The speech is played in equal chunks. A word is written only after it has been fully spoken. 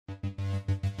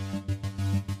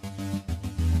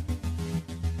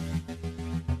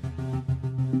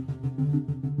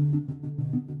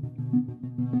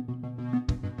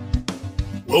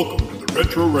Welcome to the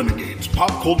Retro Renegades Pop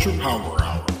Culture Power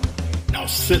Hour. Now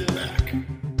sit back,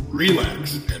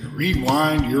 relax, and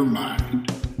rewind your mind.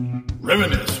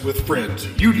 Reminisce with friends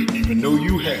you didn't even know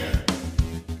you had.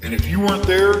 And if you weren't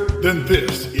there, then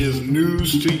this is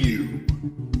news to you.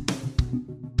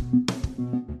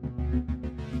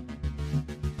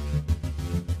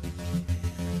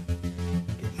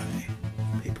 Get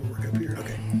my paperwork up here.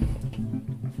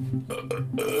 Okay.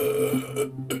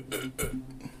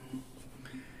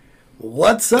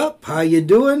 What's up? How you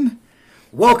doing?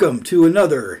 Welcome to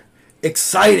another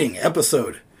exciting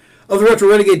episode of the Retro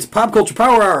Renegades Pop Culture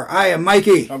Power Hour. I am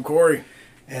Mikey. I'm Corey.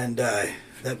 And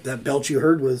that belch you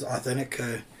heard was authentic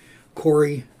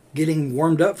Corey getting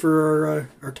warmed up for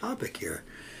our topic here.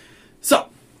 So,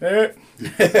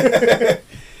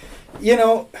 you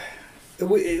know,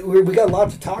 we got a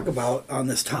lot to talk about on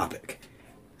this topic.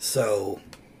 So,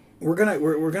 we're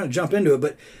gonna jump into it,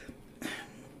 but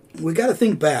we got to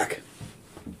think back.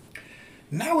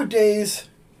 Nowadays,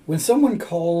 when someone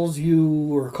calls you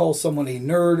or calls someone a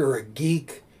nerd or a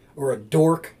geek or a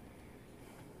dork,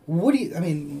 what do you think? I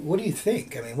mean,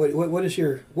 what does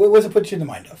it put you in the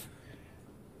mind of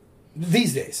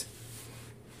these days?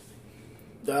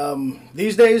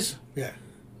 These days, Yeah.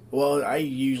 well, I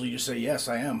usually just say yes,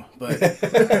 I am. But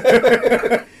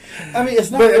I mean, it's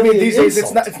not. but I mean, really these an days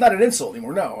insult. it's not an insult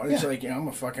anymore. No, it's Yeah. like, I'm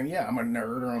a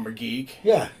nerd or I'm a geek.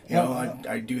 Yeah. You know,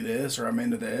 I do this or I'm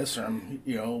into this or I'm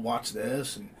watch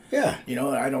this and Yeah.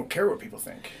 I don't care what people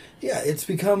think. Yeah, it's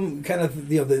become kind of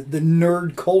the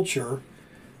nerd culture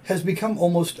has become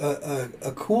almost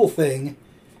a cool thing.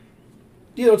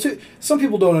 Some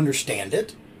people don't understand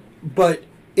it, but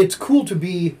it's cool to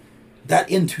be that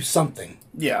into something.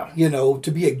 Yeah.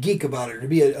 To be a geek about it, or to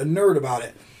be a nerd about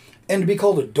it, and to be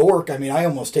called a dork. I mean, I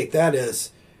almost take that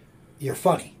as you're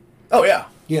funny. Oh yeah.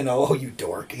 Oh, you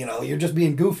dork. You're just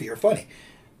being goofy or funny.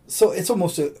 So it's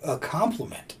almost a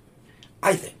compliment,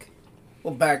 I think.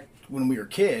 Well, back when we were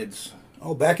kids,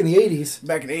 Oh, back in the 80s.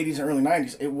 back in the 80s and early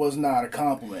 90s, it was not a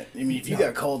compliment. I mean, if you No.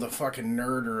 got called a fucking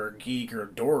nerd or a geek or a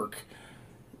dork,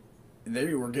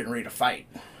 they were getting ready to fight.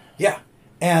 Yeah.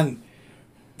 And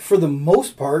for the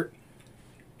most part,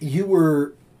 you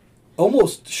were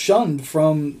almost shunned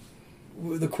from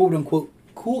the quote-unquote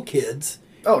cool kids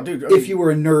Oh, dude. if you were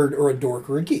a nerd or a dork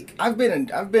or a geek. I've been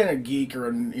a geek or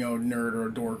a nerd or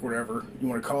a dork, whatever you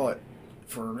want to call it,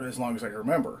 for as long as I can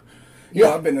remember.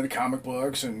 Yeah. I've been into comic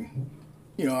books and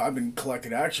I've been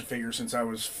collecting action figures since I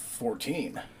was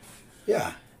 14,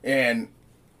 Yeah. and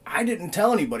I didn't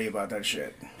tell anybody about that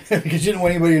shit. Because you didn't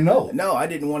want anybody to know. No, I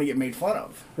didn't want to get made fun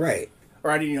of, Right. or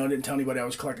I didn't tell anybody I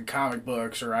was collecting comic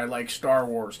books or I like Star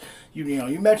Wars. You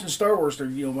mentioned Star Wars to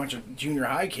a bunch of junior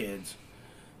high kids,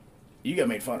 you got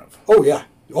made fun of. Oh, yeah.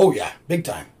 Oh, yeah. Big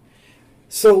time.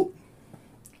 So,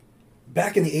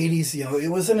 back in the 80s, it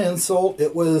was an insult.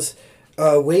 It was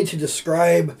a way to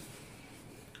describe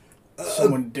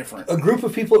Someone different. a group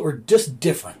of people that were just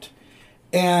different.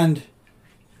 And,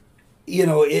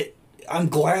 I'm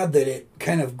glad that it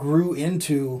kind of grew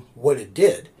into what it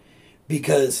did.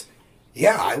 Because,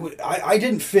 yeah, I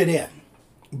didn't fit in.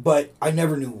 But I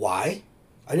never knew why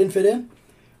I didn't fit in.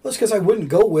 Well, it's because I wouldn't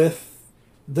go with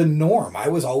the norm. I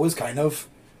was always kind of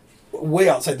way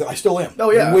outside. I still am.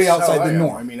 Oh yeah, way that's how outside I the am.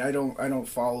 norm. I mean, I don't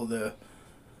follow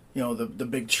the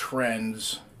big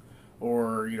trends,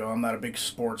 or I'm not a big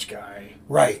sports guy.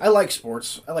 Right. I like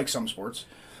sports. I like some sports,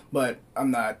 but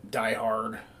I'm not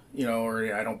diehard.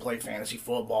 Or I don't play fantasy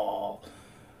football,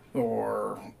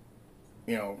 or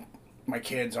my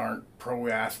kids aren't pro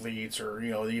athletes, or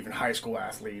even high school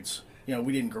athletes. I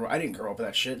didn't grow up with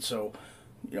that shit, so.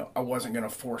 I wasn't going to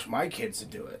force my kids to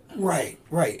do it. Right.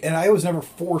 And I was never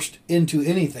forced into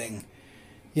anything.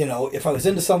 If I was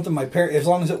into something, my parents, as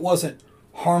long as it wasn't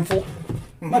harmful,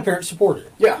 my parents supported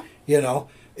it. Yeah.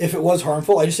 If it was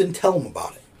harmful, I just didn't tell them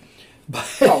about it.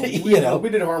 But, we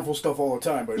did harmful stuff all the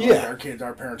time, but Yeah.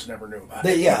 our parents never knew about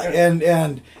it. Yeah,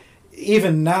 and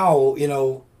even now,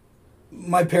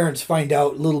 my parents find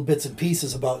out little bits and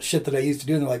pieces about shit that I used to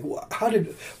do, and they're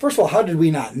like, first of all, how did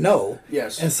we not know?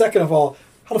 Yes. And second of all,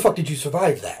 how the fuck did you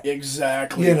survive that?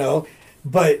 Exactly.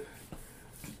 But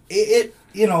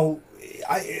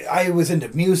I was into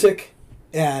music,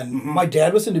 and my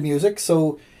dad was into music,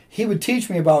 so he would teach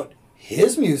me about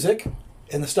his music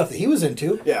and the stuff that he was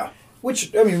into. Yeah.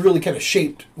 Which, really kind of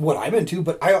shaped what I'm into,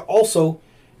 but I also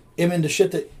am into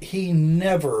shit that he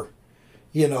never,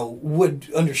 would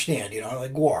understand,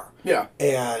 like GWAR. Yeah.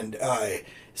 And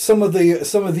some of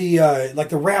the like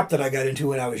the rap that I got into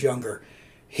when I was younger,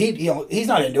 he's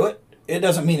not into it. It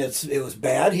doesn't mean it was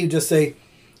bad. He'd just say,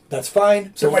 That's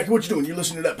fine. So, Mike, what you doing? You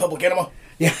listening to that Public Enema?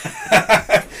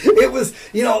 Yeah. It was,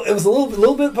 it was a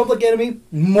little bit Public Enemy,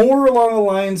 more along the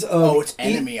lines of... Oh, it's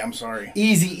Enemy, I'm sorry.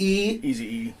 Eazy-E.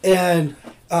 Eazy-E. And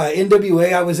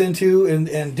NWA I was into,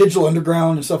 and Digital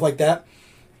Underground and stuff like that.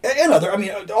 And other,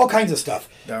 all kinds of stuff.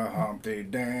 The Humpty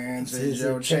Dance is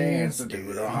your chance to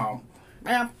do the hump.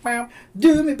 Bam, bam.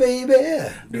 Do me, baby.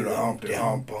 Do the Humpty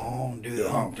Hump. Do the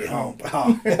Humpty Hump.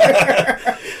 Hump.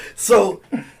 So,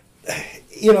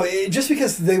 just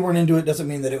because they weren't into it doesn't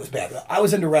mean that it was bad. I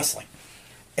was into wrestling.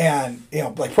 And,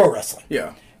 like pro wrestling.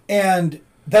 Yeah. And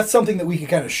that's something that we could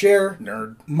kind of share.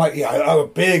 Nerd.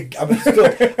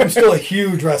 I'm still a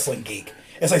huge wrestling geek.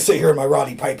 As I sit here in my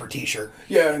Roddy Piper t-shirt.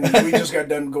 Yeah, and we just got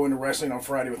done going to wrestling on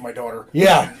Friday with my daughter.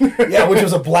 Yeah, which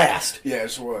was a blast.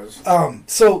 Yes, it was.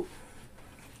 So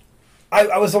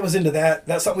I was always into that.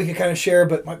 That's something we could kind of share,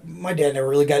 but my dad never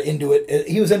really got into it.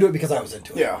 He was into it because I was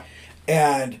into it. Yeah.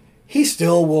 And he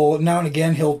still will, now and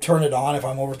again, he'll turn it on if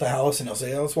I'm over at the house, and he'll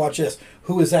say, let's watch this.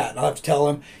 Who is that? And I'll have to tell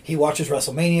him. He watches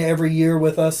WrestleMania every year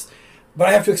with us, but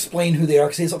I have to explain who they are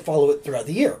because he doesn't follow it throughout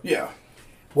the year. Yeah.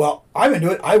 Well, I'm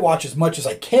into it. I watch as much as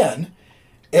I can,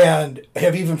 and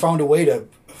have even found a way to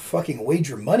fucking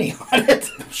wager money on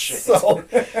it. So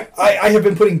I have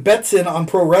been putting bets in on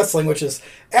pro wrestling, which is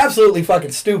absolutely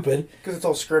fucking stupid. Because it's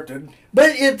all scripted.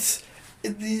 But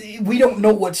we don't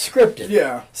know what's scripted.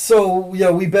 Yeah. So,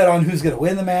 we bet on who's going to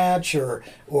win the match, or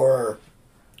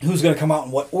who's going to come out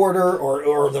in what order,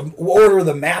 or the order of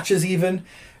the matches even.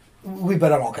 We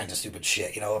bet on all kinds of stupid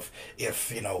shit.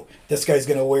 If this guy's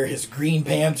going to wear his green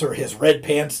pants or his red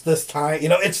pants this time.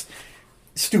 It's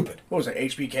stupid. What was it,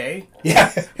 HBK?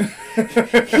 Yeah.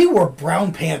 He wore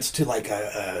brown pants to like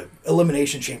a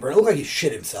elimination chamber. It looked like he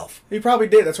shit himself. He probably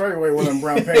did. That's why he wore one of them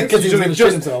brown pants. Because he was going to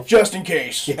shit himself. Just in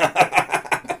case.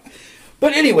 Yeah.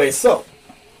 But anyway, so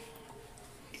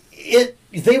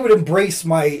they would embrace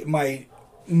my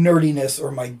nerdiness or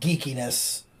my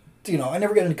geekiness. I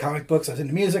never got into comic books. I was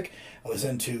into music. I was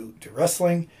into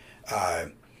wrestling.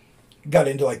 Got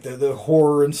into like the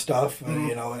horror and stuff,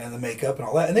 and the makeup and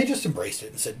all that. And they just embraced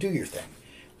it and said, "Do your thing.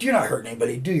 You're not hurting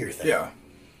anybody. Do your thing." Yeah.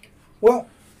 Well,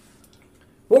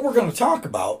 what we're going to talk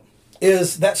about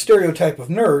is that stereotype of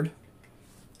nerd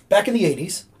back in the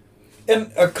 80s,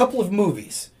 and a couple of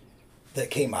movies that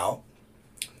came out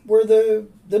where the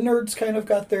nerds kind of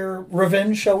got their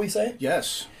revenge, shall we say?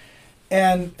 Yes.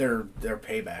 And their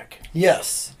payback.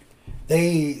 Yes.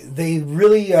 They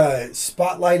really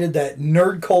spotlighted that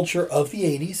nerd culture of the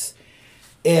 80s.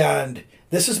 And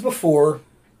this is before,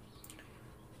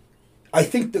 I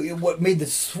think what made the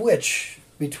switch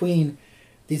between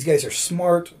these guys are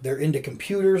smart, they're into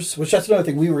computers, which that's another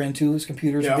thing we were into, is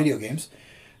computers and video games.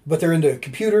 But they're into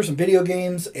computers and video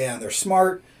games, and they're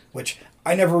smart, which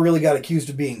I never really got accused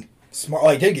of being smart.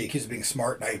 Well, I did get accused of being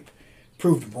smart, and I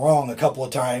proved them wrong a couple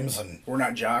of times. And we're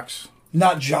not jocks.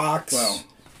 Not jocks. Well,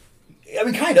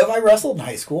 kind of. I wrestled in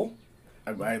high school.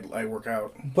 I work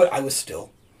out. But I was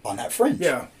still on that fringe.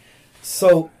 Yeah.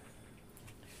 So,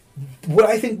 what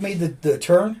I think made the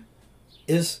turn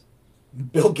is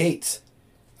Bill Gates.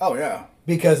 Oh, yeah.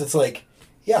 Because it's like,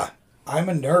 yeah, I'm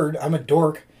a nerd, I'm a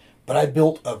dork, but I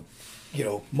built a,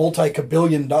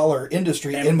 multi-billion dollar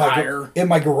industry in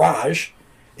my garage,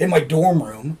 in my dorm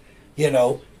room,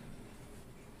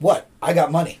 What? I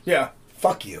got money. Yeah.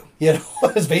 Fuck you. It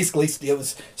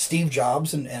was Steve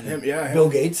Jobs and Bill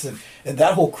Gates and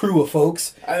that whole crew of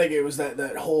folks. I think it was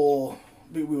that whole,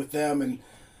 with them and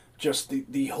just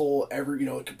the whole,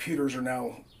 computers are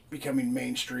now becoming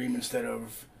mainstream instead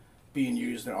of being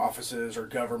used in offices or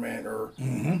government or,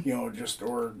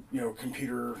 computer,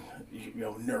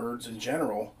 nerds in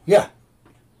general. Yeah.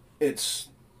 It's,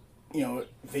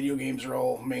 video games are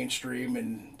all mainstream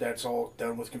and that's all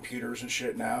done with computers and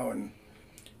shit now, and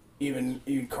even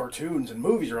cartoons and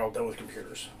movies are all done with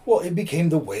computers. Well, it became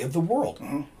the way of the world.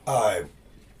 Mm-hmm.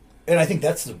 And I think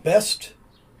that's the best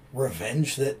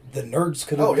revenge that the nerds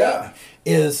could have gotten.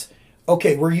 Yeah. Is,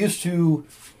 okay, we're used to,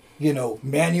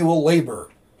 manual labor,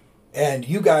 and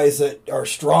you guys that are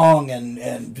strong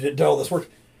and did all this work,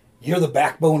 you're the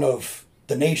backbone of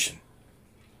the nation.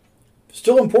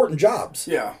 Still important jobs.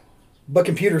 Yeah. But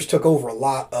computers took over a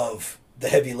lot of the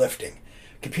heavy lifting.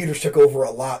 Computers took over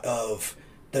a lot of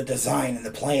the design and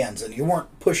the plans, and you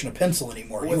weren't pushing a pencil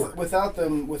anymore. Without the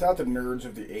nerds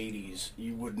of the 80s,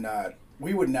 we would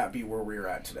not be where we're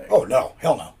at today. Oh, no.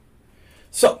 Hell no.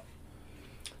 So,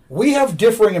 we have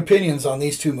differing opinions on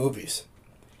these two movies,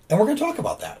 and we're going to talk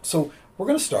about that. So, we're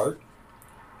going to start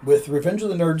with Revenge of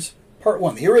the Nerds Part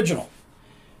 1, the original.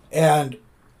 And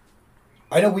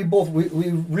I know we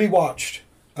rewatched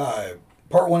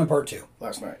Part 1 and Part 2.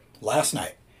 Last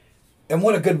night. And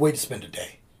what a good way to spend a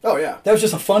day. Oh, yeah. That was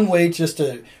just a fun way just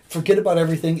to forget about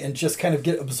everything and just kind of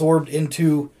get absorbed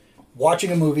into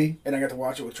watching a movie. And I got to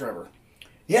watch it with Trevor.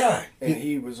 Yeah. And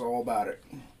he was all about it.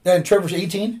 And Trevor's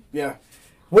 18? Yeah.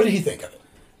 What did he think of it?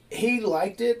 He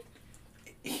liked it.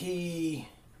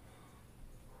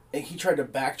 And he tried to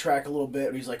backtrack a little bit.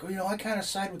 But he's like, well, I kind of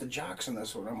side with the jocks in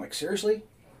this one. I'm like, seriously?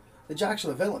 The jocks are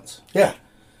the villains. Yeah.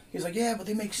 He's like, yeah, but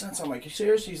they make sense. I'm like, you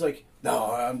serious? He's like,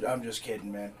 no, I'm just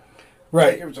kidding, man.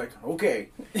 Right. He was like, okay.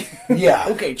 Yeah.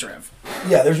 Okay, Trev.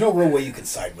 Yeah, there's no real way you can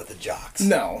side with the jocks.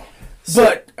 No. So-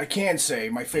 But I can say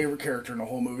my favorite character in the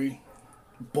whole movie,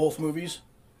 both movies,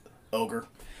 Ogre.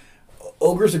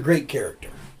 Ogre's a great character.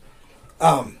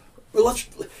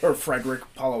 Or Frederick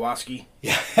Polowaski.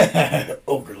 Yeah.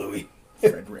 Ogre Louie.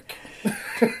 Frederick.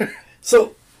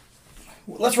 So,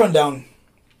 let's run down.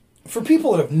 For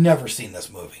people that have never seen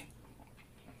this movie,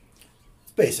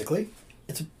 basically,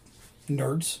 it's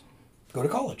nerds go to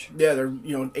college. Yeah, they're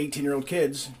 18-year-old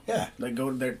kids. Yeah. They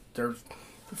go to their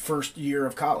first year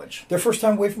of college. Their first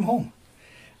time away from home.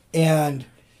 And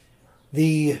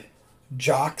the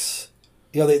jocks,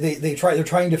 they're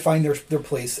trying to find their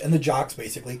place, and the jocks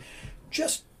basically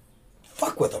just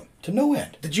fuck with them to no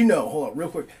end. Did you know, hold on, real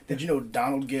quick, did you know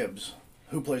Donald Gibbs,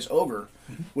 who plays Ogre,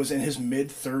 was in his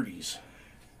mid-30s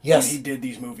Yes. when he did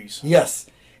these movies? Yes.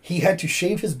 He had to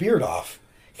shave his beard off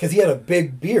because he had a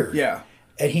big beard. Yeah.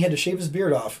 And he had to shave his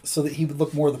beard off so that he would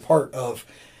look more the part of,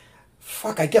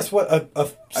 I guess what,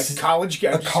 a college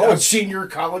kid? a senior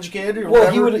college kid? Or well,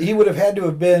 whatever? he would have had to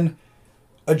have been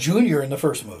a junior in the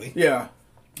first movie. Yeah.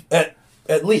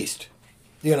 At least.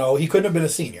 He couldn't have been a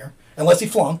senior unless he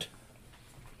flunked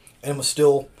and was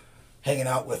still hanging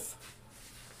out with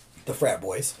the frat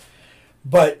boys.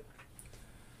 But,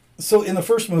 so in the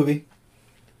first movie,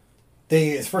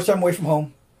 it's first time away from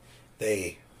home.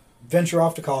 They venture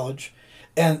off to college.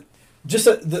 And just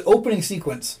the opening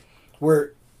sequence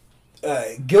where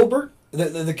Gilbert,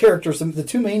 the characters, the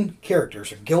two main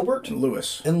characters are Gilbert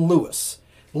Lewis. and Lewis.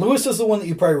 Lewis is the one that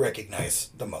you probably recognize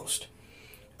the most.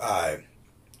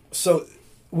 So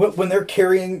when they're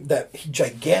carrying that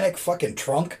gigantic fucking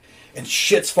trunk and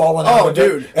shit's falling out of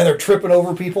dude. it, and they're tripping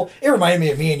over people, it reminded me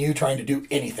of me and you trying to do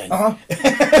anything. Uh-huh.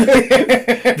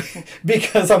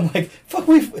 Because I'm like, fuck,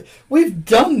 we've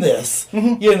done this,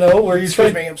 where you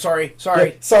Excuse me, I'm sorry.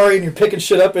 sorry, and you're picking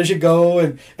shit up as you go,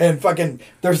 and fucking,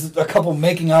 there's a couple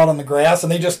making out on the grass,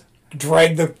 and they just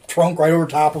drag the trunk right over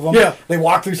top of them. Yeah. They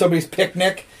walk through somebody's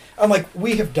picnic. I'm like,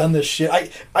 we have done this shit.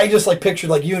 I just like pictured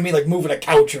like you and me like moving a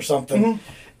couch or something,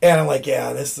 and I'm like,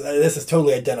 yeah, this is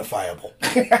totally identifiable.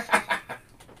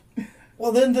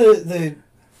 Well, then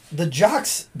the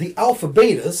jocks, the alpha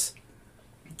betas,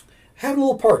 having a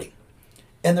little party,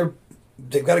 and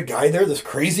they've got a guy there, this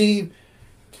crazy,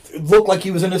 looked like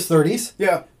he was in his 30s,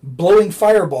 Yeah. blowing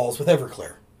fireballs with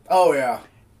Everclear. Oh, yeah.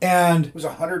 And It was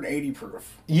 180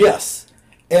 proof. yes,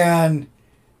 and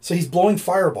so he's blowing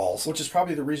fireballs. Which is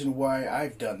probably the reason why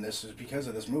I've done this, is because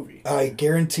of this movie. I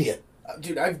guarantee it.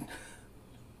 Dude,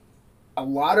 a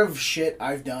lot of shit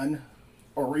I've done,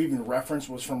 or even reference,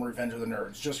 was from Revenge of the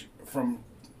Nerds. Just from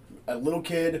a little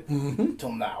kid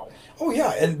till now. Oh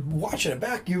yeah, and watching it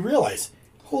back, you realize,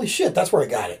 holy shit, that's where I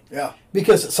got it. Yeah.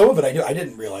 Because some of it I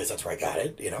didn't realize that's where I got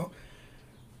it.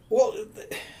 Well,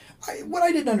 what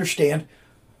I didn't understand,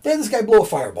 they had this guy blow a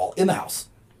fireball in the house,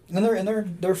 and they're in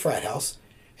their frat house.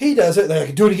 He does it. They're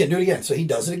like, do it again. So he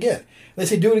does it again. They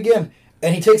say, do it again,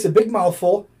 and he takes a big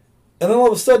mouthful, and then all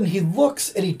of a sudden he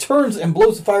looks and he turns and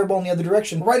blows the fireball in the other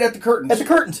direction. Right at the curtains. At the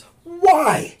curtains.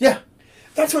 Why? Yeah.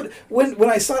 That's what when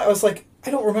I saw it, I was like,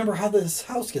 I don't remember how this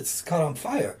house gets caught on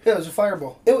fire. Yeah, it was a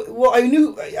fireball. Well, I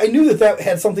knew that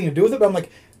had something to do with it, but I'm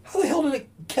like, how the hell did it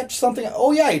catch something?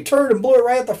 Oh yeah, he turned and blew it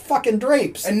right at the fucking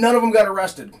drapes. And none of them got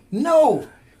arrested. No,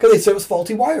 because they said it was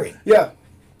faulty wiring. Yeah.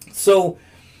 So,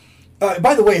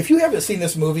 by the way, if you haven't seen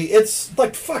this movie, it's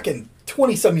like fucking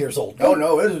 20-some years old. Oh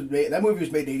no, that movie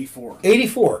was made in 84.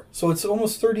 84. So it's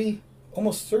almost 30.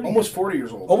 Almost 30. Almost 40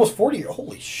 years old. Almost 40.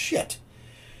 Holy shit.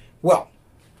 Well,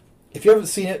 if you haven't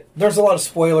seen it, there's a lot of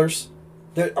spoilers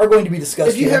that are going to be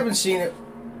discussed If you here. haven't seen it,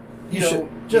 you should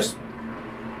just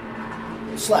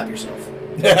slap yourself.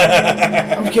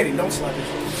 I'm kidding. Don't slap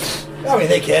yourself. I mean,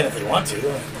 they can if they want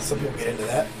to. Some people get into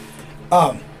that.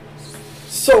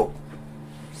 So,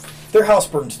 their house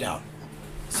burns down.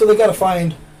 So they got to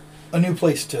find a new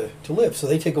place to live. So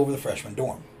they take over the freshman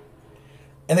dorm.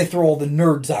 And they throw all the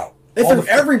nerds out. They All threw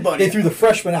everybody They threw the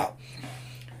freshmen out.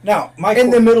 Now, in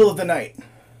the middle of the night.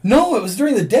 No, it was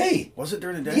during the day. Was it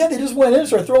during the day? Yeah, they just went in and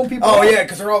started throwing people Oh out. yeah,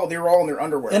 because they were all in their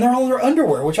underwear. And they're all in their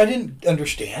underwear, which I didn't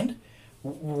understand.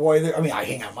 Why? I mean, I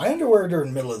hang out in my underwear during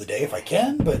the middle of the day if I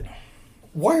can, but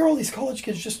why are all these college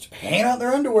kids just hanging out in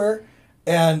their underwear?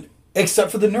 And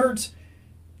except for the nerds,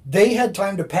 they had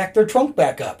time to pack their trunk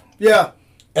back up. Yeah.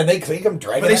 And they come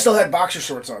dragging. But they still had boxer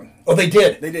shorts on. Oh, they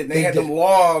did. They did. They had them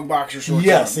long boxer shorts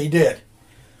Yes, on. they did.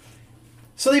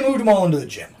 So they moved them all into the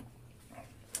gym.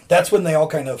 That's when they all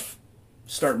kind of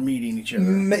start meeting each other.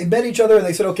 Met each other, and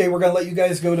they said, okay, we're going to let you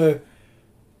guys go to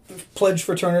pledge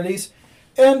fraternities.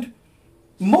 And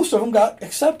most of them got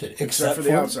accepted. Except for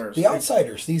the outsiders. The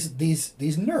outsiders, these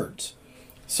nerds,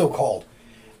 so-called.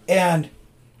 And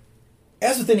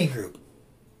as with any group,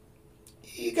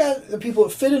 you got the people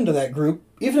that fit into that group,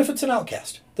 even if it's an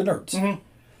outcast, the nerds. Mm-hmm.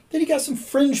 Then you got some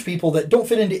fringe people that don't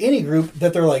fit into any group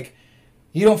that they're like,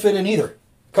 you don't fit in either.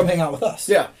 Come hang out with us.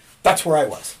 Yeah. That's where I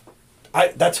was.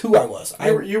 That's who I was.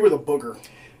 You were the booger.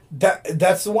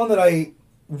 That's the one that I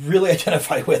really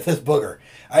identify with as booger.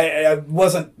 I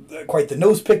wasn't quite the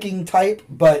nose-picking type,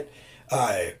 but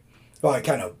I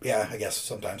kind of, yeah, I guess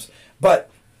sometimes. But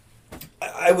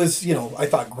I was, I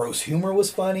thought gross humor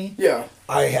was funny. Yeah.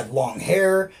 I had long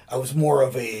hair. I was more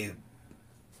of a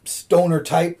stoner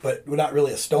type, but not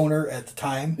really a stoner at the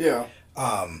time. Yeah.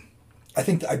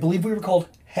 I believe we were called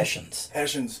Hessians.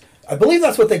 Hessians. I believe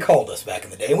that's what they called us back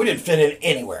in the day, and we didn't fit in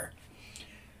anywhere.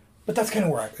 But that's kind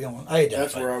of where I identified.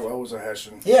 That's where I was a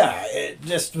Hessian. Yeah, it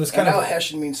just was kind of. Now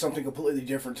Hessian means something completely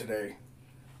different today,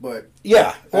 but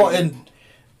yeah. Well, I don't know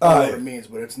what it means,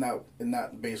 but it's not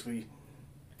basically,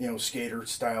 skater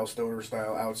style, stoner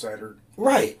style, outsider.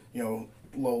 Right.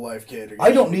 Low life kid.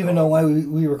 I don't even know why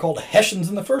we were called Hessians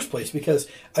in the first place, because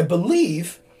I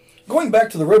believe, going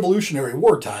back to the Revolutionary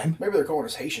War time. Maybe they're calling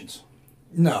us Haitians.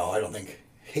 No, I don't think.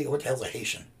 Hey, what the hell's a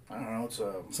Haitian? I don't know. It's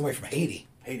somebody from Haiti.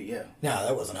 Haiti, yeah. No,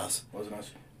 that wasn't us. Wasn't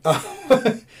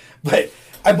us. But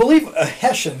I believe a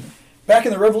Hessian, back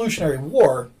in the Revolutionary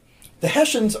War, the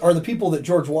Hessians are the people that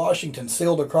George Washington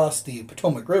sailed across the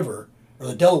Potomac River, or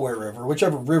the Delaware River,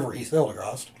 whichever river he sailed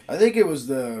across. I think it was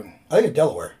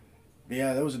Delaware.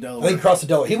 Yeah, that was a Delaware. I think he crossed the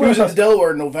Delaware. He went across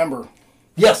Delaware in November.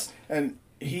 Yes. And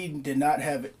he did not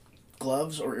have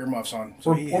gloves or earmuffs on.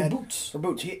 So he had boots. Or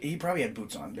boots. He probably had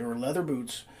boots on. They were leather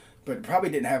boots, but probably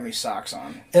didn't have any socks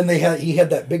on. And he had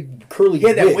that big curly wig. He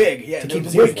had that wig, yeah. To keep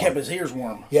his wig ears kept his ears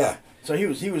warm. Yeah. So he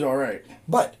was all right.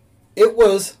 But it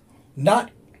was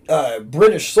not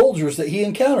British soldiers that he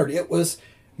encountered. It was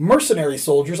mercenary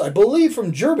soldiers, I believe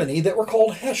from Germany, that were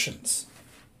called Hessians.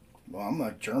 Well, I'm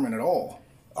not German at all.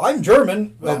 I'm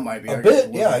German. That might be a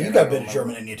bit. Yeah, you got a bit of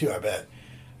German in you too, I bet.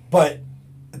 But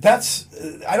that's,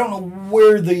 I don't know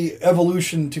where the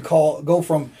evolution to go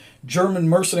from German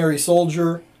mercenary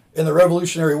soldier in the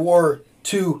Revolutionary War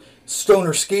to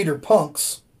stoner skater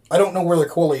punks. I don't know where the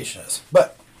correlation is.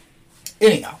 But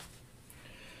anyhow.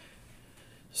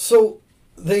 So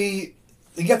they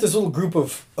got this little group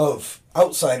of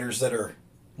outsiders that are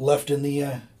left in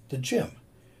the gym.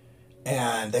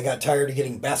 And they got tired of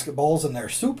getting basketballs in their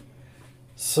soup.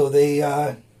 So they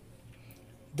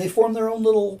formed their own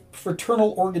little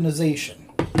fraternal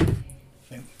organization.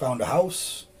 They found a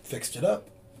house, fixed it up.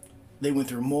 They went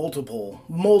through multiple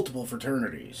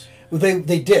fraternities. Well,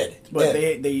 they did. But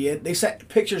they sent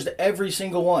pictures to every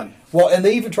single one. Well, and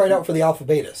they even tried out for the Alpha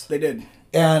Betas. They did.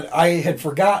 And I had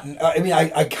forgotten.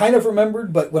 I kind of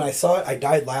remembered, but when I saw it, I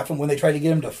died laughing when they tried to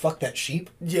get him to fuck that sheep.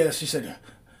 Yes, he said,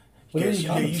 you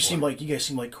guys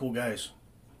seem like cool guys.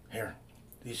 Here,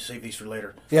 these save these for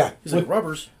later. Yeah. He's like,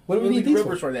 rubbers. What do we need these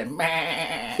rubbers for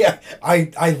that? Yeah,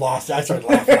 I lost it. I started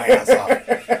laughing my ass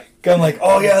off. I'm like,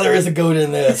 oh yeah, there is a goat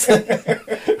in this.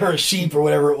 Or a sheep or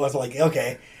whatever it was. Like,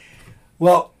 okay.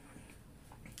 Well,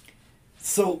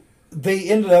 so they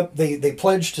ended up, they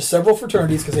pledged to several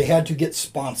fraternities because they had to get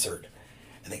sponsored.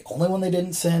 And the only one they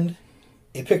didn't send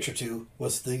a picture to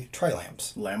was the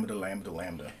Tri-Lambs. Lambda, Lambda,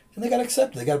 Lambda. And they got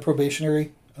accepted. They got a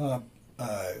probationary...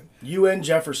 UN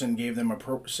Jefferson gave them a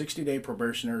 60-day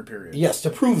probationary period. Yes, to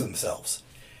prove themselves.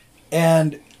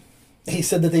 And he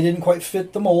said that they didn't quite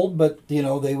fit the mold, but,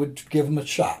 they would give them a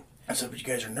shot. I said, but you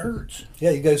guys are nerds.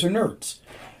 Yeah, you guys are nerds.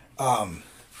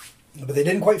 But they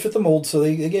didn't quite fit the mold, so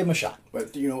they gave him a shot.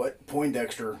 But you know what?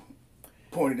 Poindexter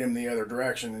pointed him the other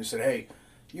direction and he said, hey,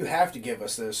 you have to give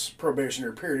us this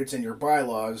probationary period. It's in your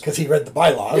bylaws. Because he read the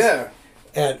bylaws. Yeah.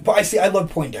 But I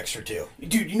love Poindexter, too.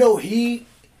 Dude, he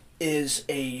is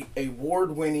a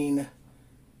award-winning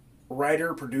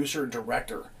writer, producer, and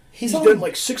director. He's done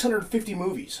like 650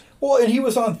 movies. Well, and he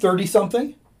was on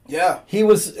 30-something. Yeah. He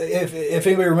was, if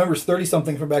anybody remembers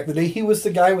 30-something from back in the day, he was the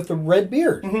guy with the red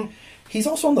beard. Mm-hmm. He's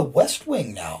also on the West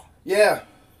Wing now. Yeah.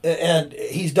 And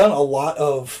he's done a lot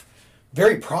of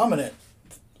very prominent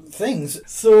things.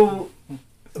 So,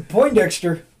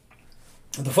 Poindexter,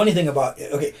 the funny thing about,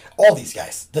 all these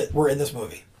guys that were in this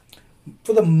movie,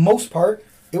 for the most part,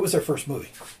 it was their first movie.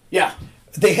 Yeah.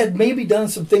 They had maybe done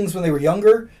some things when they were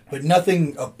younger, but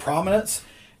nothing of prominence.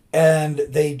 And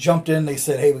they jumped in. They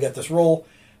said, "Hey, we got this role."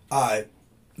 The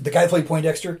guy that played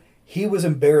Poindexter, he was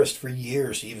embarrassed for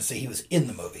years to even say he was in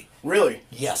the movie. Really?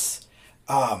 Yes.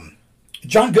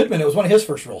 John Goodman, it was one of his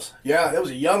first roles. Yeah, that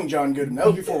was a young John Goodman. That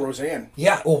was before Roseanne.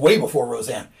 Yeah, well, way before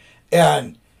Roseanne.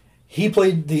 And he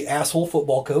played the asshole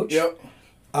football coach. Yep.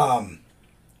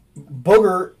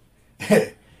 Booger,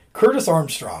 Curtis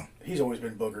Armstrong. He's always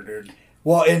been Booger, dude.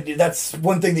 Well, and that's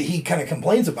one thing that he kind of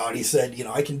complains about. He said,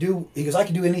 I can do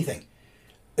anything.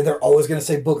 And they're always going to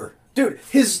say Booger. Dude,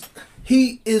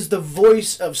 he is the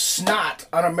voice of Snot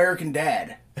on American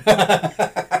Dad.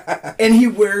 And he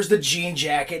wears the jean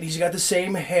jacket, and he's got the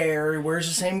same hair, he wears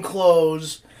the same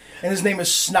clothes, and his name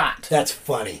is Snot. That's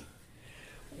funny.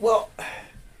 Well,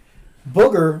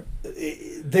 Booger,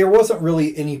 there wasn't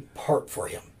really any part for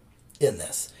him in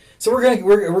this. So we're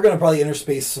gonna probably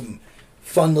interspace some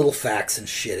fun little facts and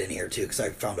shit in here too, because I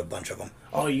found a bunch of them.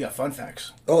 Oh, you got fun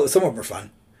facts. Oh, some of them are fun.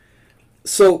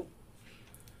 So,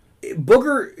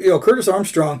 Booger, Curtis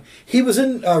Armstrong, he was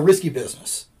in Risky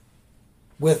Business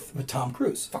with Tom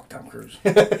Cruise. Fuck Tom Cruise.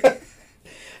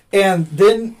 And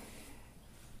then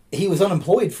he was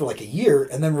unemployed for like a year,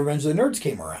 and then Revenge of the Nerds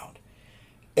came around.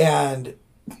 And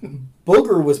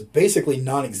Booger was basically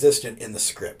non-existent in the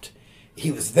script.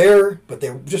 He was there, but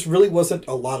there just really wasn't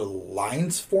a lot of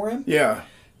lines for him. Yeah.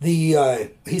 He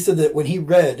said that when he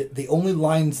read, the only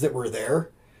lines that were there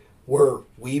were,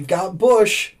 "We've got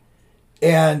Bush,"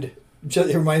 and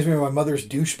it reminds me of my mother's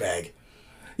douchebag.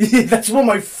 Yeah, that's one of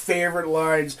my favorite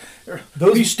lines.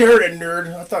 Those, you stared at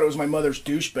nerd. I thought it was my mother's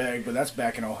douchebag, but that's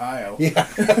back in Ohio. Yeah.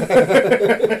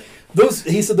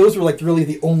 He said those were like really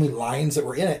the only lines that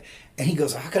were in it. And he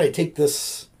goes, how could I take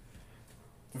this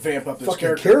vamp up this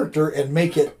fucking character and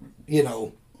make it,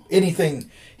 anything.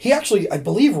 He actually, I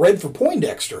believe, read for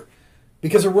Poindexter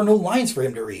because there were no lines for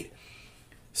him to read.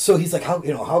 So he's like, how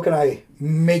can I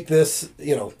make this,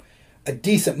 a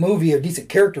decent movie, a decent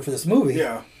character for this movie?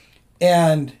 Yeah.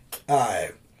 And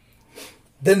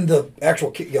then the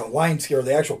actual line scare,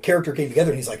 the actual character came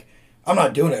together, and he's like, I'm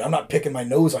not doing it. I'm not picking my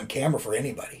nose on camera for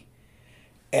anybody.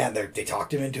 And they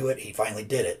talked him into it. He finally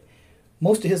did it.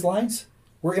 Most of his lines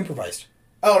were improvised.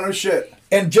 Oh, no shit.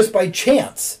 And just by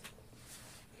chance,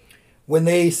 when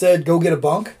they said, go get a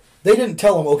bunk, they didn't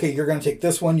tell him, okay, you're going to take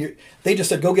this one. They just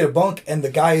said, go get a bunk, and the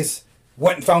guys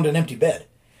went and found an empty bed.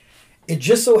 It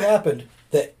just so happened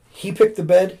that he picked the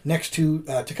bed next to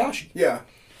Takashi. Yeah.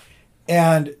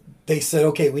 And they said,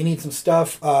 okay, we need some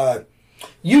stuff.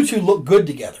 You two look good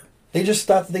together. They just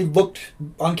thought that they looked,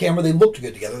 on camera, they looked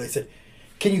good together. They said,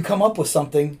 can you come up with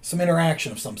something, some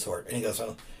interaction of some sort? And he goes,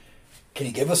 oh, can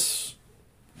you give us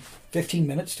 15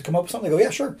 minutes to come up with something? They go, yeah,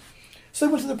 sure. So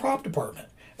they went to the prop department.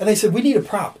 And they said, we need a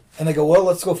prop. And they go, well,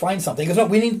 let's go find something. He goes, no,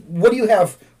 what do you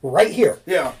have right here?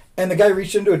 Yeah. And the guy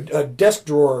reached into a desk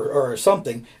drawer or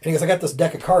something, and he goes, I got this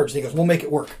deck of cards. And he goes, we'll make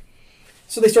it work.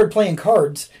 So they started playing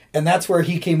cards, and that's where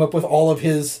he came up with all of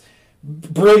his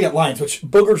brilliant lines, which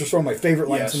Boogers are some of my favorite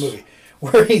lines in the movie,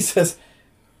 where he says,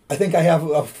 I think I have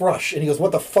a frush. And he goes,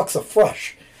 what the fuck's a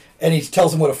frush? And he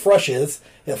tells him what a frush is.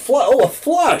 A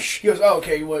flush. He goes, oh,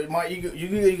 okay, well,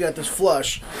 you got this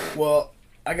flush. Well,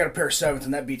 I got a pair of sevens,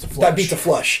 and that beats a flush. That beats a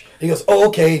flush. And he goes, oh,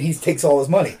 okay, and he takes all his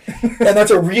money. And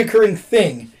that's a reoccurring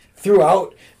thing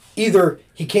throughout. Either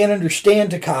he can't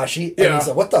understand Takashi, and he's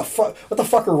like, what the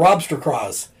fuck are Robster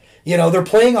Craws? They're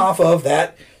playing off of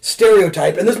that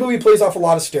stereotype, and this movie plays off a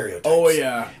lot of stereotypes. Oh,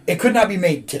 yeah. It could not be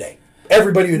made today.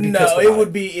 Everybody would be pissed about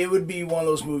it. It would be one of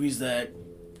those movies that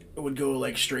would go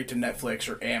like straight to Netflix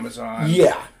or Amazon.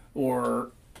 Yeah.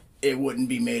 Or it wouldn't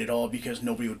be made at all because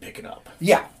nobody would pick it up.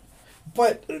 Yeah.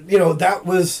 But, that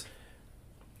was...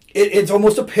 It's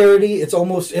almost a parody. It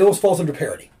almost falls under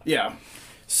parody. Yeah.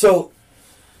 So,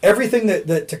 everything that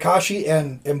Takashi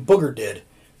and Booger did,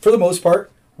 for the most part,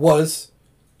 was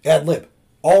ad-lib.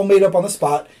 All made up on the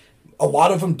spot. A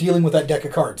lot of them dealing with that deck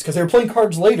of cards. Because they were playing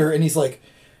cards later, and he's like,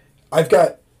 I've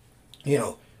got,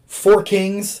 4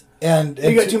 kings, and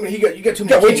you got too many. You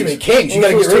got way too many kings. You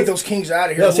got to take those kings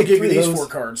out of here. We'll give you these 4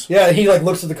 cards. Yeah, and he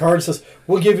looks at the card and says,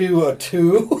 "We'll give you a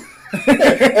 2 and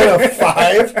a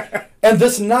 5 and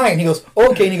this 9." He goes,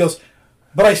 "Okay," and he goes,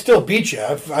 "But I still beat you.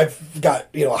 I've got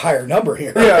a higher number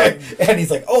here." Yeah. And he's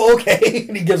like, "Oh, okay,"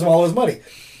 and he gives him all his money.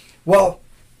 Well,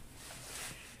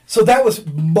 so that was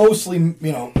mostly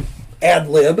ad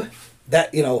lib.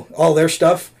 That all their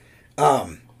stuff,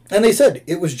 and they said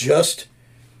it was just.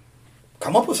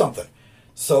 Come up with something.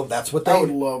 So that's what they... I would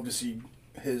love to see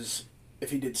his... If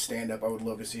he did stand-up, I would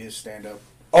love to see his stand-up.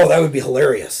 Oh, that would be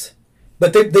hilarious.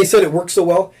 But they said it worked so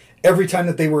well, every time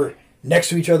that they were next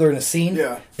to each other in a scene,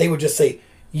 they would just say,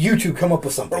 you two come up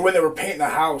with something. Or when they were painting the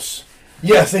house.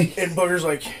 Yes. And Booger's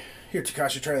like, here,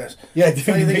 Takashi, try this. Yeah,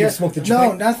 they smoke the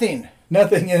joint. No, nothing.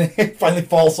 Nothing, and it finally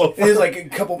falls over. And it's like a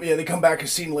couple, they come back a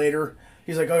scene later.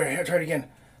 He's like, oh, try it again.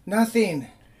 Nothing.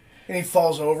 And he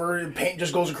falls over, and paint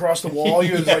just goes across the wall.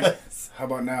 He was like, how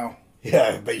about now?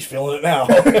 Yeah, but he's feeling it now.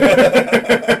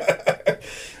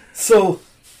 So,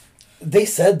 they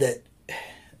said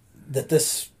that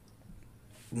this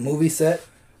movie set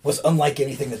was unlike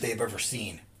anything that they've ever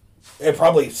seen.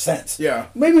 Probably since. Yeah.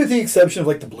 Maybe with the exception of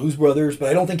like the Blues Brothers, but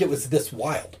I don't think it was this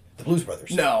wild. The Blues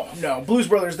Brothers. No. Blues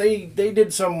Brothers, they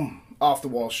did some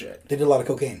off-the-wall shit. They did a lot of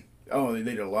cocaine. Oh, they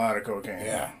did a lot of cocaine.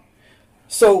 Yeah.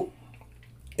 So,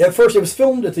 at first, it was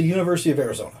filmed at the University of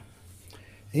Arizona.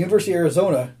 The University of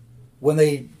Arizona, when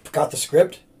they got the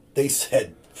script, they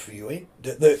said, "You ain't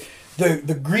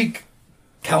the Greek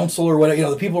council or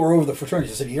whatever. The people who were over the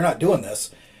fraternities said, you're not doing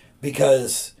this,"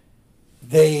 because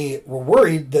they were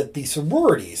worried that the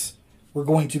sororities were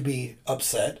going to be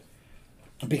upset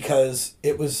because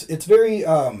it's very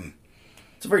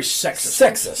it's a very sexist.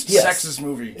 Sexist, yes. Sexist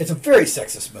movie. It's a very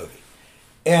sexist movie.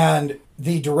 And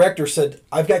the director said,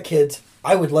 I've got kids.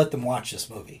 I would let them watch this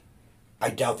movie. I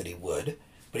doubt that he would.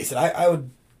 But he said, I would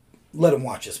let him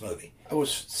watch this movie. I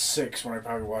was 6 when I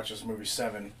probably watched this movie,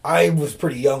 7. I was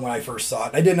pretty young when I first saw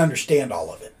it. I didn't understand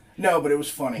all of it. No, but it was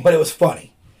funny. But it was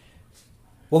funny.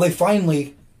 Well, they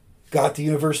finally got the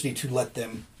university to let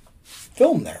them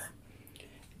film there.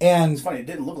 And it's funny, it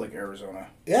didn't look like Arizona.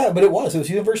 Yeah, but it was. It was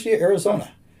University of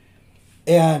Arizona.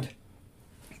 And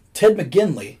Ted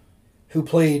McGinley, who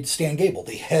played Stan Gable,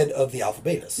 the head of the Alpha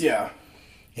Betas. Yeah.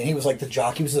 And he was like the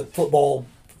jock. He was the football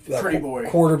pretty boy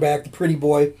quarterback, the pretty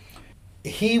boy.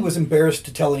 He was embarrassed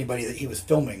to tell anybody that he was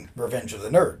filming Revenge of the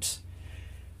Nerds.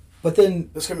 But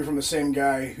then... This coming from the same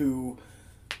guy who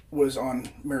was on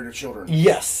Married with Children.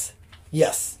 Yes.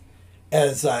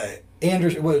 As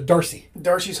Darcy.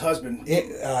 Darcy's husband.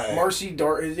 Marcy,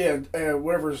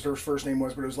 whatever his first name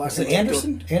was, but it was last name. Was it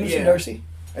Anderson? Anderson Darcy?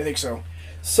 I think so.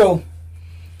 So,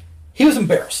 he was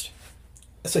embarrassed.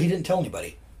 So he didn't tell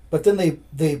anybody. But then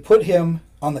they put him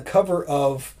on the cover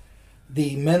of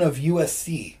the Men of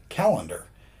USC calendar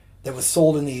that was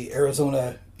sold in the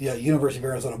University of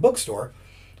Arizona bookstore.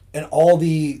 And all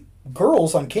the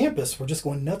girls on campus were just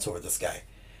going nuts over this guy.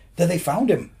 Then they found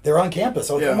him. They're on campus.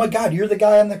 I was like, oh my God, you're the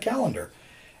guy on the calendar.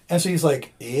 And so he's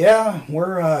like, yeah,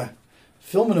 we're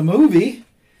filming a movie.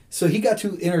 So he got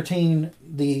to entertain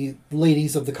the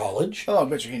ladies of the college. Oh, I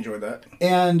bet you he enjoyed that.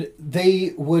 And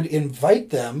they would invite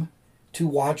them to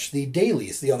watch the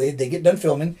dailies. They get done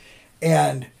filming.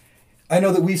 And I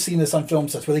know that we've seen this on film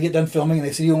sets where they get done filming and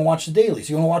they say, you want to watch the dailies?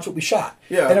 You want to watch what we shot?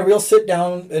 Yeah. And everybody will sit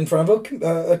down in front of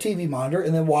a TV monitor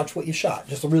and then watch what you shot.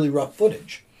 Just a really rough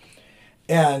footage.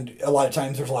 And a lot of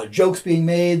times there's a lot of jokes being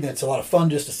made, and it's a lot of fun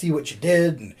just to see what you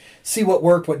did and see what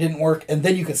worked, what didn't work, and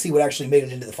then you can see what actually made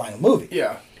it into the final movie.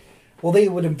 Yeah. Well, they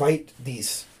would invite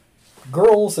these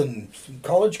girls and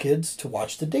college kids to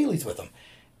watch the dailies with them.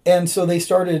 And so they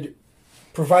started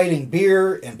providing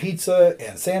beer and pizza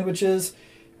and sandwiches,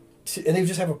 and they would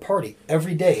just have a party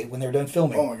every day when they're done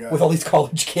filming with all these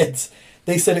college kids.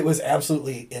 They said it was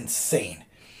absolutely insane.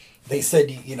 They said,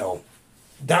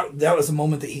 that was the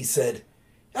moment that he said,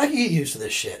 I can get used to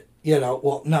this shit.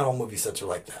 Well, not all movie sets are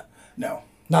like that. No.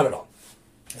 Not at all.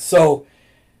 So,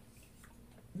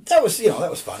 that was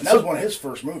fun. That was one of his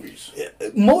first movies.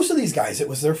 Most of these guys, it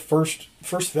was their first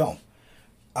film.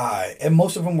 And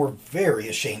most of them were very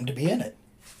ashamed to be in it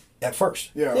at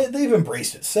first. Yeah. They've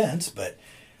embraced it since, but...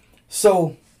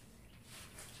 So,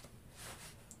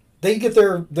 they get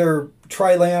their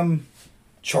Tri-Lam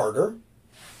charter.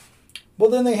 Well,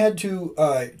 then they had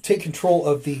to take control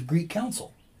of the Greek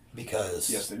Council because...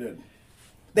 Yes, they did.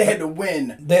 They had to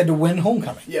win. They had to win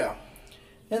homecoming. Yeah.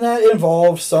 And that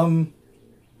involved some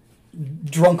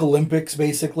drunk Olympics,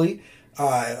 basically,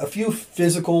 a few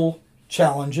physical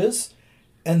challenges,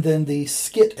 and then the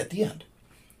skit at the end.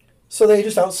 So they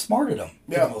just outsmarted them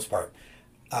for the most part.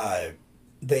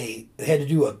 They had to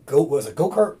do a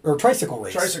go-kart or tricycle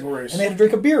race. And they had to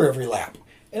drink a beer every lap.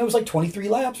 And it was like 23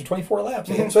 laps or 24 laps.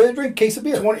 Mm-hmm. So they had to drink a case of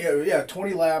beer.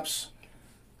 20 laps,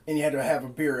 and you had to have a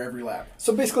beer every lap.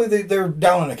 So basically they're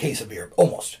down on a case of beer,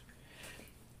 almost.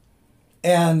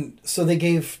 And so they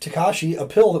gave Takashi a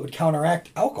pill that would counteract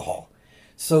alcohol.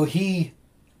 So he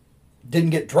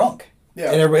didn't get drunk.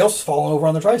 Yeah. And everybody else was falling over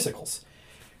on the tricycles.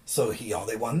 So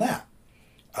they won that.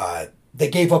 They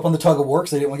gave up on the tug of war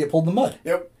because they didn't want to get pulled in the mud.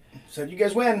 Yep. Said, you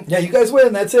guys win. Yeah, you guys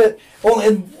win. That's it. Oh,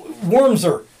 and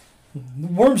Wormser.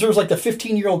 Wormser was like the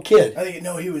 15-year-old kid. I think,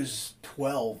 no, he was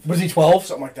 12. Was he 12?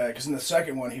 Something like that, because in the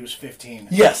second one, he was 15.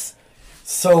 Yes.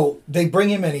 So they bring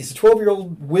him in. He's a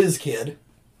 12-year-old whiz kid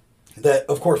that,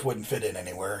 of course, wouldn't fit in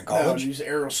anywhere in No, college. he's an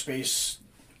aerospace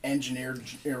engineer,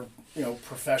 or,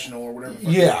 professional or whatever.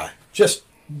 Yeah, just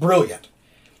brilliant.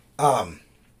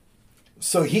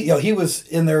 So he was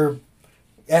in there,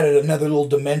 added another little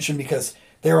dimension because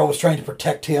they were always trying to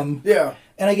protect him. Yeah.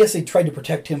 And I guess they tried to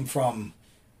protect him from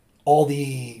all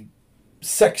the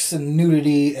sex and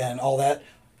nudity and all that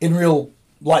in real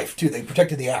life, too. They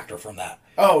protected the actor from that.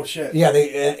 Oh, shit. Yeah,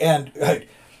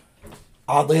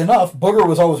 oddly enough, Booger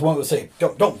was always one that would say,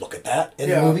 don't look at that in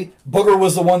the movie. Booger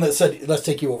was the one that said, let's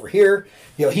take you over here.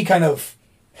 He kind of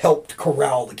helped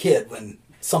corral the kid when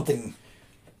something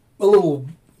a little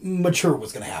mature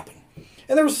was going to happen.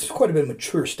 And there was quite a bit of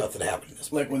mature stuff that happened in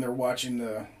this movie. Like when they're watching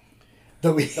the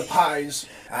pies.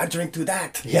 I drink to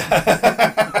that.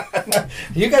 Yeah.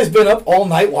 You guys been up all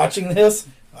night watching this?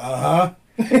 Uh-huh.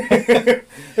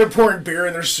 They're pouring beer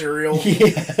in their cereal.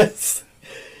 Yes.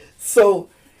 So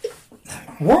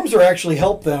Wormser actually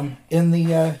helped them in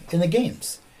the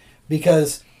games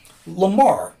because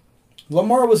Lamar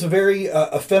was a very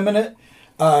effeminate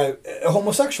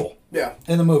homosexual. Yeah.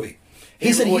 In the movie.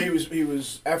 He said he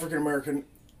was African American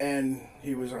and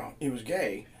he was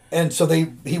gay. And so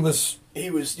he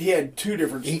had two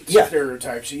different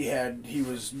stereotypes he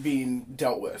was being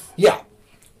dealt with. Yeah.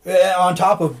 On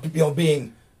top of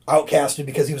being outcasted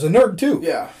because he was a nerd too.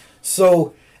 Yeah.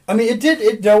 So I mean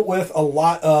it dealt with a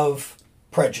lot of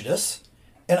prejudice,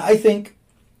 and I think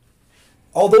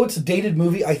although it's a dated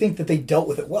movie, I think that they dealt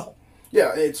with it well.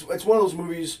 Yeah, it's one of those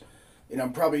movies, and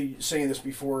I'm probably saying this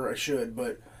before I should,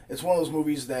 but it's one of those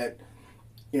movies that,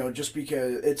 just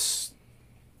because it's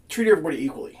treat everybody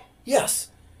equally. Yes.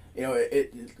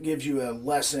 It gives you a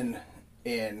lesson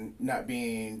in not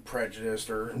being prejudiced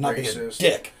or not racist.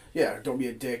 Being a dick. Yeah, don't be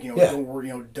a dick. Don't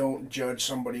worry. Don't judge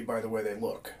somebody by the way they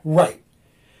look. Right.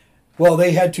 Well,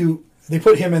 they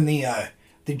put him in the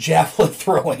javelin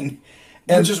throwing,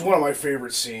 and which is one of my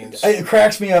favorite scenes. It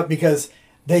cracks me up because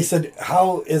they said,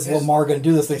 "How is Lamar going to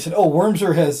do this?" They said, "Oh,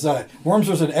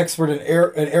 Wormser's an expert in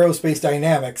aerospace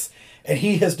dynamics, and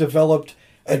he has developed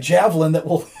a javelin that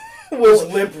will." His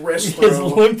limp wrist throw. His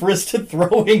limp-wristed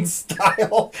throwing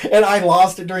style. And I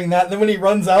lost it during that. And then when he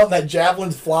runs out and that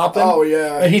javelin's flopping. Oh,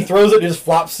 yeah. And he throws it and just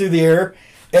flops through the air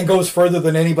and goes further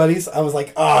than anybody's. I was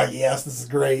like, yes, this is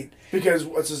great. Because,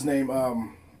 what's his name?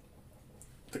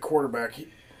 The quarterback.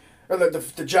 Or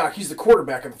the jock. He's the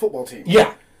quarterback of the football team.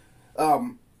 Yeah.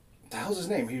 The hell's his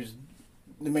name? He was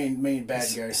the main bad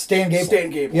guy. Stan Gable. Stan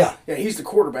Gable. Yeah. Yeah, he's the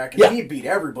quarterback. And he beat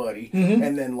everybody. Mm-hmm.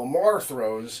 And then Lamar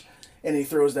throws... And he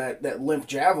throws that limp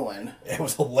javelin. It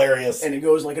was hilarious. And it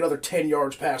goes like another 10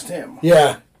 yards past him.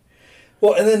 Yeah.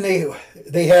 Well, and then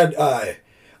they had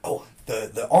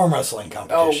the arm wrestling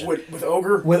competition. Oh, with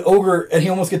Ogre? With Ogre, and he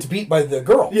almost gets beat by the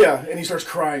girl. Yeah, and he starts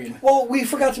crying. Well, we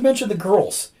forgot to mention the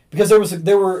girls because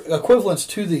there were equivalents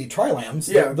to the Tri-Lams.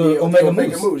 Yeah, the Omega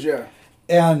Moose. Yeah.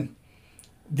 And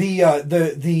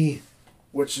the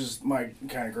which is my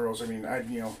kind of girls. I mean,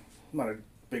 I'm not a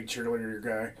big cheerleader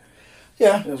guy.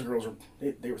 Yeah, those girls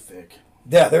they were thick.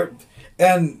 Yeah,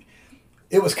 and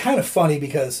it was kind of funny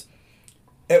because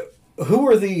who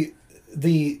were the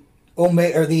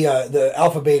Omega or the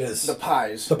Alpha Betas? The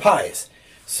Pies. The Pies.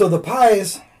 So the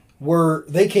Pies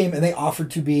they came and they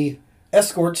offered to be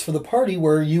escorts for the party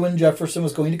where Ewan Jefferson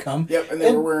was going to come. Yep, and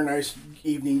they were wearing nice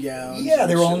evening gowns. Yeah,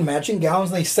 they were all in matching gowns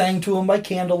and they sang to him by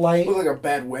candlelight. It looked like a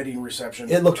bad wedding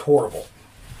reception. It looked horrible,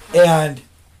 and.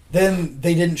 Then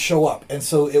they didn't show up, and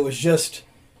so it was just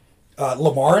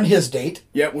Lamar and his date.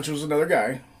 Yeah, which was another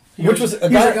guy. He's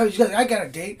like, I got a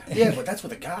date. Yeah, but that's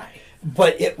with a guy.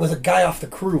 But it was a guy off the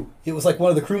crew. It was like one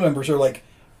of the crew members are like,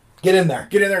 "Get in there,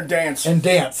 and dance,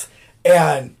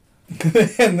 and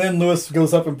then Lewis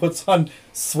goes up and puts on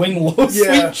Swing Low,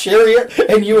 Sweet Chariot,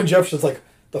 and Ewan Jefferson's like,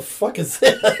 "The fuck is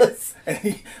this?"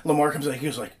 And Lamar comes out. He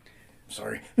was like,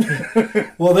 "Sorry."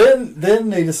 Well, then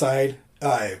they decide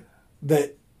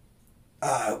that.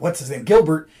 What's his name?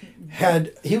 Gilbert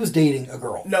he was dating a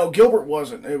girl. No, Gilbert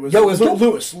wasn't. It was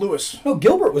Lewis. No,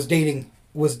 Gilbert was dating.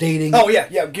 Oh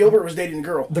yeah. Gilbert was dating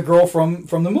the girl from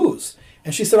the Moose,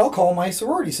 and she said, "I'll call my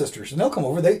sorority sisters, and they'll come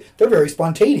over. They're very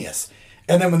spontaneous."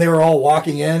 And then when they were all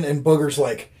walking in, and Booger's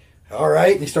like, "All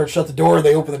right," and he starts to shut the door.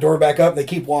 They open the door back up. And they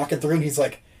keep walking through, and he's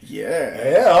like.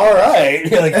 Yeah, all right.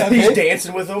 Like, okay. He's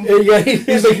dancing with them. Yeah,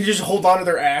 he's like, you just hold on to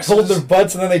their asses, hold their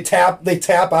butts, and then they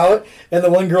tap out. And the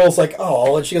one girl's like,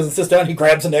 "Oh," and she goes and sits down. He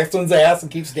grabs the next one's ass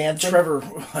and keeps dancing. Trevor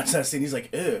watched that scene. He's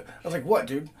like, "Ew." I was like, "What,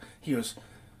 dude?" He goes,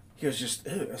 He goes, just,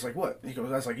 ew. I was like, what? He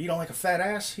goes, I was like, you don't like a fat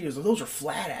ass? He goes, those are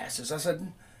flat asses. I said,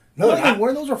 No, no, they're not.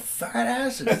 where those are fat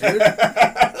asses, dude.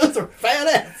 Those are fat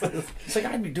asses. It's like,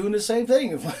 I'd be doing the same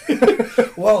thing.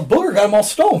 Well, Booger got them all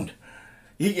stoned.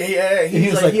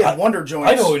 He's like, he had Wonder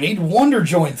joints. I know, we need Wonder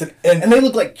joints. And they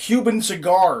look like Cuban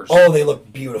cigars. Oh, they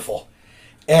look beautiful.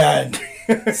 And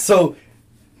so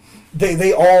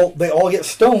they all get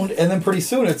stoned, and then pretty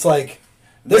soon it's like,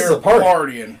 this is a party.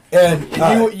 Partying.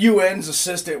 And UN's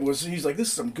assistant he's like, this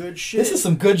is some good shit. this is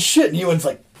some good shit. And UN's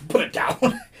like, put it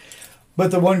down. But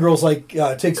the one girl's like,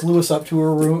 takes Lewis up to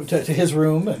her room, to his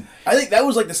room, and I think that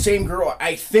was like the same girl.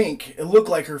 I think it looked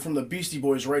like her from the Beastie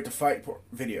Boys Right to Fight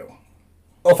video.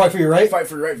 oh, Fight for Your Right. Fight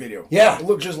for Your Right video. Yeah. It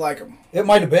looked just like him. It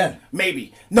might have been.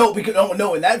 Maybe. No, because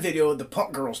no, in that video, the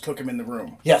punk girls took him in the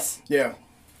room. Yes. Yeah.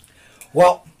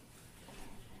 Well,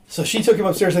 so she took him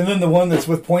upstairs, and then the one that's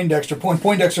with Poindexter,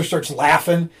 Poindexter starts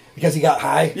laughing because he got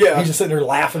high. Yeah. He's just sitting there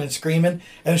laughing and screaming, and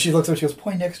then she looks up, she goes,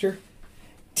 Poindexter,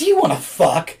 do you want to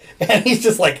fuck? And he's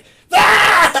just like,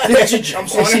 ah! Yeah, she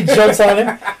jumps on She him. jumps on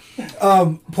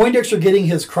him. Poindexter getting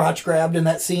his crotch grabbed in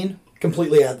that scene,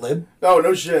 completely ad lib. Oh,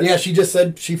 no shit. Yeah, she just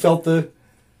said she felt the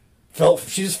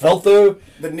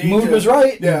need move to- was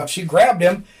right. yeah. And she grabbed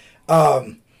him.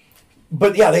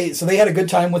 But yeah, they had a good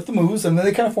time with the Moose, and then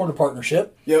they kind of formed a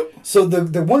partnership. Yep. So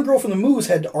the one girl from the Moose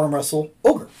had to arm wrestle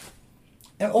Ogre,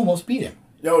 and almost beat him.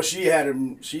 No, she had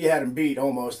him beat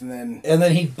almost, and then And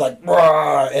then he like,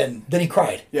 "Rah," and then he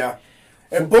cried. yeah.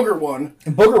 And Booger won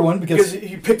And Booger won because because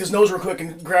he picked his nose real quick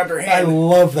and grabbed her I hand.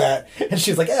 love that. And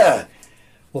she's like, ah.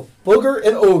 Well, Booger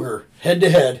and Ogre head to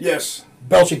head. Yes.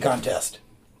 Belching contest.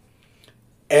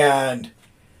 And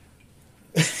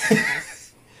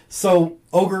so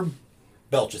Ogre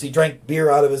belches. He drank beer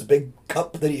out of his big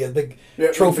cup that he had, big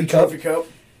Yep, trophy the cup. Trophy cup.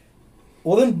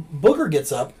 Well, then Booger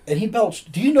gets up and he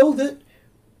belched. Do you know that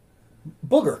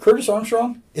Booger, Curtis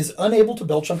Armstrong, is unable to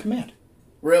belch on command?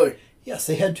 Really? Yes,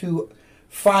 they had to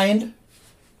find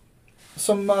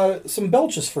some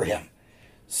belches for him.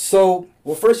 So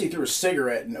Well, first he threw a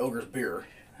cigarette in Ogre's beer.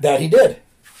 that he did.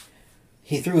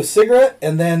 He threw a cigarette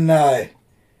and then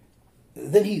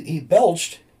he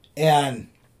belched and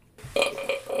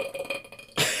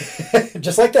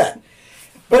just like that.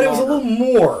 But it was a little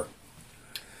more.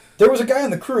 There was a guy on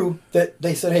the crew that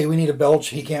they said, hey, we need a belch.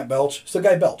 He can't belch. So the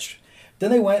guy belched. Then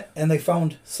they went and they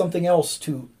found something else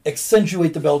to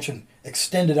accentuate the belch and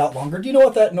extend it out longer. Do you know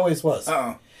what that noise was?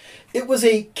 Uh-uh. It was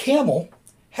a camel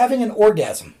having an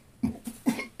orgasm.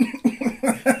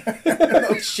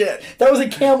 Oh, shit. That was a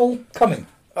camel coming.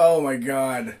 Oh, my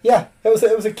God. Yeah, it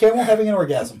was a camel having an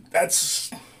orgasm. That's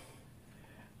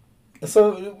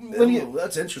So when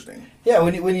that's interesting.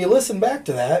 when you listen back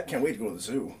to that, Can't wait to go to the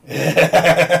zoo.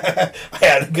 I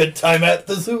had a good time at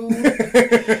the zoo.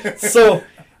 So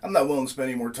I'm not willing to spend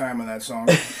any more time on that song.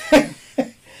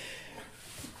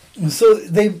 so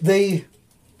they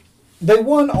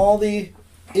won all the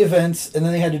events, and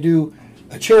then they had to do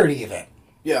a charity event.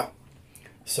 Yeah.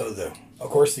 So of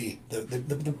course the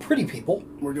pretty people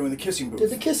We're doing the kissing did booth.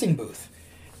 the kissing booth,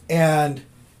 and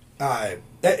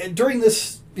during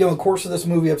this course of this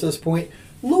movie up to this point,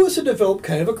 Lewis had developed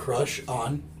kind of a crush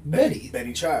on Betty,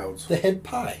 Betty Childs. the head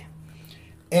pie,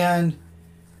 and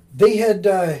they had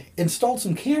installed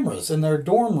some cameras in their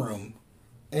dorm room,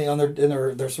 in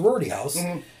their sorority house,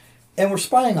 and were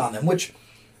spying on them, which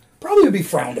probably would be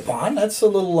frowned upon. That's a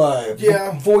little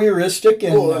voyeuristic.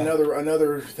 And Well,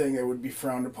 another thing that would be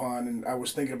frowned upon, and I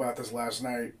was thinking about this last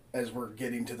night as we're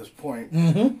getting to this point.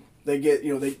 Mm-hmm. They get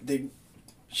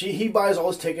he buys all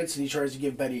his tickets and he tries to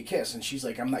give Betty a kiss, and she's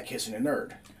like, "I'm not kissing a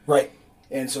nerd." Right.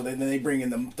 And so then they bring in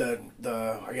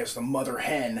the I guess the mother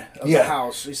hen of Yeah. the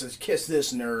house. He says, "Kiss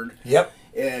this nerd." Yep.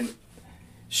 And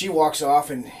she walks off,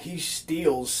 and he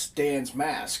steals Stan's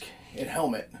mask and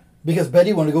helmet. Because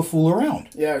Betty wanted to go fool around.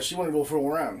 Yeah, she wanted to go fool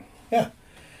around. Yeah.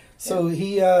 So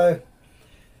he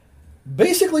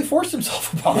basically forced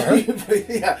himself upon her.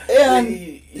 Yeah, And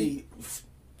he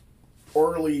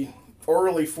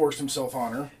orally forced himself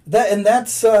on her,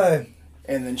 That's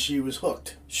and then she was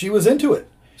hooked. she was into it.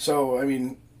 So I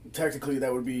mean, technically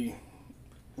that would be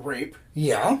rape,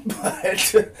 Yeah.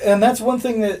 but And that's one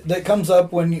thing that comes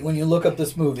up when you look up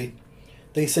this movie.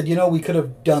 They said, we could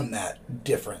have done that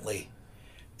differently.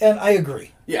 And I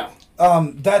agree. yeah,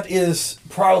 That is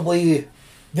probably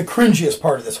the cringiest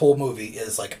part of this whole movie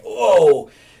is like,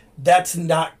 oh, that's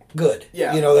not good.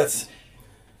 Yeah. That's...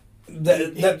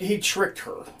 he tricked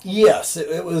her. Yes,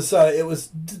 it was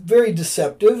very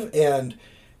deceptive, and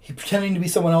he pretending to be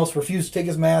someone else, refused to take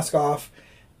his mask off,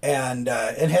 and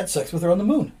had sex with her on the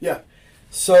moon. Yeah,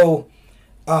 So,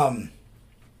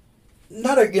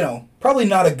 not a, probably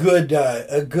not a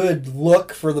good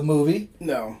look for the movie.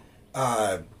 No.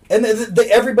 And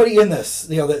everybody in this,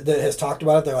 that has talked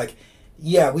about it, they're like,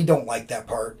 yeah, we don't like that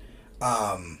part.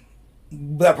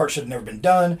 That part should have never been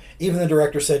done. Even the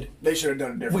director said they should have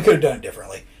done it differently. We could have done it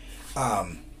differently.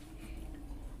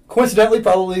 Coincidentally,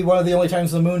 probably one of the only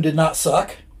times the moon did not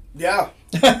suck. Yeah.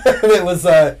 It was,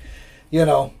 they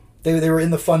were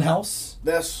in the fun house.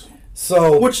 This.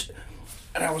 So.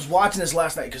 And I was watching this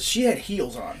last night because she had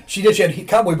heels on. She did. She had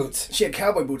cowboy boots. She had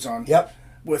cowboy boots on. Yep.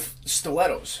 With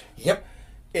stilettos. Yep.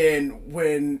 And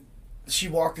when she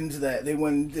walked into they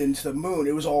went into the moon,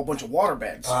 it was all a bunch of water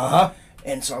beds. Uh-huh.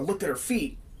 And so I looked at her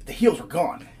feet. The heels were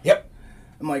gone. Yep.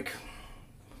 I'm like,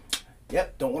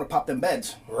 yep, don't want to pop them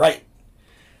beds. Right.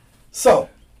 So,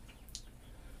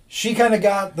 she kind of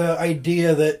got the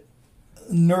idea that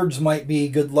nerds might be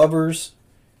good lovers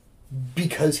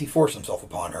because he forced himself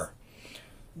upon her.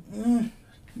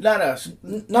 Not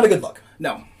a good look.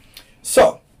 No.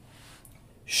 So,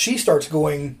 she starts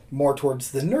going more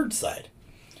towards the nerd side.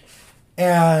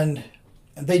 And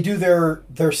they do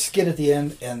their skit at the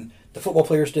end, and the football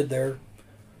players did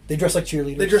they dressed like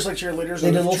cheerleaders. They dressed like cheerleaders.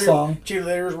 They did a little song.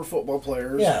 Cheerleaders were football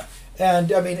players. Yeah.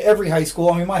 And, I mean, every high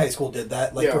school, my high school did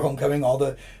that. Like, yeah. for homecoming, all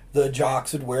the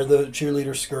jocks would wear the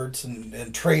cheerleader skirts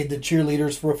and trade the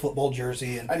cheerleaders for a football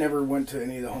jersey. And I never went to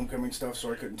any of the homecoming stuff,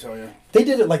 so I couldn't tell you. They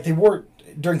did it like they wore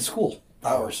it during school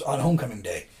hours on homecoming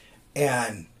day.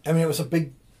 And, I mean, it was a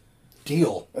big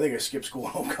deal. I think I skipped school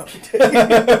on homecoming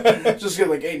day. Just because,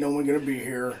 like, ain't no one going to be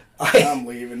here. I'm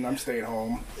leaving. I'm staying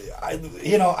home.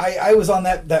 I was on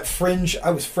that fringe.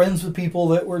 I was friends with people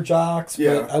that were jocks,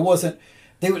 but I wasn't.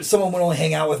 Someone would only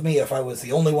hang out with me if I was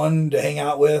the only one to hang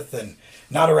out with and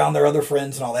not around their other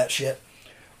friends and all that shit.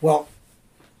 Well,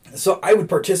 so I would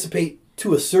participate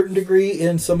to a certain degree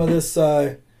in some of this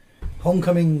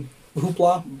homecoming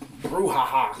hoopla.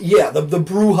 Brouhaha. Yeah, the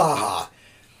brouhaha.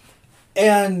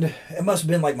 And it must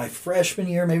have been like my freshman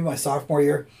year, maybe my sophomore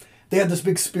year. They had this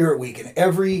big spirit week, and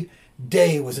every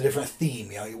day was a different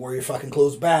theme. You wore your fucking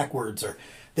clothes backwards, or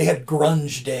they had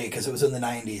grunge day because it was in the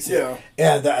 90s. Yeah.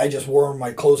 And I just wore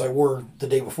my clothes I wore the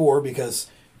day before because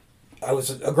I was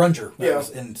a grunger when I was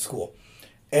in school.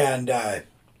 And I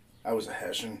was a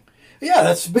Hessian. Yeah,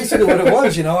 that's basically what it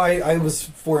was. I was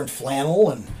wearing flannel,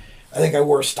 and I think I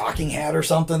wore a stocking hat or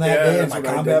something that day, and my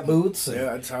combat boots. And,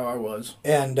 that's how I was.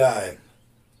 And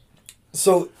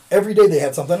so every day they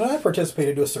had something, and I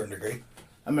participated to a certain degree.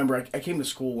 I remember I came to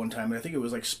school one time, and I think it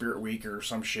was like Spirit Week or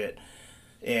some shit,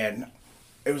 and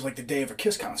it was like the day of a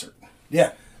Kiss concert.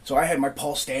 Yeah. So I had my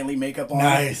Paul Stanley makeup on.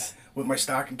 Nice. With my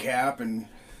stocking cap, and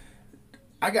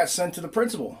I got sent to the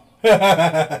principal.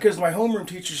 Because my homeroom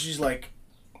teacher, she's like,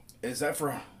 is that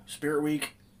for Spirit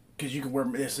Week? Because you can wear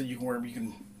this, and you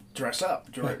can dress up,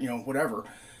 whatever.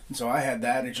 And so I had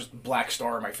that, and it's just a black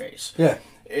star on my face. Yeah.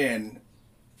 And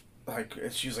like,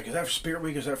 she was like, is that for Spirit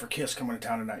Week or is that for Kiss coming to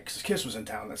town tonight? Because Kiss was in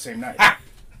town that same night.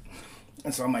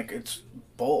 And so I'm like, it's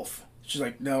both. She's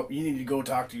like, no, you need to go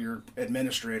talk to your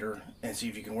administrator and see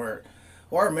if you can wear it.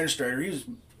 Well, our administrator, he's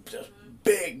just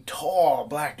big, tall,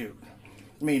 black dude.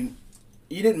 I mean,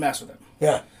 you didn't mess with him.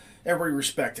 Yeah. Everybody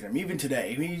respected him. Even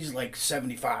today, I mean, he's like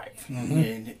 75,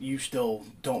 and you still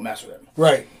don't mess with him.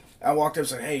 Right. I walked up and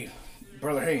said, hey,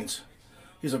 Brother Haynes.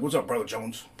 He's like, what's up, Brother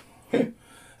Jones? I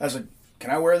was like,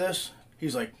 can I wear this?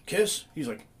 He's like, Kiss? He's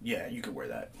like, yeah, you could wear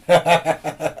that.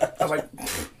 I was like,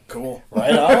 cool.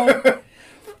 Right on.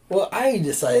 Well, I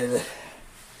decided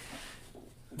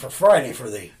for Friday, for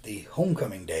the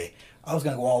homecoming day, I was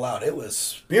going to go all out. It was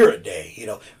Spirit Day,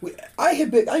 I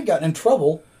had gotten in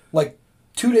trouble like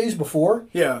 2 days before.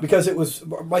 Yeah. Because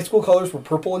my school colors were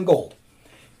purple and gold.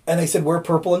 And they said, wear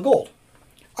purple and gold.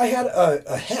 I had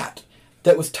a hat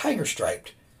that was tiger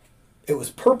striped. It was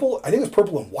purple. I think it was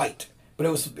purple and white, but it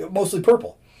was mostly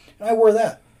purple. And I wore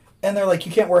that. And they're like,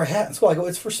 you can't wear a hat in school. I go,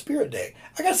 it's for Spirit Day.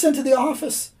 I got sent to the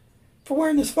office for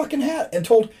wearing this fucking hat and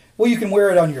told, well, you can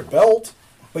wear it on your belt,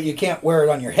 but you can't wear it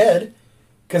on your head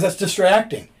because that's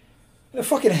distracting. The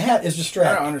fucking hat is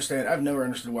distracting. I don't understand. I've never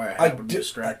understood why a hat would be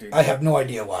distracting. I have no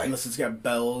idea why. Unless it's got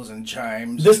bells and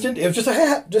chimes. It was just a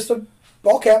hat, just a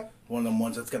ball cap. One of them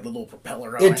ones that's got the little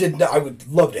propeller on it. It did not, I would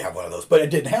love to have one of those, but it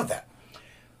didn't have that.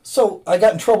 So I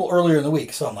got in trouble earlier in the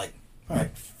week, so I'm like, all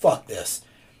right, fuck this.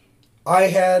 I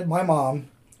had my mom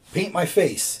paint my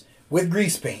face with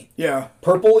grease paint. Yeah.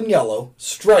 Purple and yellow,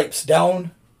 stripes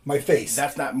down my face.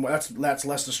 That's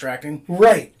less distracting.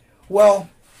 Right. Well,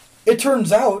 it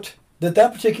turns out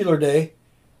that particular day,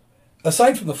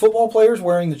 aside from the football players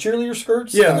wearing the cheerleader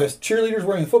skirts and the cheerleaders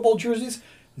wearing the football jerseys,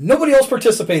 nobody else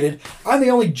participated. I'm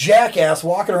the only jackass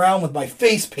walking around with my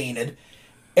face painted,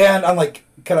 And I'm like,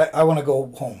 I want to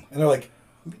go home. And they're like,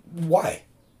 why?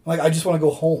 I'm like, I just want to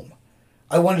go home.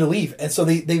 I wanted to leave. And so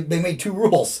they made 2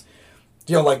 rules,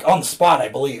 like on the spot, I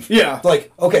believe. Yeah.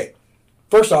 Like, okay,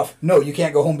 first off, no, you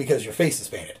can't go home because your face is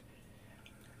painted.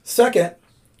 Second,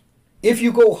 if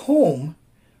you go home,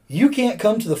 you can't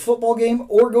come to the football game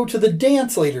or go to the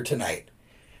dance later tonight.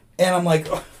 And I'm like,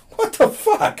 what the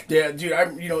fuck? Yeah, dude,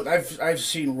 I've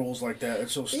seen rules like that.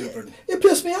 It's so stupid. It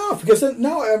pissed me off because then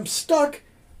now I'm stuck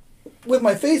with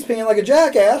my face painted like a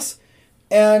jackass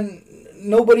and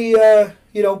nobody,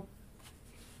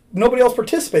 nobody else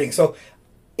participating. So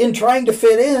in trying to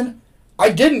fit in,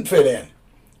 I didn't fit in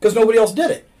because nobody else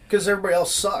did it. Because everybody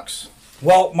else sucks.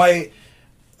 Well,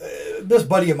 this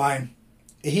buddy of mine,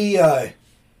 he, I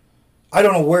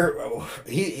don't know where,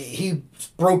 he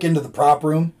broke into the prop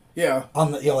room. Yeah.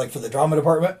 On the, like for the drama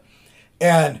department.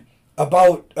 And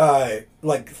about,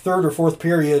 like third or fourth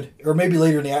period, or maybe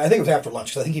later in the, I think it was after lunch,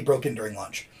 because I think he broke in during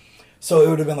lunch. So it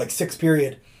would have been like 6th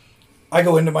period. I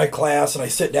go into my class and I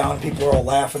sit down and people are all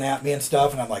laughing at me and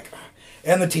stuff. And I'm like,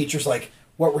 and the teacher's like,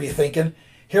 what were you thinking?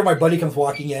 Here my buddy comes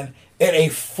walking in a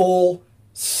full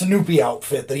Snoopy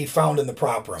outfit that he found in the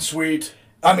prop room. Sweet.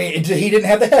 I mean, he didn't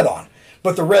have the head on.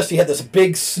 But the rest, he had this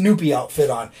big Snoopy outfit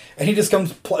on. And he just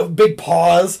comes, big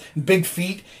paws, big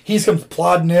feet. He just comes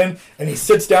plodding in, and he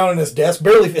sits down in his desk.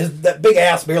 That big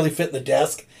ass barely fit in the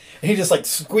desk. And he just, like,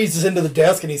 squeezes into the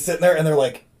desk, and he's sitting there, and they're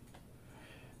like,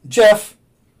 Jeff,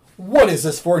 what is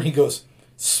this for? And he goes,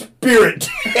 Spirit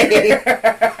Day.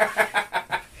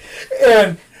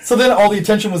 And so then all the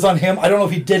attention was on him. I don't know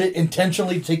if he did it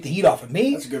intentionally to take the heat off of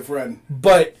me. That's a good friend.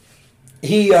 But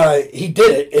he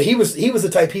did it. He was the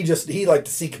type he liked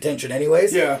to seek attention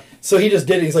anyways. Yeah. So he just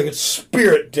did it. He's like, it's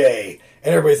Spirit Day.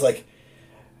 And everybody's like,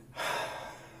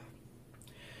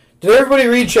 did everybody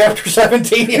read chapter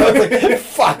 17? I was like,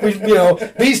 fuck,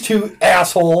 these 2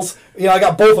 assholes. I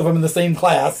got both of them in the same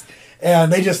class.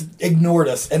 And they just ignored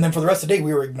us. And then for the rest of the day,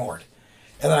 we were ignored.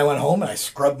 And then I went home and I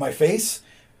scrubbed my face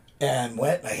and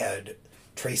went. I had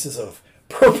traces of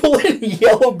purple and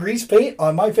yellow grease paint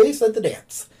on my face at the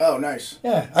dance. Oh, nice.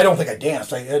 Yeah, I don't think I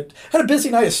danced. I had a busy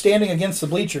night of standing against the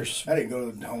bleachers. I didn't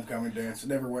go to the homecoming dance. I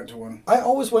never went to one. I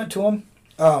always went to them.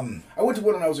 I went to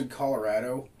one when I was in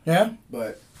Colorado. Yeah?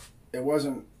 But it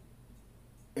wasn't...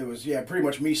 It was, pretty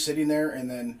much me sitting there, and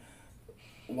then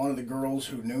one of the girls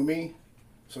who knew me,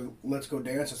 so let's go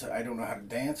dance. I said, I don't know how to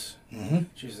dance. Mm-hmm.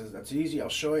 She says, that's easy, I'll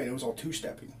show you. And it was all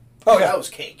 2-stepping. Oh, yeah. That was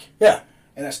cake. Yeah.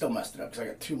 And I still messed it up because I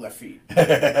got 2 left feet.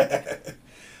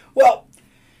 Well,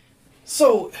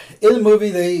 so in the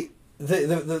movie,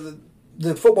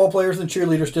 the football players and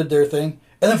cheerleaders did their thing,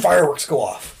 and then fireworks go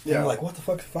off. Yeah. And you're like, what the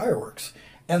fuck is fireworks?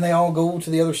 And they all go to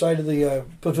the other side of the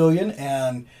pavilion,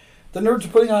 and the nerds are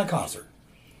putting on a concert.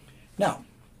 Now,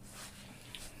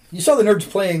 you saw the nerds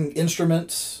playing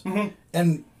instruments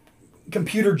and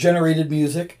computer-generated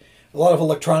music, a lot of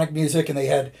electronic music, and they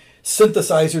had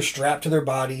synthesizers strapped to their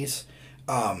bodies.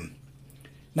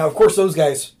 Now, of course, those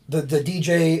guys, the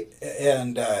DJ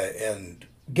and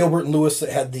Gilbert and Lewis that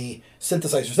had the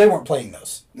synthesizers, they weren't playing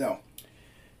those. No.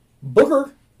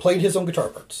 Booger played his own guitar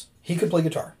parts. He could play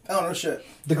guitar. Oh, no shit.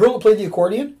 The girl that played the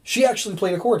accordion, she actually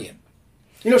played accordion.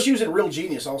 She was in Real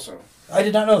Genius also. I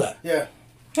did not know that. Yeah.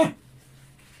 Huh.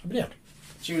 Yeah.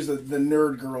 She was the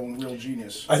nerd girl in Real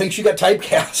Genius. I think she got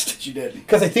typecast. She did.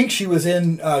 Because I think she was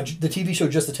in the TV show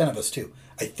Just the 10 of Us, too.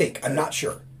 I think. I'm not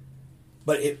sure.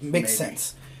 But it makes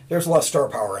sense. There's a lot of star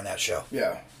power in that show.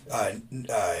 Yeah.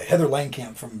 Heather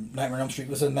Langenkamp from Nightmare on Elm Street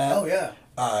was in that. Oh, yeah.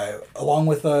 Along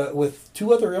with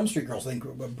 2 other Elm Street girls. I think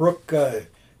Brooke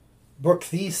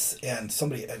Thies and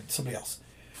somebody else.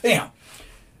 Anyhow,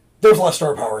 there's a lot of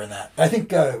star power in that. I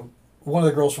think one of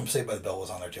the girls from Saved by the Bell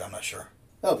was on there, too. I'm not sure.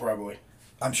 Oh, probably.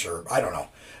 I'm sure. I don't know.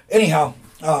 Anyhow,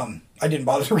 I didn't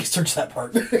bother to research that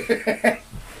part.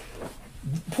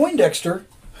 Poindexter,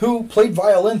 who played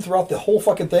violin throughout the whole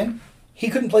fucking thing, he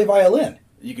couldn't play violin.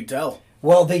 You could tell.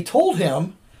 Well, they told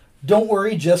him, don't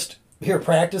worry, just here,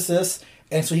 practice this.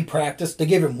 And so he practiced. They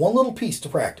gave him one little piece to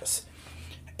practice.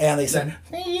 And they said,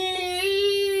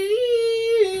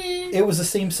 it was the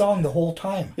same song the whole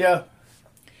time. Yeah.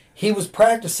 He was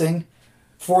practicing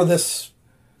for this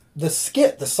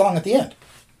skit, the song at the end.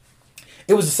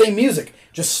 It was the same music,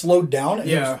 just slowed down. And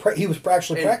he was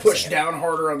actually practicing. Pushed down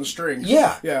harder on the strings.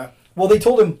 Yeah. Yeah. Well, they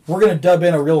told him, we're going to dub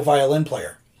in a real violin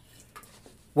player.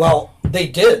 Well, they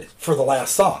did for the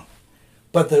last song.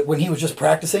 But when he was just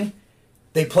practicing,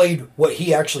 they played what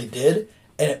he actually did,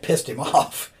 and it pissed him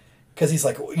off. Because he's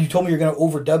like, you told me you're going to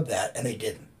overdub that, and they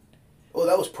didn't. Oh,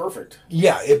 that was perfect.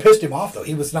 Yeah, it pissed him off though.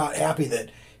 He was not happy that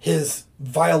his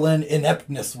violin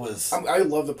ineptness was. I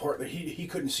love the part that he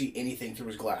couldn't see anything through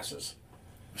his glasses.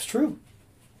 It's true.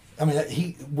 I mean,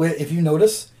 if you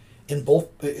notice in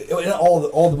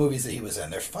all the movies that he was in,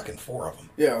 there's fucking 4 of them.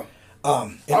 Yeah.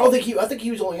 I think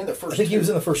he was only in the first. I think he was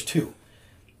in the first 2.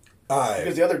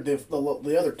 Because the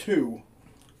other 2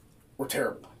 were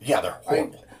terrible. Yeah, they're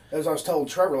horrible. As I was telling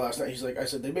Trevor last night, I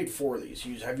said they made 4 of these.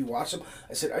 Have you watched them?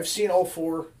 I said I've seen all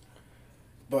 4,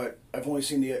 but I've only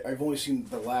seen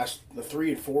the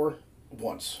 3 and 4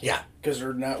 once. Yeah, because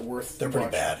they're not worth. They're pretty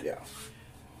bad. Yeah.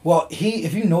 Well,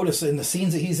 if you notice in the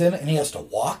scenes that he's in and he has to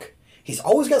walk, he's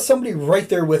always got somebody right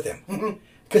there with him.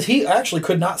 Because he actually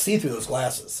could not see through those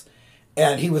glasses.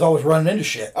 And he was always running into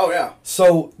shit. Oh, yeah.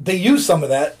 So they use some of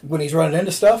that when he's running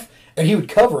into stuff, and he would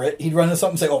cover it. He'd run into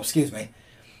something and say, oh, excuse me.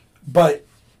 But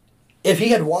if he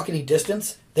had to walk any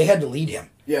distance, they had to lead him.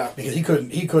 Yeah. Because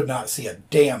he could not see a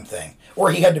damn thing.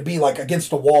 Or he had to be like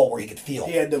against a wall where he could feel.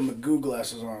 He had the Magoo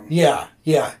glasses on. Yeah,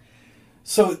 yeah.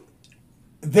 So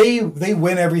they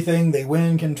win everything. They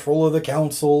win control of the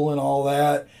council and all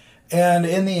that. And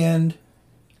in the end,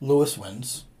 Lewis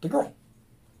wins the girl.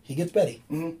 He gets Betty.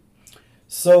 Mm-hmm.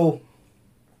 So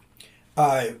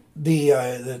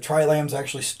the Tri-Lambs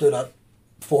actually stood up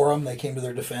for him. They came to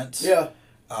their defense. Yeah.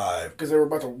 Because they were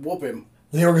about to whoop him.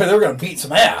 They were going to beat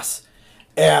some ass.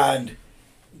 And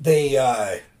they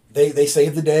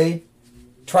saved the day.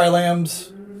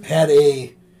 Tri-Lambs had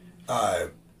a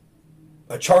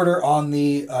charter on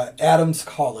the Adams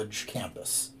College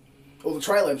campus. Well, the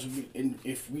Tri-Lambs,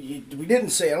 if we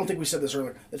didn't say, I don't think we said this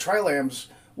earlier, the Tri-Lambs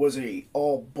was a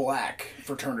all-black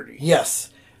fraternity. Yes.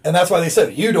 And that's why they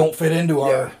said, you don't fit into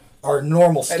our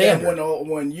normal standard. And then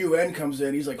when UN comes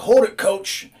in, he's like, hold it,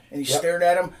 coach. And he stared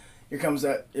at him. Here comes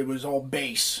that, it was all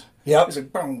bass. Yep. It's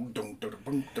like, boom, boom, boom,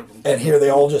 boom, boom. And here they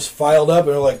all just filed up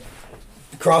and are like,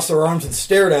 crossed their arms and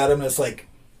stared at him. And it's like,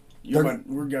 we're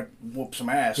going to whoop some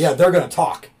ass. Yeah, they're going to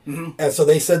talk. Mm-hmm. And so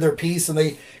they said their piece, and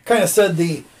they kind of said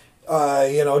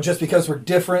just because we're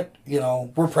different,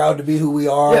 we're proud to be who we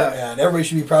are, and everybody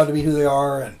should be proud to be who they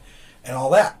are, and all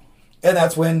that. And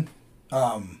that's when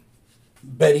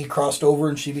Betty crossed over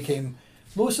and she became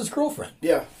Lewis's girlfriend.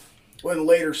 Yeah. When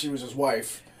later she was his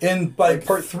wife. By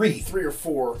part 3. 3 or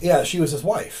 4. Yeah, she was his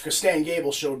wife. Because Stan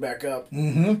Gable showed back up.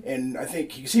 Mm-hmm. And I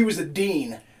think he was the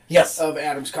dean of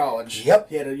Adams College. Yep.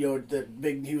 He had he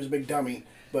was a big dummy,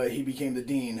 but he became the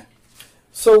dean.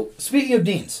 So, speaking of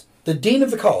deans, the dean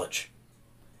of the college.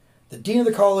 The dean of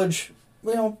the college,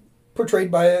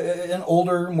 portrayed by an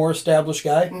older, more established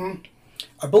guy. Mm-hmm.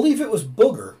 I believe it was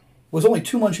Booger, was only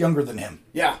 2 months younger than him.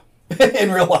 Yeah.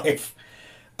 In real life.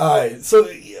 So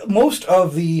most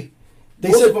of them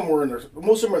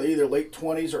are either late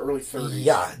 20s or early 30s.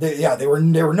 Yeah, they were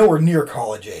nowhere near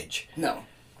college age. No.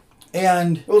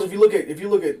 And well, if you look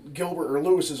at Gilbert or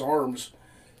Lewis's arms,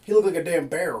 he looked like a damn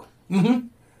bear. Mm-hmm.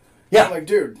 Yeah. I'm like,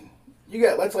 dude,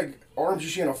 that's like arms you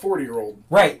see in a 40-year-old.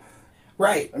 Right.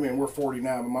 I mean, we're 40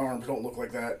 now, but my arms don't look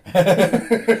like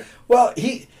that. Well,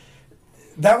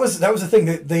 that was the thing,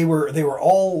 that they were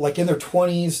all like in their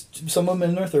 20s, some of them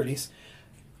in their 30s,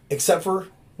 except for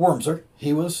Wormser.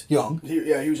 He was young. He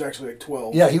was actually like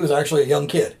 12. Yeah, he was actually a young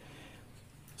kid.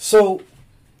 So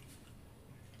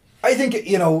I think,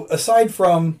 aside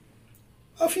from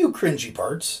a few cringy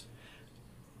parts,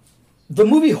 the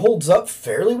movie holds up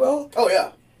fairly well. Oh,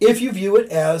 yeah. If you view it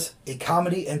as a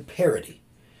comedy and parody.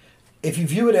 If you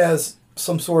view it as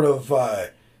some sort of,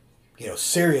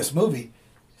 serious movie,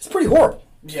 it's pretty horrible.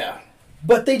 Yeah.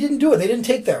 But they didn't do it. They didn't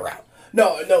take that route.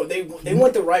 No, they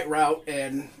went the right route,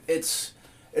 and it's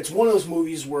one of those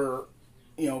movies where,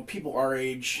 people our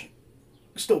age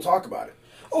still talk about it.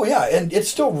 Oh, yeah, and it's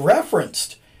still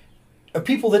referenced.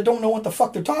 People that don't know what the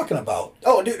fuck they're talking about.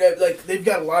 Oh, dude, like, they've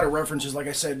got a lot of references. Like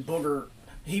I said, Booger,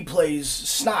 he plays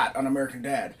Snot on American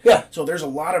Dad. Yeah. So there's a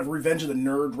lot of Revenge of the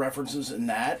Nerd references in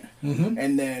that. Mm-hmm.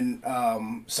 And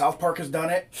then South Park has done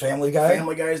it. Family Guy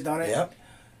has done it. Yep.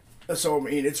 So, I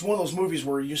mean, it's one of those movies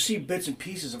where you see bits and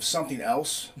pieces of something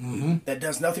else that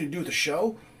does nothing to do with the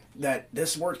show, that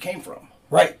this is where it came from.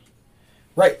 Right.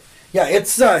 Yeah,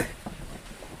 it's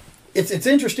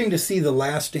interesting to see the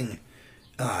lasting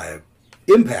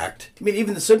impact. I mean,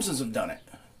 even The Simpsons have done it.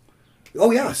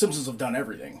 Oh, yeah. The Simpsons have done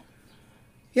everything.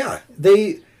 Yeah,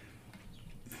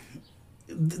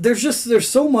 there's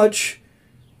so much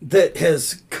that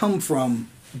has come from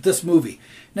this movie.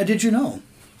 Now, did you know,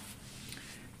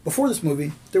 before this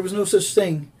movie, there was no such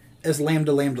thing as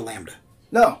Lambda Lambda Lambda.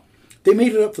 No. They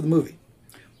made it up for the movie.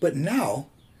 But now,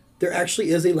 there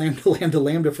actually is a Lambda Lambda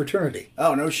Lambda fraternity.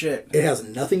 Oh, no shit. It has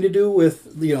nothing to do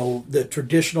with, the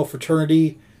traditional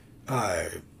fraternity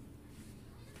what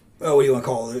do you want to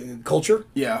call it? Culture.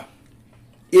 Yeah.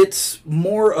 It's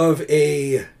more of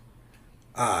a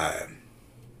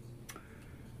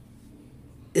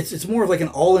it's more of like an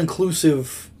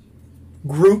all-inclusive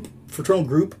group, fraternal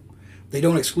group. They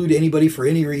don't exclude anybody for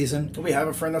any reason. Do we have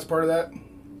a friend that's part of that?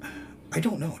 I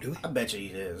don't know, do we? I bet you he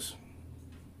is.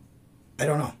 I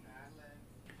don't know.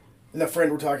 And the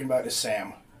friend we're talking about is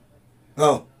Sam.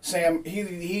 Oh, Sam,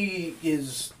 he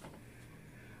is.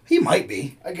 he might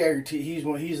be. I guarantee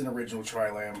he's an original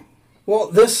Tri-Lam. Well,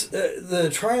 this the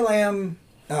Tri-Lam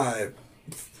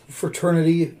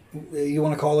fraternity, you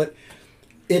want to call it.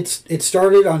 It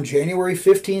started on January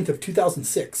 15th of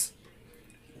 2006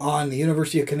 on the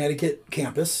University of Connecticut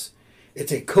campus.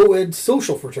 It's a co-ed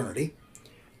social fraternity,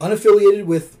 unaffiliated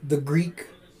with the Greek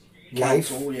life.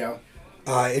 Council, yeah.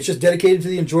 It's just dedicated to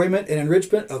the enjoyment and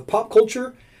enrichment of pop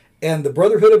culture and the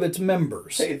brotherhood of its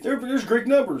members. Hey, there's Greek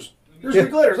numbers. There's Yeah.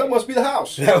 Greek letters. That must be the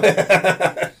house.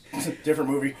 Different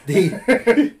movie.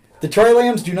 The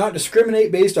Tri-Lams do not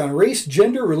discriminate based on race,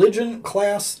 gender, religion,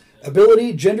 class,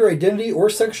 ability, gender identity, or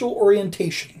sexual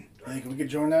orientation. I think we could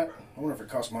join that. I wonder if it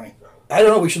costs money. I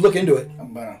don't know. We should look into it.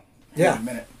 I'm gonna. Yeah. In a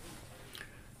minute.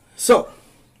 So,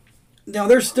 now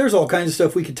there's all kinds of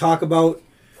stuff we could talk about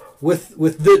with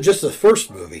just the first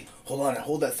movie. Hold on.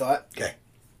 Hold that thought. Okay.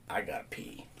 I gotta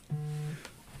pee.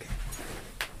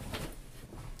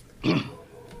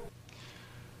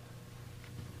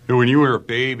 When you were a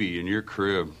baby in your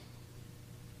crib,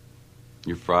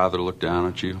 your father looked down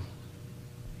at you.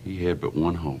 He had but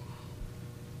one hope.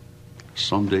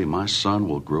 Someday my son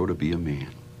will grow to be a man.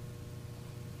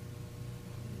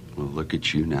 Well, look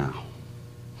at you now.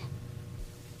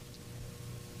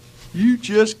 You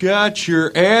just got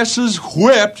your asses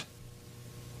whipped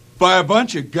by a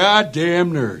bunch of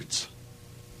goddamn nerds.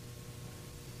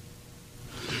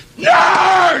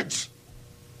 Nerds!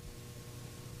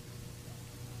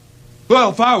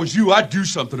 Well, if I was you, I'd do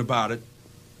something about it.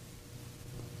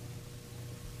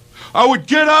 I would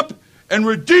get up and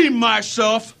redeem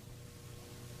myself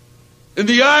in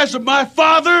the eyes of my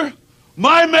father,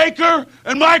 my maker,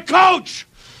 and my coach.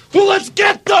 Well, let's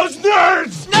get those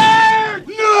nerds! Nerds!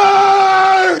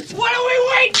 Nerds! What are we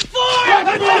waiting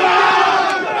for?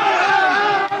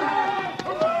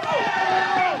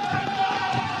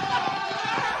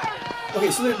 Okay,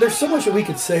 so there's so much that we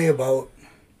could say about,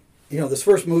 this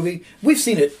first movie. We've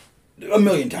seen it a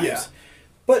million times. Yeah.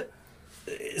 But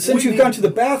since you've gone to the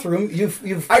bathroom,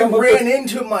 you've I come up ran with,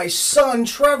 into my son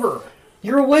Trevor.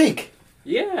 You're awake.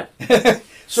 Yeah,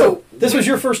 So this was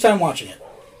your first time watching it.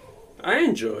 I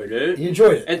enjoyed it. You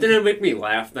enjoyed it. It didn't make me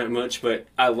laugh that much, but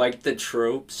I liked the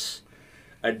tropes.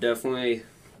 I definitely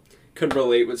could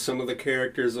relate with some of the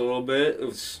characters a little bit. It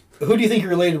was Who do you think you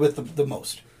related with the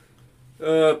most?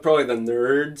 probably the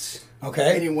nerds.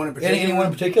 Okay. Anyone in particular? Anyone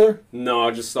in particular? No,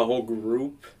 just the whole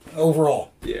group.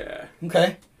 Overall. Yeah.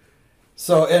 Okay.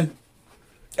 So, and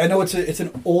I know it's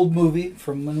an old movie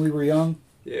from when we were young.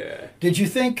 Yeah. Did you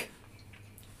think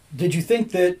that you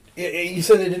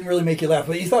said it didn't really make you laugh,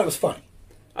 but you thought it was funny?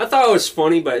 I thought it was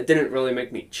funny, but it didn't really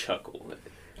make me chuckle.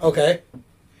 Okay.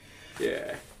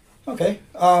 Yeah. Okay.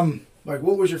 Like,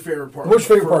 what was your favorite part? What's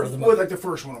your favorite part of the movie? What, like the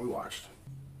first one that we watched?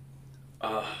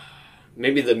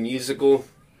 Maybe the musical.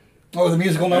 Oh, the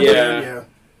musical number. Yeah.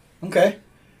 Okay.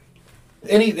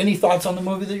 Any thoughts on the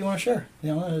movie that you want to share?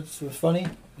 It was funny.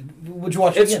 Would you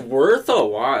watch it It's again? worth a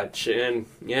watch, and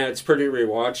yeah, it's pretty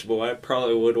rewatchable. I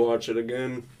probably would watch it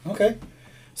again. Okay.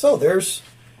 So there's,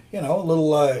 a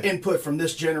little Input from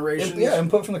this generation.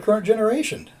 input from the current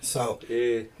generation. So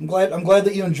Yeah. I'm glad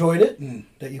that you enjoyed it and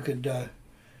that you could,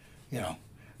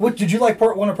 What did you like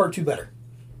part 1 or part 2 better?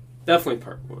 Definitely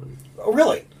part 1. Oh,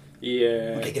 really?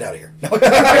 Yeah. Okay, get out of here.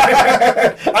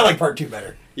 I like part 2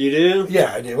 better. You do?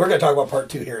 Yeah, I do. We're going to talk about part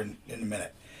 2 here in a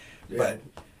minute. Yeah. But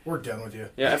We're done with you.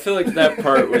 Yeah, I feel like that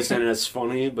part wasn't as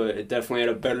funny, but it definitely had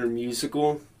a better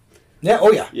musical. yeah,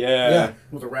 oh yeah. Yeah.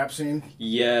 With the rap scene.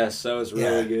 Yes, that was really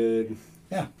Yeah. good.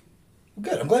 Yeah. Well,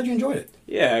 good. I'm glad you enjoyed it.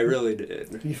 Yeah, I really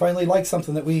did. You finally liked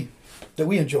something that we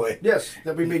enjoy, Yes,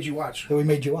 that we made you watch. that we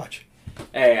made you watch.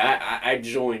 Hey, I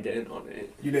joined in on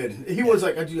it. You did. He was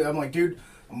like, I'm like, dude,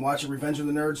 I'm watching Revenge of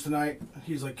the Nerds tonight.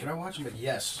 He's like, can I watch? I'm like,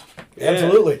 yes. Yeah.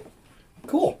 Absolutely.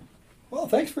 Cool. Well,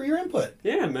 thanks for your input.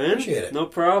 Yeah, man. Appreciate it. No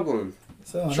problem.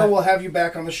 So Sure, we'll have you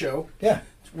back on the show yeah,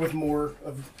 with more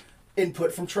of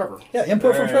input from Trevor. yeah.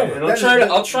 Input from Alright, Trevor.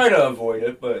 and I'll try to avoid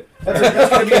it, but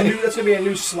That's gonna be a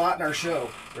new slot in our show.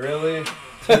 really?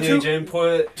 Teenage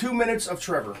input? 2 minutes of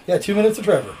Trevor. Yeah, 2 minutes of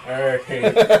Trevor. Alright.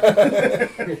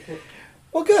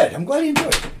 Well, good. I'm glad you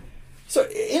enjoyed it. So,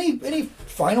 any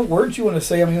final words you want to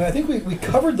say? I mean, I think we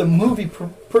covered the movie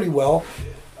pretty well.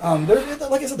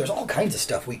 Like I said, there's all kinds of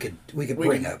stuff we could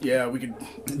bring up. Yeah, we could.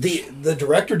 The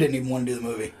director didn't even want to do the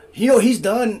movie. You know, he's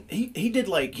done. He did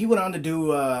like he went on to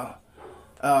do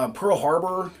Pearl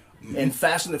Harbor and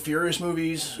Fast and the Furious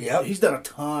movies. Yep. He's done a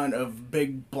ton of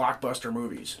big blockbuster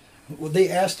movies. Well, they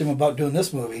asked him about doing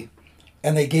this movie,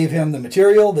 and they gave him the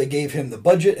material, they gave him the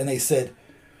budget, and they said,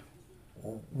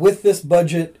 with this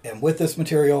budget and with this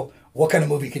material, what kind of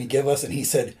movie can you give us? And he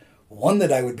said, one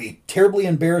that I would be terribly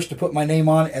embarrassed to put my name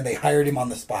on, and they hired him on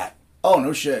the spot. Oh,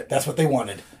 no shit. That's what they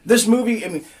wanted. This movie, I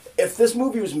mean, if this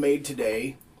movie was made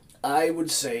today, I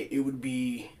would say it would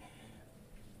be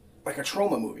like a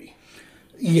trauma movie.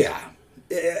 Yeah.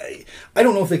 I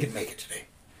don't know if they could make it today.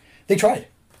 They tried.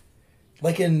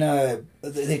 Like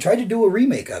they tried to do a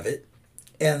remake of it,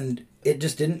 and it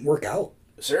just didn't work out.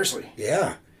 Seriously?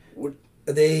 Yeah. When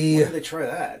They did they try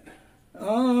that?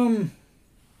 I'll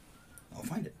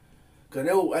find it. 'Cause I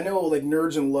know, like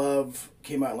Nerds in Love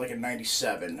came out like in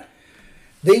 '97.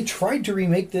 They tried to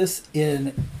remake this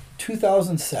in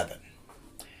 2007.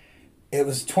 It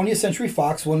was 20th Century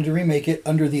Fox wanted to remake it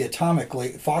under the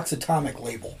Fox Atomic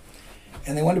label,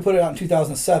 and they wanted to put it out in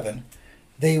 2007.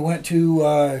 They went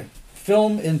to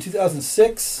film in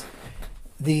 2006.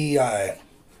 The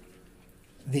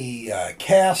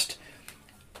cast.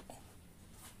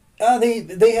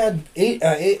 They had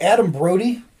Adam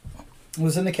Brody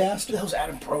was in the cast. Who the hell's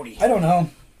Adam Brody? I don't know,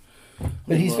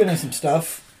 but he's been in some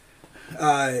stuff.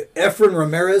 Efren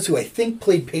Ramirez, who I think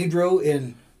played Pedro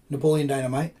in Napoleon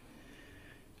Dynamite.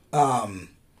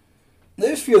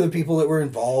 There's a few other people that were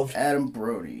involved, Adam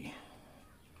Brody.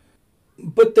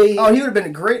 but they Oh, he would have been a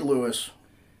great Lewis.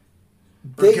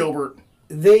 Or They- Gilbert.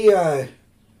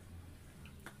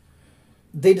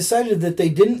 they decided that they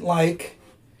didn't like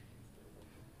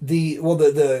the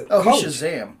Oh, college. he's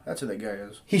Shazam. That's who that guy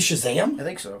is. He's Shazam. I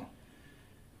think so.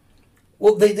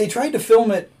 Well, they tried to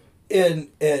film it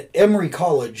at Emory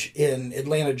College in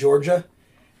Atlanta, Georgia,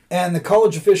 and the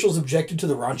college officials objected to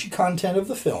the raunchy content of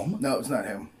the film. No, it's not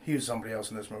him. He was somebody else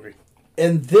in this movie.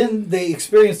 And then they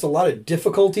experienced a lot of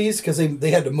difficulties because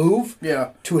they had to move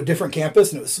Yeah. to a different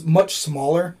campus, and it was much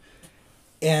smaller.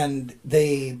 And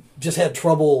they just had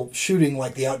trouble shooting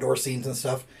like the outdoor scenes and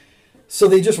stuff. So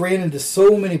they just ran into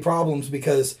so many problems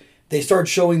because they started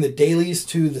showing the dailies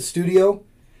to the studio,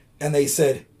 and they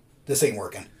said, this ain't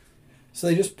working. So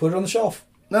they just put it on the shelf.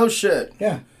 No shit.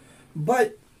 Yeah.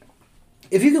 But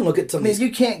if you can look at some I of mean, these...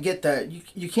 you can't get that.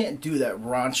 You can't do that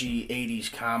raunchy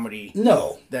 '80s comedy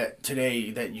No. that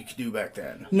today that you could do back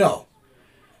then. No.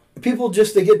 People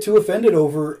just, they get too offended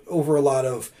over a lot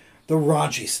of the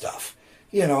raunchy stuff,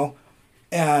 you know,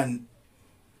 and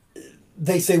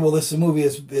they say, well, this movie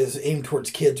is aimed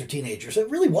towards kids or teenagers. It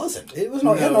really wasn't. It was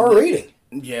not had an R rating.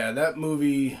 Yeah, that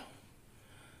movie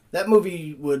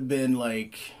would have been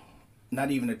like not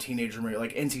even a teenager movie,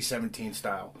 like NC-17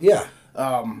 style. Yeah.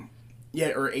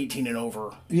 Yeah, or 18 and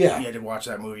over. Yeah. You had to watch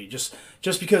that movie just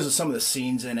because of some of the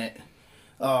scenes in it.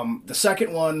 The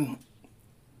second one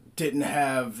didn't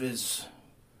have as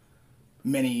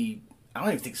many. I don't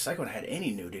even think the second one had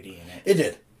any nudity in it. It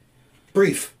did.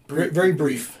 Brief. Very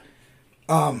brief.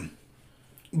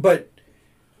 But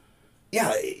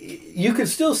yeah, you could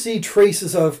still see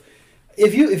traces of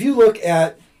if you look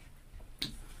at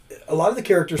a lot of the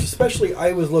characters, especially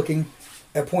I was looking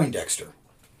at Poindexter.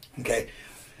 Okay.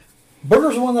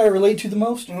 Burger's the one that I relate to the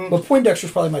most, but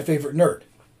Poindexter's probably my favorite nerd.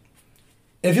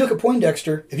 And if you look at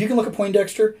Poindexter, if you can look at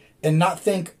Poindexter and not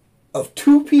think of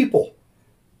two people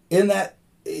in that,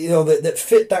 you know, that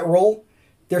fit that role,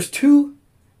 there's two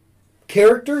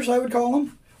characters, I would call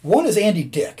them. One is Andy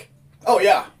Dick. Oh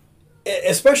yeah.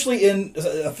 Especially in,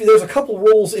 there's a couple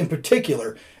roles in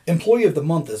particular. Employee of the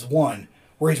Month is one,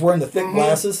 where he's wearing the thick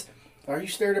glasses. Are you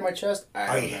staring at my chest?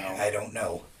 I don't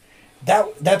know.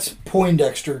 That's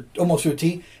Poindexter almost to a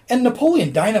T. And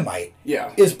Napoleon Dynamite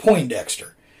is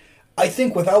Poindexter. I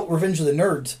think without Revenge of the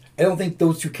Nerds, I don't think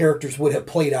those two characters would have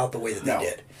played out the way that they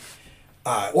did.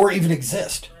 Or even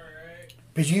exist.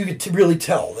 Because you could really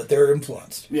tell that they're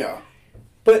influenced. Yeah.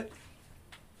 But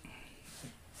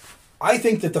I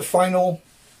think that the final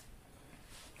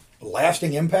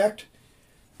lasting impact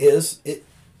is it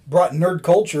brought nerd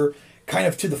culture kind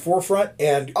of to the forefront.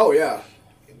 And Oh yeah.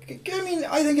 I mean,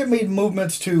 I think it made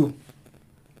movements to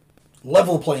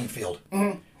level the playing field.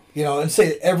 Mm-hmm. You know, and say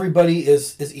that everybody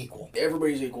is equal.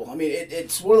 Everybody's equal. I mean,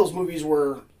 it's one of those movies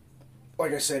where,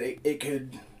 like I said, it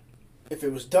could, if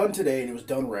it was done today and it was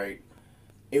done right,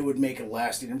 it would make a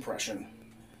lasting impression,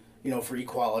 you know, for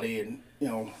equality and, you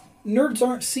know. Nerds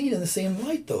aren't seen in the same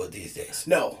light, though, these days.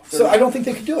 No. So I don't think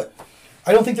they could do it.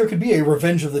 I don't think there could be a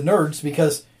Revenge of the Nerds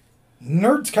because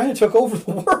nerds kind of took over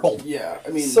the world. Yeah, I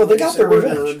mean, so they got their we're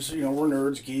revenge. Nerds, we're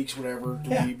nerds, geeks, whatever,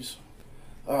 dweebs.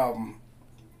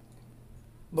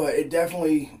 But it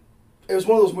was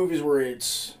one of those movies where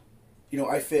it's,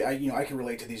 I can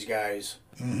relate to these guys,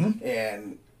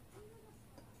 and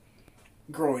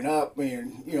growing up, like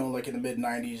in the mid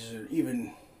 '90s or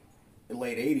even the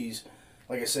late '80s,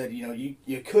 like I said,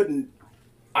 you couldn't.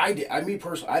 Me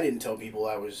personally, I didn't tell people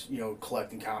I was,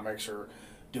 collecting comics or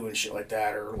doing shit like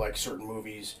that or like certain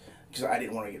movies because I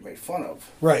didn't want to get made fun of.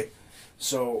 Right.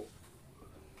 So,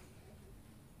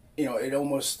 it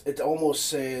almost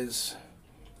says,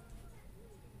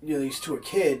 at least to a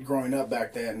kid growing up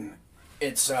back then,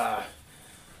 it's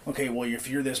okay. Well, if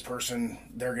you're this person,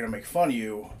 they're gonna make fun of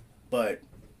you, but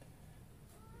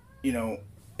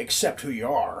accept who you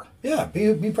are. Yeah,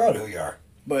 be proud of who you are.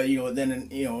 But then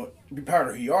be proud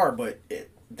of who you are. But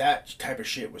that type of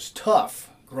shit was tough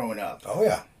growing up. Oh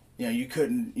yeah. You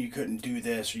couldn't do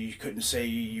this, or you couldn't say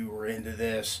you were into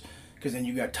this, because then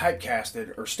you got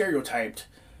typecasted or stereotyped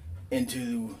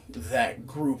into that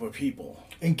group of people.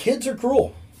 And kids are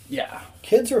cruel. Yeah.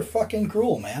 Kids are fucking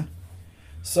cruel, man.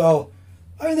 So,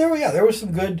 I mean, there was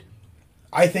some good,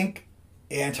 I think,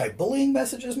 anti-bullying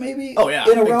messages, maybe. Oh yeah.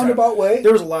 In a roundabout way.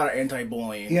 There was a lot of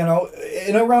anti-bullying.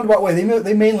 In a roundabout way,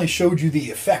 they mainly showed you the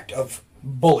effect of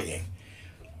bullying.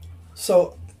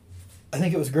 So, I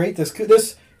think it was great. This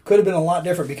could have been a lot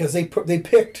different because they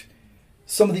picked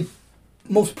some of the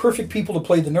most perfect people to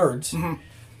play the nerds,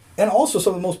 and also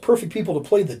some of the most perfect people to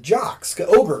play the jocks.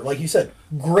 Ogre, like you said,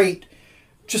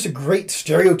 just a great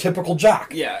stereotypical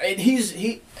jock. Yeah, and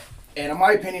and in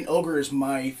my opinion, Ogre is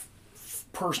my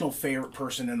personal favorite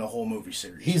person in the whole movie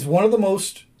series. He's one of the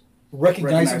most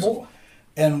recognizable.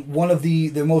 And one of the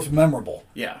most memorable.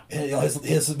 Yeah.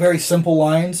 His very simple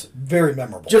lines, very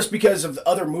memorable. Just because of the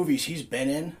other movies he's been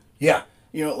in. Yeah.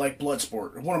 Like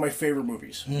Bloodsport, one of my favorite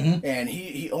movies. Mm-hmm. And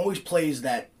he always plays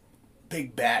that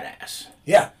big badass.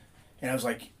 Yeah. And I was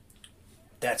like,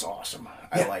 that's awesome.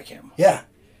 I like him. Yeah.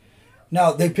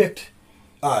 Now, they picked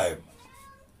Ted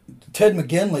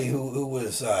McGinley, who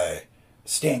was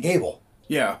Stan Gable.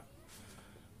 Yeah.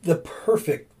 The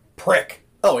perfect prick.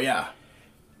 Oh, yeah.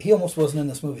 He almost wasn't in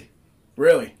this movie.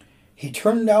 Really? He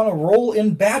turned down a role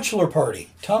in Bachelor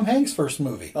Party, Tom Hanks' first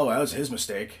movie. Oh, that was his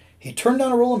mistake. He turned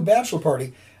down a role in Bachelor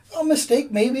Party. A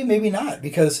mistake, maybe, maybe not,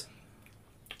 because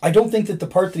I don't think that the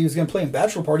part that he was going to play in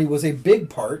Bachelor Party was a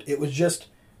big part. It was just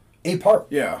a part.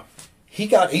 Yeah. He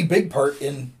got a big part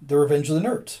in The Revenge of the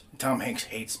Nerds. Tom Hanks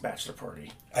hates Bachelor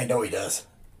Party. I know he does.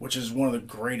 Which is one of the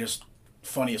greatest,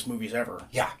 funniest movies ever.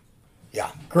 Yeah.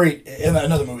 Yeah. Great. And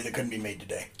another movie that couldn't be made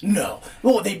today. No.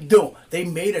 Well, they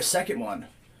made a second one,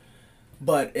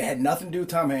 but it had nothing to do with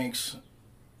Tom Hanks.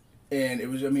 And it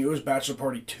was Bachelor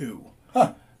Party 2.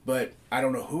 Huh. But I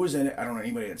don't know who was in it. I don't know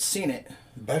anybody that's seen it.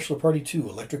 Bachelor Party 2,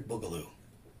 Electric Boogaloo.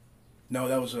 No,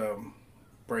 that was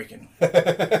Breaking.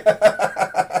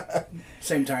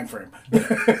 Same time frame.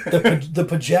 The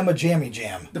Pajama Jammy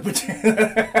Jam. That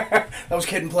was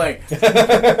Kid and Play.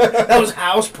 That was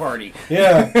House Party.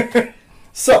 Yeah.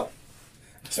 So,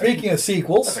 speaking of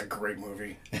sequels. That's a great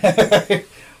movie.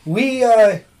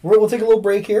 We'll take a little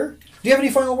break here. Do you have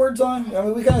any final words on? I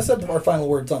mean, we kind of said our final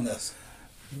words on this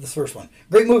first one.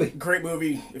 Great movie. Great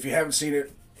movie. If you haven't seen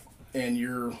it and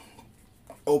you're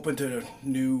open to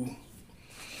new-ish,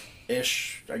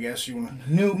 I guess you want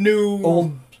new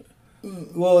old.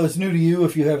 Well, it's new to you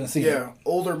if you haven't seen it. Yeah,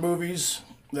 older movies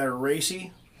that are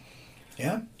racy.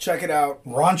 Yeah. Check it out.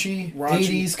 Raunchy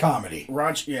 80s comedy.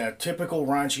 Typical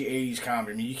raunchy 80s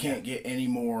comedy. I mean, you can't get any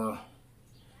more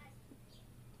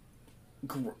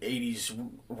 80s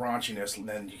raunchiness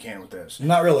than you can with this.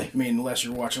 Not really. I mean, unless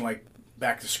you're watching like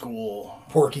Back to School,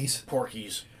 Porky's,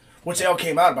 which they all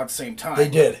came out about the same time. They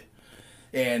did,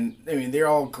 and I mean they're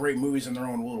all great movies in their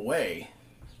own little way,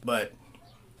 but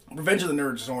Revenge of the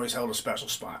Nerds has always held a special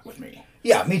spot with me.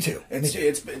 Yeah, me too.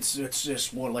 It's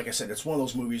just one, like I said, it's one of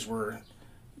those movies where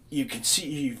you can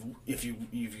see if you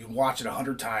watch it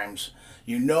 100 times,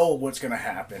 you know what's going to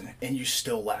happen, and you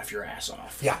still laugh your ass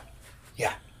off. Yeah.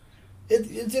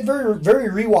 It's a very, very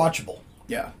rewatchable.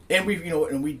 Yeah, and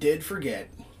we did forget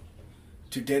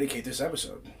to dedicate this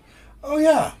episode. Oh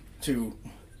yeah. To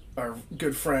our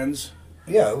good friends.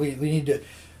 Yeah, we need to,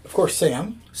 of course,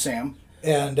 Sam.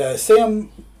 And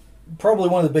Sam, probably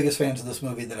one of the biggest fans of this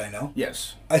movie that I know.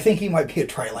 Yes. I think he might be a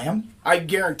Tri-Lam. I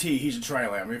guarantee he's a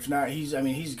Tri-Lam. If not, he's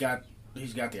got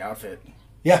the outfit.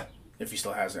 Yeah. If he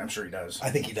still has it, I'm sure he does. I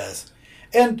think he does.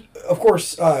 And of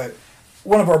course,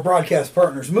 one of our broadcast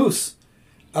partners, Moose,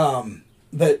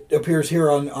 that appears here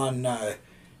on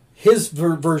his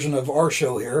version of our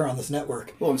show here on this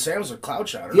network. Well, and Sam's a cloud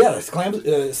chowder. Yeah, it's clam.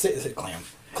 Is it clam?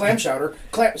 Clam chowder.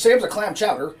 Sam's a clam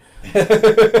chowder.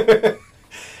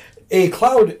 A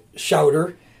cloud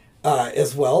chowder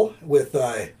as well with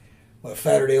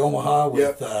Saturday Omaha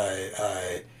with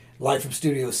Live from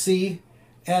Studio C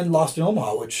and Lost in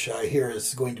Omaha, which I hear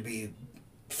is going to be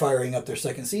firing up their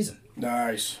second season.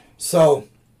 Nice. So,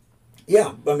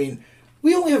 yeah, I mean,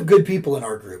 we only have good people in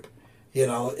our group. You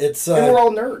know, it's and we're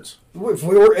all nerds. If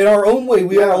we were in our own way,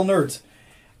 we are all nerds.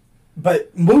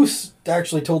 But Moose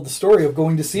actually told the story of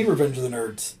going to see Revenge of the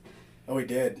Nerds. Oh, he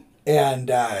did. And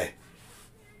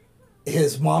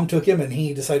his mom took him, and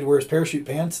he decided to wear his parachute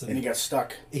pants. And he got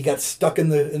stuck. He got stuck in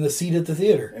the seat at the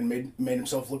theater. And made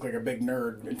himself look like a big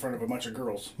nerd in front of a bunch of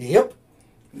girls. Yep.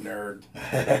 Nerd.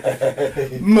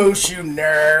 Moose, you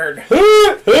nerd.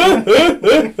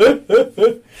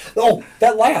 Oh,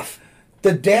 that laugh.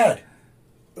 The dad,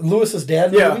 Lewis's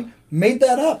dad in the movie, made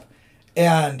that up.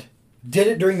 And did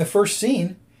it during the first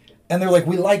scene. And they're like,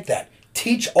 we like that.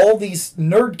 Teach all these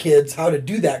nerd kids how to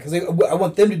do that. Because I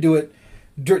want them to do it.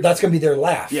 That's going to be their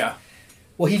laugh. Yeah.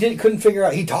 Well, couldn't figure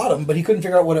out. He taught them, but he couldn't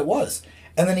figure out what it was.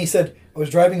 And then he said, I was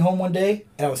driving home one day,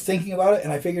 and I was thinking about it,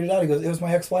 and I figured it out. He goes, it was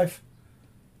my ex-wife.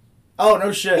 Oh,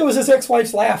 no shit. It was his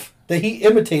ex-wife's laugh that he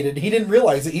imitated. He didn't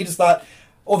realize it. He just thought,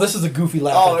 oh, this is a goofy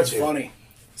laugh. Oh, that's funny.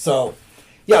 So,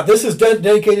 yeah, this is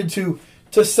dedicated to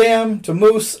Sam, to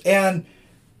Moose, and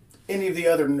any of the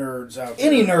other nerds out there.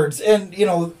 Any nerds. And, you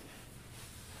know,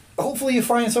 hopefully you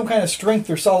find some kind of strength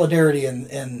or solidarity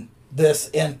in this,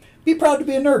 and be proud to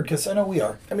be a nerd, because I know we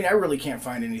are. I mean, I really can't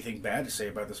find anything bad to say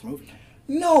about this movie.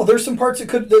 No, there's some parts that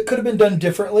could have been done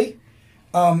differently,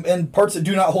 and parts that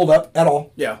do not hold up at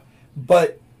all. Yeah.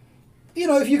 But, you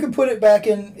know, if you could put it back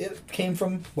in, it came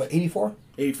from, what, 84?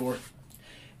 84.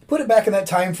 Put it back in that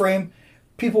time frame,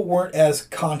 people weren't as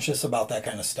conscious about that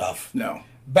kind of stuff. No.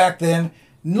 Back then,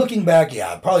 looking back,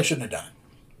 yeah, I probably shouldn't have done it.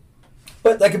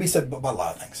 But that could be said about a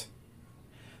lot of things.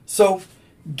 So,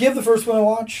 give the first one a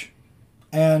watch,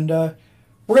 and we're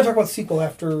going to talk about the sequel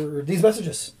after these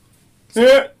messages.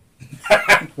 Yeah.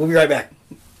 We'll be right back.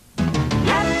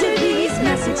 After these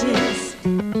messages,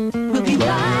 we'll be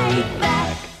right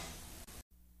back.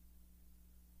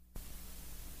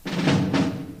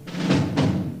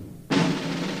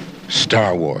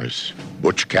 Star Wars,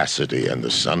 Butch Cassidy and the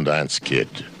Sundance Kid,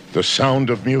 The Sound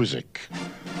of Music.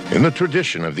 In the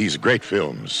tradition of these great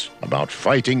films about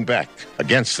fighting back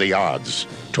against the odds,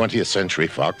 20th Century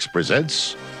Fox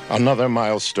presents another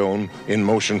milestone in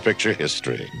motion picture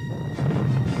history.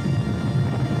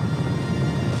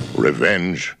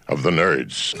 Revenge of the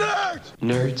Nerds. Nerds!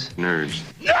 Nerds? Nerds.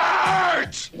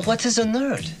 Nerds! What is a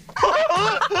nerd?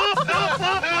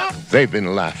 They've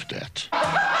been laughed at,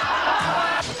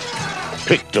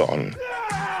 picked on,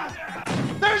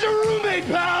 There's a roommate,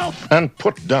 pal! and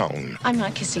put down. I'm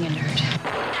not kissing a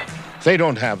nerd. They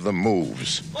don't have the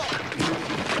moves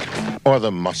or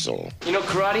the muscle, You know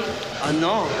karate?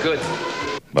 No. Good.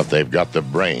 but they've got the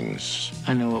brains.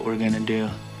 I know what we're gonna do.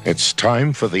 It's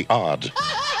time for the odd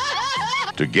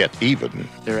to get even.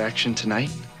 Their action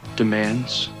tonight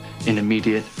demands an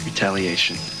immediate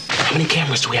retaliation. How many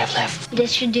cameras do we have left?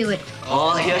 This should do it.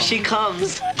 Oh, here she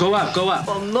comes. Go up, go up.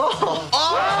 Oh, no.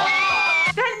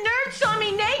 That nerd saw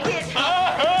me naked.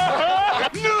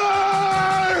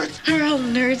 Nerds! Are all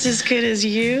nerds as good as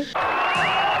you?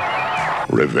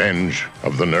 Revenge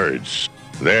of the Nerds.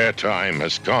 Their time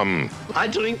has come. I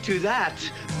drink to that.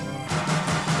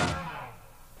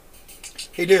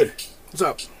 Hey, dude. What's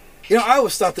up? You know, I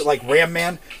always thought that, like, Ram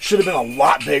Man should have been a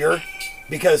lot bigger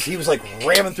because he was, like,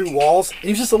 ramming through walls, and he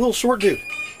was just a little short dude.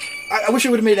 I wish they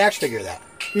would have made an action figure of that.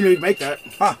 You know you can make that.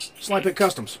 Huh? Slime Pit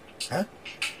Customs. Huh?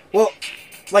 Well,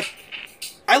 like,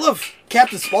 I love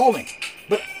Captain Spaulding,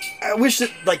 but I wish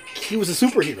that, like, he was a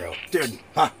superhero. Dude.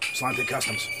 Huh? Slime Pit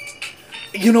Customs.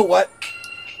 You know what?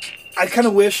 I kind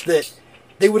of wish that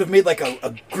they would have made, like,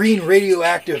 a green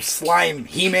radioactive slime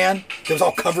He-Man that was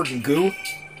all covered in goo.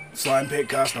 Slime Pit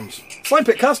Customs. Slime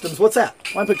Pit Customs, what's that?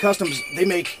 Slime Pit Customs, they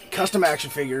make custom action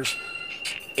figures.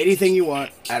 Anything you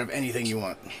want out of anything you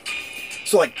want.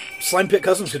 So, like, Slime Pit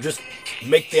Customs could just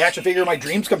make the action figure of my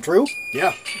dreams come true?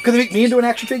 Yeah. Could they make me into an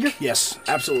action figure? Yes,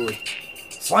 absolutely.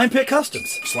 Slime Pit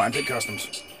Customs. Slime Pit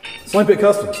Customs. Slime Pit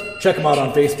Customs. Check them out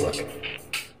on Facebook.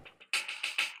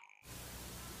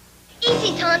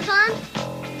 Easy, Tauntaun.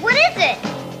 What is it?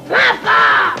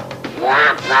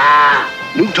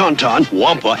 New Tauntaun,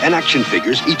 Wampa, and action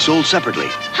figures, each sold separately.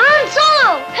 Han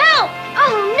Solo! Help!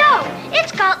 Oh no!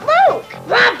 It's got Luke!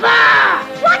 Papa!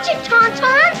 Watch it,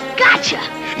 Tauntaun! Gotcha!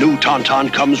 New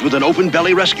Tauntaun comes with an open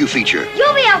belly rescue feature.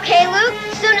 You'll be okay, Luke,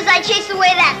 as soon as I chase away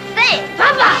that thing.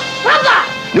 Papa!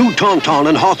 Papa! New Tauntaun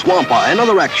and Hoth Wampa and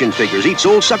other action figures, each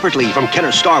sold separately from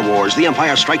Kenner Star Wars, The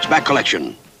Empire Strikes Back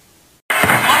collection.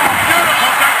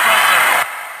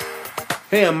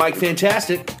 Hey, I'm Mike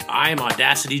Fantastic. I'm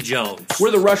Audacity Jones.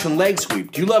 We're the Russian Leg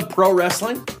Sweep. Do you love pro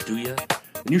wrestling? Do you?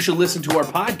 Then you should listen to our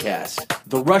podcast,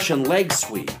 The Russian Leg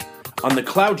Sweep, on the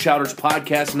Cloud Shouters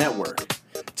Podcast Network.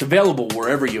 It's available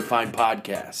wherever you find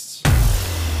podcasts.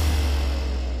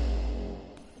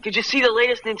 Did you see the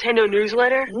latest Nintendo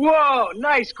newsletter? Whoa,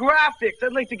 nice graphics.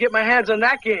 I'd like to get my hands on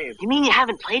that game. You mean you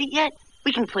haven't played it yet?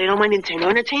 We can play it on my Nintendo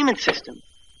Entertainment System.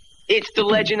 It's The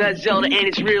Legend of Zelda, and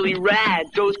it's really rad.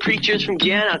 Those creatures from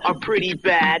Ganon are pretty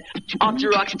bad.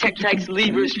 Octoroks, Tektites,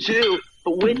 Levers, too.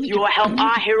 But with your help,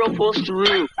 our hero pulls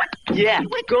through. Yeah,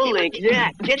 go Link, yeah,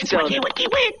 get Zelda.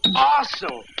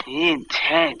 Awesome.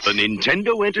 Intense. The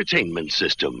Nintendo Entertainment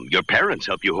System. Your parents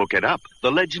help you hook it up.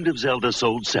 The Legend of Zelda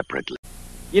sold separately.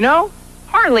 You know,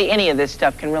 hardly any of this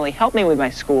stuff can really help me with my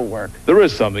schoolwork. There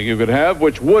is something you could have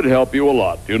which would help you a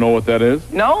lot. Do you know what that is?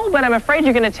 No, but I'm afraid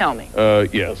you're going to tell me.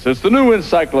 Yes. It's the new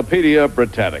Encyclopedia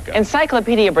Britannica.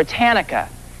 Encyclopedia Britannica?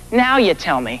 Now you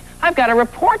tell me. I've got a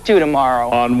report due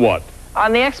tomorrow. On what?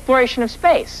 On the exploration of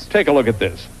space. Take a look at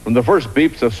this. From the first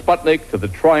beeps of Sputnik to the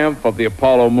triumph of the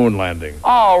Apollo moon landing.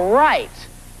 All right.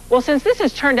 Well, since this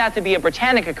has turned out to be a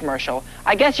Britannica commercial,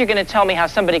 I guess you're going to tell me how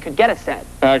somebody could get a set.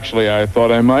 Actually, I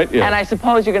thought I might, yeah. And I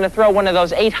suppose you're going to throw one of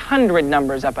those 800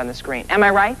 numbers up on the screen. Am I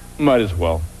right? Might as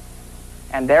well.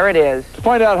 And there it is. To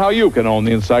find out how you can own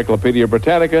the Encyclopedia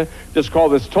Britannica, just call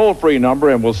this toll-free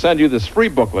number and we'll send you this free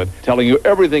booklet telling you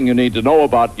everything you need to know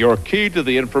about your key to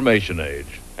the information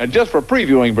age. And just for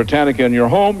previewing Britannica in your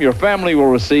home, your family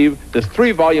will receive this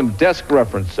 3-volume desk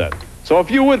reference set. So if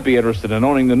you would be interested in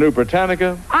owning the new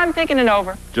Britannica... I'm thinking it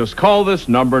over. Just call this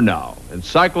number now.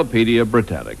 Encyclopedia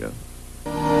Britannica.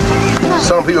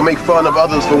 Some people make fun of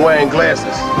others for wearing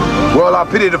glasses. Well, I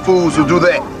pity the fools who do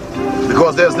that.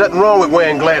 Because there's nothing wrong with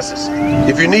wearing glasses.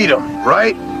 If you need them,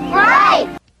 right?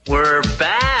 Right! We're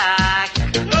back.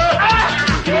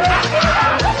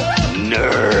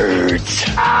 Nerds.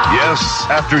 Yes,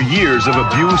 after years of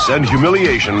abuse and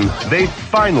humiliation, they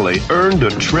finally earned a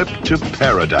trip to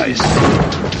paradise.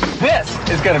 This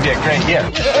is going to be a great year.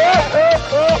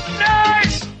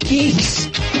 Nerds! Geeks.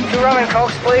 2 rum and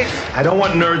cokes, please. I don't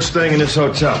want nerds staying in this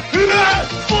hotel.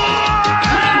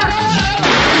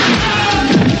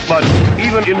 But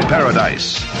even in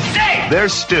paradise,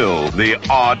 there's still the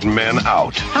odd men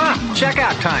out. Huh,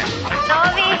 checkout time.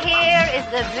 Over here is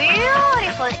the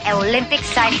beautiful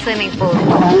Olympic-sized swimming pool.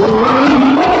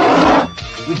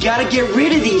 We gotta get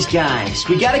rid of these guys.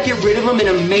 We gotta get rid of them in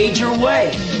a major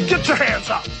way. Get your hands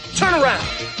up. Turn around.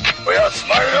 We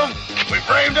outsmarted them. We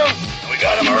framed them. We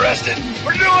got them arrested.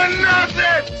 We're doing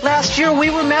nothing. Last year we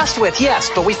were messed with, yes,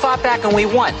 but we fought back and we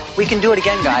won. We can do it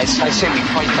again, guys. I say we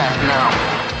fight back now.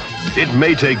 It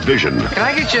may take vision. Can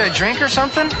I get you a drink or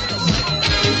something?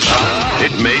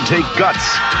 It may take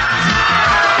guts.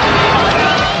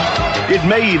 It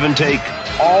may even take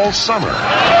all summer.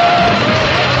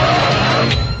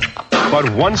 But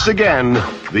once again,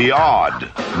 the odd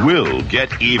will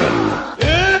get even.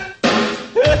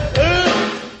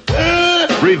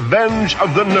 Revenge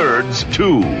of the Nerds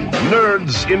 2.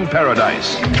 Nerds in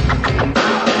Paradise.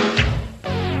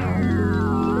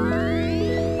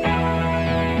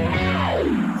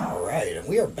 All right, and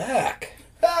we are back.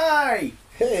 Hi!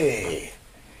 Hey.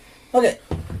 Okay.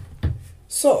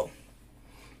 So,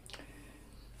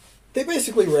 they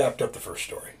basically wrapped up the first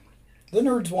story. The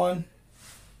Nerds won.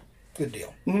 Good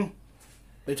deal. Mm-hmm.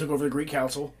 They took over the Greek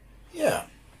Council. Yeah.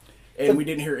 And we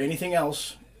didn't hear anything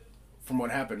else from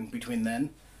what happened between then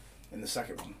and the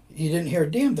second one. You didn't hear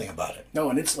a damn thing about it. No,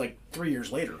 and it's like 3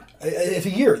 years later. It's a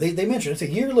year. They mentioned it's a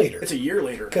year later. It's a year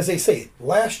later. Because they say,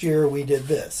 last year we did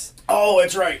this. Oh,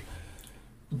 that's right.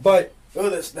 But... Oh,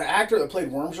 the actor that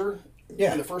played Wormser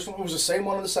in the first one was the same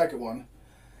one in the second one.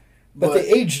 But they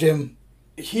aged him.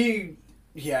 He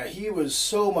was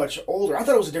so much older. I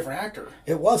thought it was a different actor.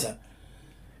 It wasn't.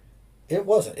 It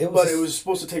wasn't. But it was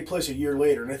supposed to take place a year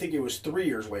later, and I think it was 3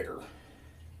 years later.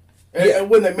 And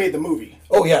when they made the movie.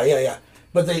 Oh, yeah.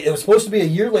 But it was supposed to be a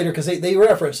year later because they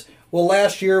referenced, well,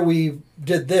 last year we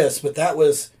did this, but that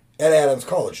was at Adams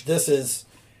College. This is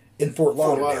in Fort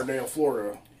Lauderdale,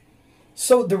 Florida.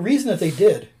 So the reason that they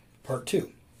did part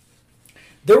 2,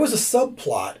 there was a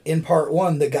subplot in part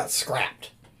 1 that got scrapped,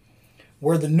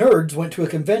 where the Nerds went to a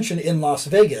convention in Las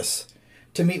Vegas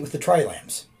to meet with the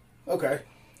Trilams. Okay.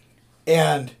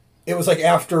 And it was like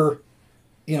after,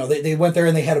 they went there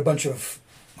and they had a bunch of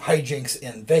hijinks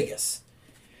in Vegas.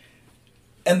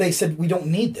 And they said, we don't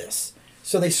need this.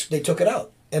 So they took it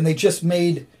out. And they just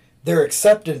made their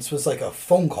acceptance was like a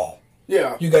phone call.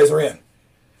 Yeah. You guys are in.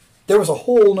 There was a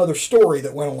whole other story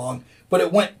that went along, but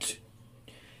it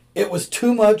was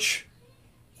too much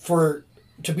to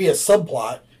be a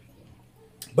subplot,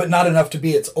 but not enough to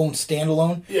be its own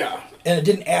standalone. Yeah. And it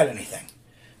didn't add anything.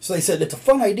 So they said, it's a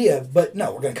fun idea, but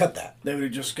no, we're going to cut that. They would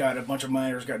have just got a bunch of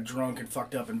miners got drunk and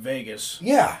fucked up in Vegas.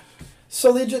 Yeah.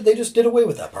 So they just did away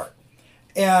with that part.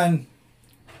 And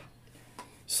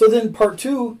so then part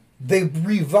 2, they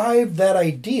revived that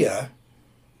idea,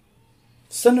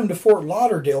 send them to Fort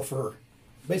Lauderdale for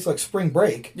basically like spring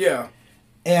break. Yeah.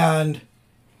 And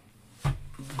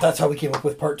that's how we came up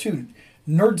with part 2,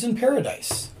 Nerds in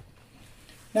Paradise.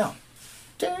 Now,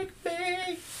 take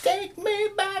me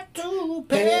back to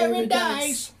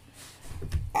paradise.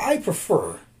 I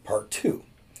prefer part 2.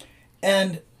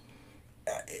 And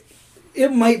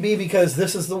it might be because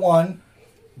this is the one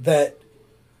that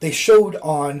they showed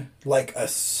on like a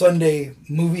Sunday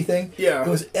movie thing. Yeah. It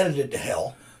was edited to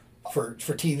hell for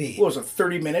TV. What was it,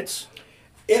 30 minutes?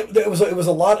 It was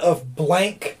a lot of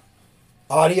blank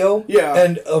audio. Yeah.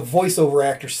 And a voiceover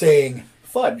actor saying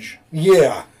fudge.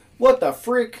 Yeah. What the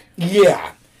frick?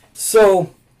 Yeah.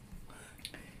 So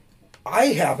I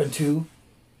happened to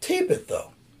tape it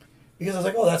though. Because I was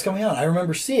like, oh, that's coming on. I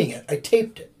remember seeing it. I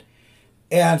taped it.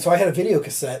 And so I had a video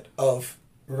cassette of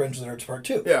Revenge of the Nerds Part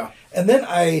 2. Yeah. And then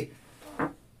I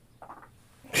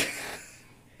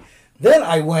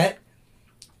went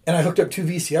and I hooked up 2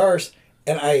 VCRs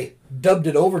and I dubbed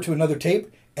it over to another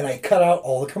tape and I cut out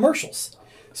all the commercials.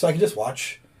 So I could just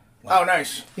watch. Oh,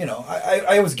 nice. You know,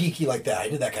 I was geeky like that. I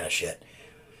did that kind of shit.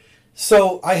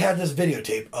 So I had this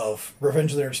videotape of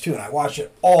Revenge of the Nerds 2 and I watched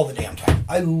it all the damn time.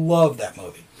 I love that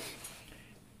movie.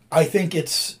 I think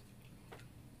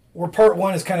where part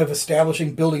 1 is kind of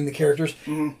establishing, building the characters.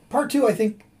 Mm-hmm. Part 2, I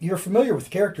think you're familiar with the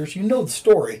characters. You know the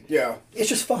story. Yeah. It's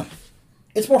just fun.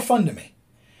 It's more fun to me.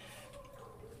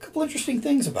 A couple interesting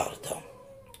things about it, though.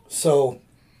 So,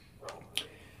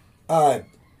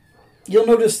 you'll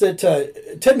notice that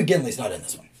Ted McGinley's not in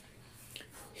this one.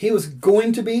 He was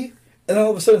going to be, and then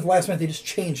all of a sudden at the last minute they just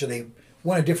changed and they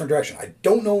went a different direction. I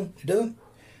don't know. It doesn't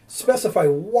specify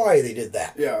why they did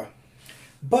that. Yeah.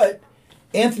 But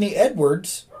Anthony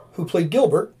Edwards, who played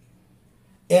Gilbert,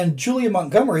 and Julia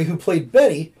Montgomery, who played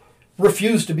Betty,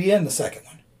 refused to be in the second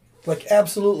one. Like,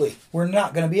 absolutely, we're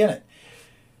not going to be in it.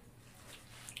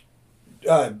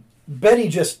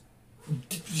 Betty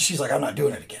she's like, I'm not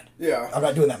doing it again. Yeah. I'm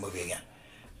not doing that movie again.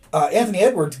 Anthony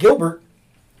Edwards, Gilbert,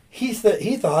 he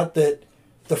thought that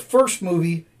the first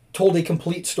movie told a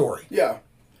complete story. Yeah.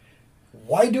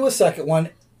 Why do a second one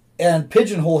and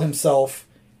pigeonhole himself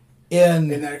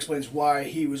in... And that explains why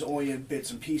he was only in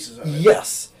bits and pieces of it.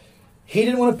 Yes. He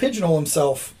didn't want to pigeonhole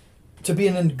himself to be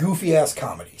in goofy-ass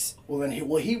comedies. Well, then he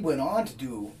went on to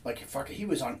do, he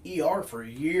was on ER for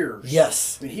years.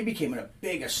 Yes. I mean, he became a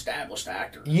big established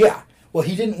actor. Yeah. Well,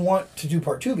 he didn't want to do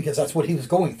part 2 because that's what he was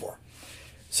going for.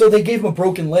 So they gave him a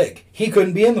broken leg. He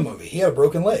couldn't be in the movie. He had a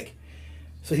broken leg.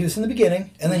 So he was in the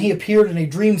beginning, and then he appeared in a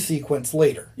dream sequence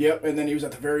later. Yep, and then he was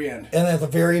at the very end. And then at the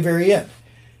very, very end.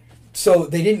 So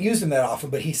they didn't use him that often,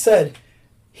 but he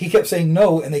kept saying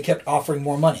no, and they kept offering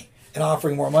more money.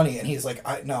 And he's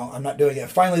like, no, I'm not doing it.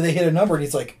 Finally, they hit a number, and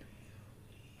he's like,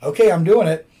 okay, I'm doing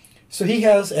it. So he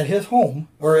has at his home,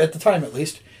 or at the time at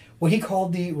least, what he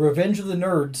called the Revenge of the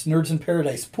Nerds, Nerds in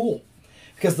Paradise pool.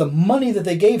 Because the money that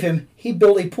they gave him, he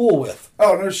built a pool with.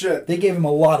 Oh, no shit. They gave him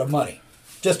a lot of money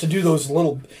just to do those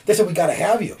little... They said, we got to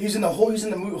have you. He's in the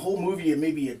whole movie in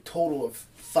maybe a total of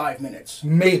 5 minutes.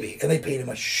 Maybe. And they paid him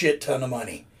a shit ton of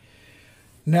money.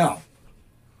 Now,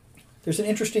 there's an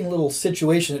interesting little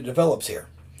situation that develops here.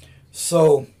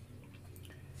 So,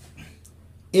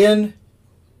 the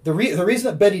reason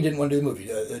that Betty didn't want to do the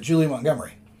movie, Julia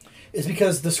Montgomery, is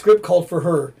because the script called for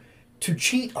her to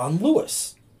cheat on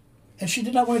Lewis. And she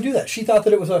did not want to do that. She thought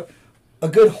that it was a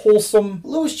good, wholesome...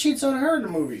 Lewis cheats on her in the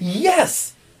movie.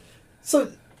 Yes!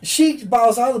 So she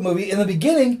bows out of the movie. In the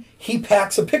beginning, he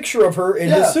packs a picture of her in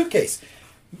his suitcase,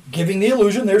 giving the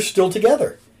illusion they're still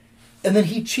together. And then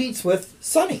he cheats with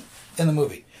Sunny in the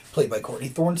movie, played by Courtney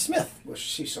Thorne-Smith. Well,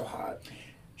 she's so hot.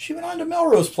 She went on to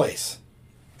Melrose Place.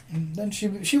 And then she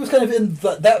was kind of in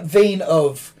that vein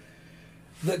of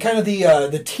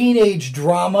the teenage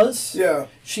dramas. Yeah.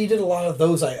 She did a lot of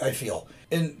those, I feel.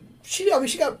 And she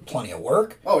got plenty of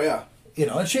work. Oh, yeah. You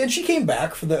know, and she came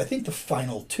back for the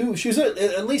final 2. She was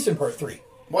at least in part 3.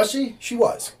 Was she? She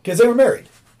was, because they were married.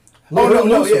 Oh,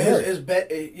 no,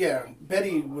 yeah.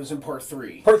 Betty was in part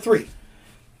 3. Part 3.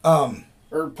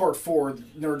 Or part 4,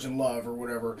 Nerds in Love or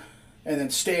whatever. And then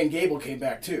Stan Gable came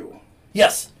back too.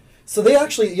 Yes. So they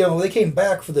actually, they came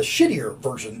back for the shittier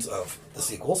versions of the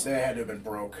sequels. They had to have been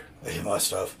broke. They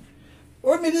must have.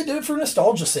 Or maybe they did it for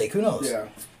nostalgia's sake. Who knows? Yeah.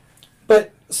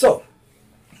 But, so,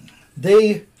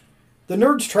 the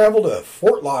nerds travel to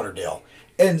Fort Lauderdale.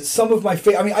 And some of my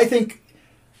favorite... I think,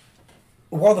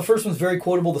 while the first one's very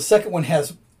quotable, the second one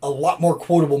has a lot more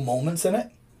quotable moments in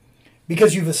it.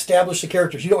 Because you've established the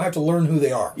characters. You don't have to learn who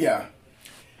they are. Yeah.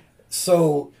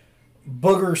 So,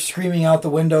 Booger screaming out the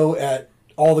window at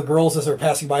all the girls as they're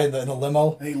passing by in the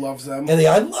limo. He loves them. And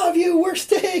I love you, we're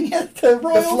staying at the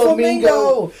Royal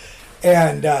Flamingo.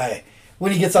 And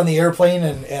when he gets on the airplane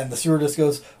and the stewardess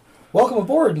goes, welcome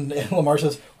aboard, and Lamar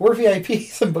says, we're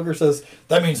VIPs, and Booger says,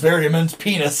 that means very immense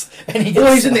penis. And he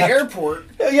gets he's in the airport.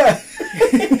 Yeah.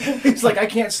 He's like, I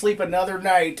can't sleep another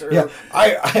night. Or... Yeah,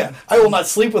 I will not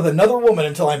sleep with another woman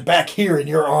until I'm back here in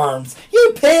your arms.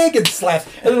 You pig! And slaps.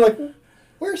 And they're like,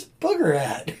 where's Booger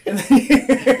at?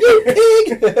 You pig!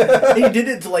 He did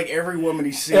it to like every woman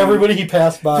he seen. Everybody he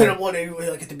passed by. Then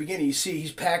like at the beginning, you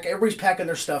see everybody's packing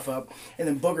their stuff up, and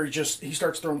then Booger he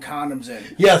starts throwing condoms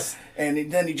in. Yes.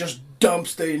 And then he just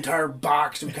dumps the entire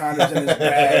box of condoms in his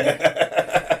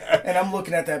bag. And I'm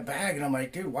looking at that bag, and I'm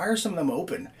like, dude, why are some of them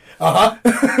open? I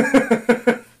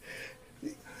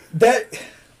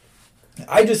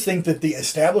just think that the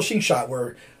establishing shot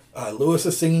where Lewis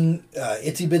is singing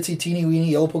Itsy Bitsy Teeny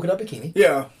Weeny Yellow Polka Dot Bikini.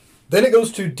 Yeah. Then it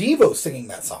goes to Devo singing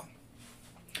that song.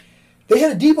 They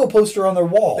had a Devo poster on their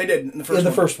wall. They did in the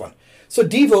first one. So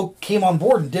Devo came on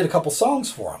board and did a couple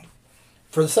songs for him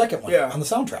for the second one on the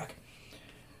soundtrack.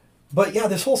 But yeah,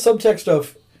 this whole subtext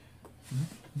of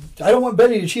I don't want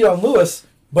Betty to cheat on Lewis,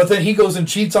 but then he goes and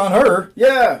cheats on her.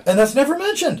 Yeah. And that's never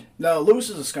mentioned. No, Lewis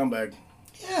is a scumbag.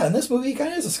 Yeah, in this movie he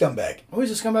kind of is a scumbag. Oh,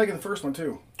 he's a scumbag in the first one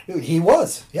too. He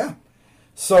was, yeah.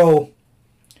 So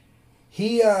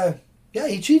he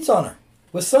cheats on her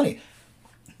with Sonny.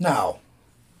 Now,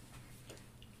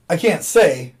 I can't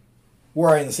say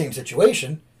were I in the same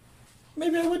situation.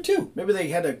 Maybe I would too. Maybe they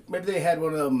had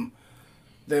one of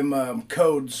them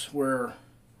codes or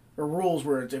rules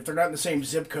where if they're not in the same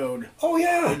zip code,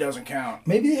 it doesn't count.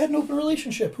 Maybe they had an open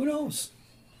relationship. Who knows?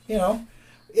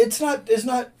 It's not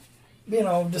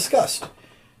discussed.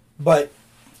 But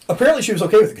apparently she was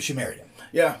okay with it because she married him.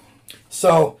 Yeah.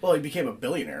 So. Well, he became a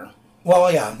billionaire.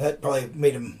 Well, yeah, that probably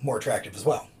made him more attractive as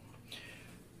well.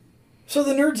 So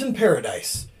the nerds in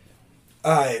paradise.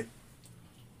 The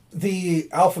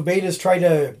Alpha Betas try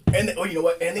to... And you know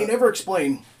what? And they never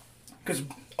explain, because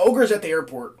Ogre's at the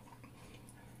airport,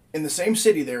 in the same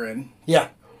city they're in. Yeah.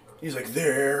 He's like,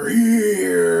 they're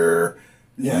here,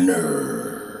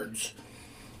 nerds.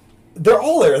 They're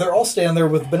all there. They're all standing there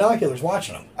with binoculars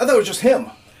watching them. I thought it was just him.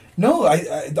 No,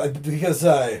 because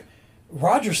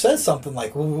Roger says something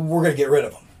like, we're going to get rid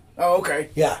of them. Oh, okay.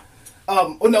 Yeah.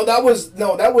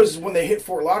 That was when they hit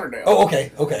Fort Lauderdale. Oh,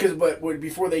 okay. But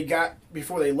before they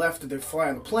left to fly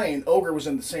on the plane, Ogre was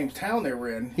in the same town they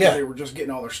were in. Yeah. They were just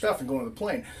getting all their stuff and going to the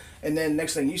plane. And then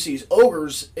next thing you see is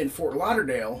Ogre's in Fort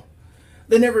Lauderdale.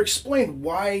 They never explained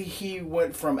why he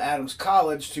went from Adams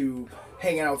College to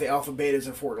hanging out with the Alpha Betas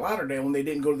in Fort Lauderdale when they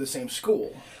didn't go to the same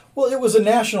school. Well, it was a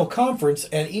national conference,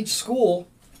 and each school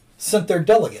sent their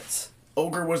delegates.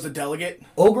 Ogre was the delegate?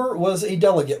 Ogre was a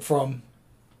delegate from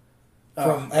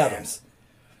Adams.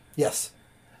 Yes.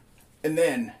 And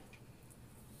then,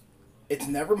 it's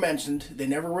never mentioned, they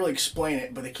never really explain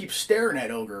it, but they keep staring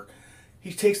at Ogre.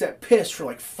 He takes that piss for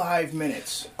like 5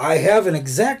 minutes. I have an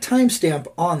exact timestamp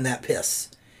on that piss.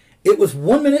 It was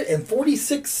 1 minute and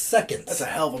 46 seconds. That's a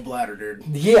hell of a bladder, dude.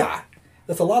 Yeah.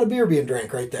 That's a lot of beer being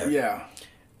drank right there. Yeah.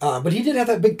 But he did have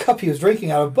that big cup he was drinking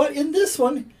out of. But in this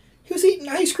one, he was eating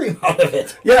ice cream out of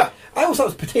it. Yeah. I always thought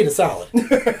it was potato salad.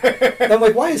 And I'm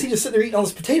like, why is he just sitting there eating all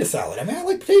this potato salad? I mean, I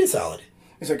like potato salad.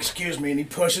 He's like, excuse me, and he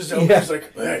pushes over. Yeah. He's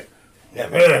like, hey.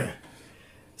 Yeah.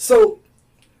 So,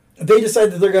 they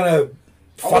decide that they're going to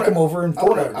fuck him over and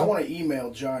I want to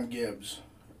email John Gibbs,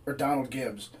 or Donald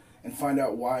Gibbs, and find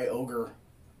out why Ogre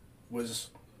was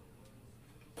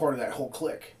part of that whole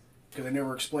clique. Because they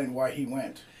never explained why he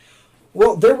went.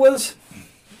 Well, there was...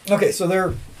 Okay, so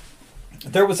there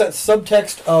was that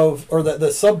subtext or the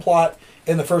subplot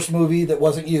in the first movie that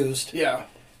wasn't used. Yeah.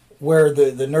 Where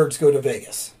the nerds go to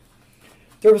Vegas.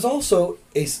 There was also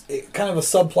a kind of a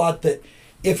subplot that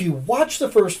if you watch the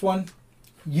first one,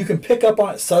 you can pick up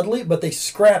on it subtly, but they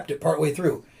scrapped it partway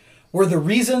through. Where the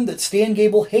reason that Stan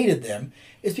Gable hated them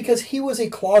is because he was a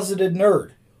closeted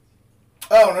nerd.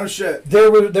 Oh, no shit.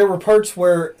 There were parts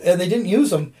where, and they didn't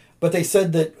use them, but they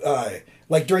said that,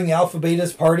 like during the Alpha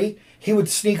Betas party, he would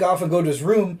sneak off and go to his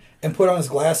room and put on his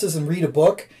glasses and read a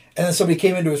book, And then somebody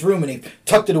came into his room and he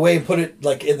tucked it away and put it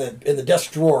like in the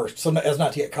desk drawer so as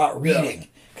not to get caught reading.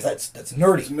 Because that's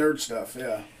nerdy. It's nerd stuff,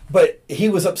 yeah. But he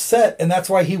was upset, and that's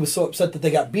why he was so upset that they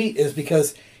got beat, is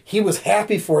because he was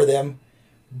happy for them,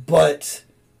 but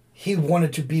he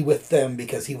wanted to be with them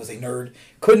because he was a nerd.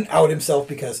 Couldn't out himself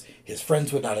because his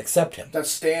friends would not accept him. That's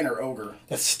Stan or Ogre?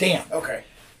 That's Stan. Okay.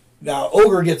 Now,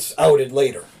 Ogre gets outed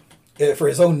later for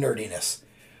his own nerdiness.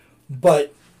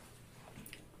 But,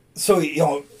 so, the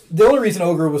only reason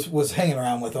Ogre was hanging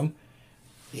around with him,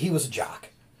 he was a jock.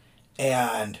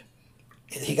 And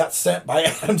he got sent by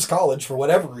Adams College for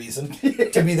whatever reason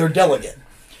to be their delegate.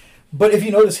 But if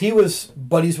you notice, he was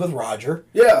buddies with Roger.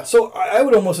 Yeah. So I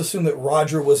would almost assume that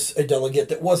Roger was a delegate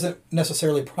that wasn't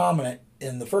necessarily prominent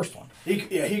in the first one. He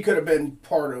could have been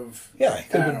part of he could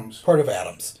Adams. have been part of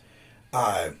Adams.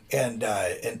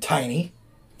 And Tiny,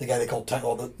 the guy they called Tiny,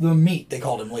 well, the Meat they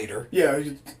called him later. Yeah,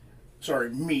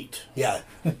 Meat. Yeah.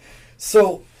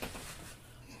 So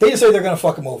they decide they're going to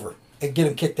fuck him over and get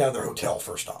him kicked out of their hotel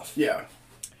first off. Yeah.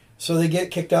 So they get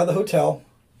kicked out of the hotel.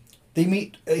 They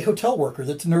meet a hotel worker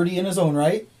that's nerdy in his own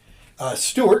right,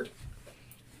 Stuart,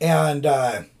 and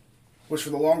which for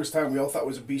the longest time we all thought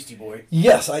was a Beastie Boy.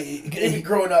 Yes,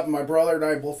 growing up, my brother and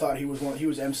I both thought he was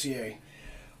MCA.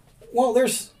 Well, there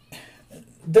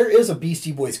is a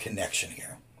Beastie Boys connection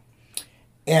here,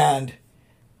 and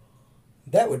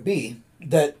that would be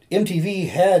that MTV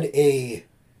had a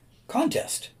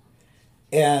contest,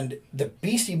 and the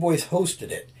Beastie Boys hosted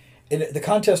it. And the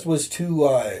contest was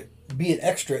to be an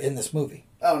extra in this movie.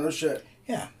 Oh, no shit.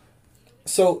 Yeah.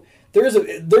 So there is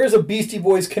a Beastie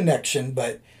Boys connection,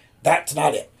 but that's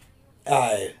not it.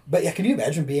 But yeah, can you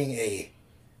imagine being an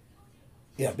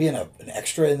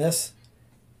extra in this?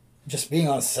 Just being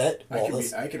on set.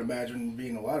 I can imagine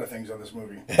being a lot of things on this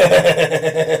movie.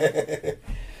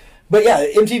 But yeah,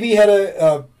 MTV had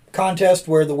a contest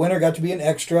where the winner got to be an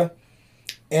extra,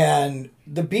 and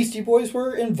the Beastie Boys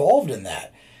were involved in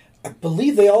that. I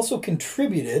believe they also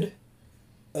contributed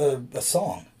a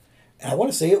song. And I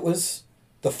want to say it was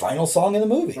the final song in the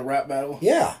movie. The rap battle?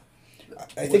 Yeah.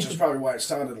 Which is probably why it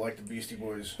sounded like the Beastie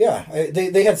Boys. Yeah,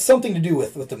 they had something to do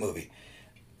with the movie.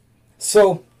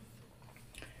 So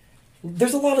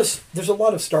there's a lot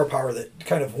of star power that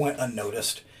kind of went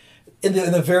unnoticed. In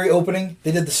the very opening,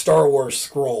 they did the Star Wars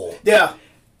scroll. Yeah.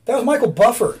 That was Michael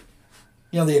Buffer.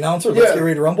 The announcer, Let's Get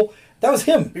Ready to Rumble. That was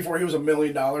him. Before he was $1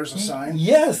 million a sign?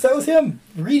 Yes, that was him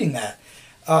reading that.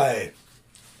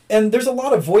 And there's a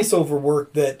lot of voiceover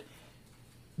work that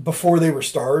before they were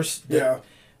stars. Yeah.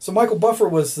 So Michael Buffer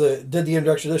did the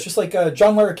introduction to this, just like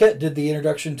John Larroquette did the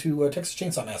introduction to Texas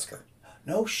Chainsaw Massacre.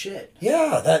 No shit.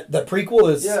 Yeah, that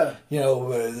prequel is,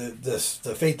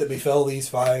 the fate that befell these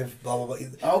five, blah, blah,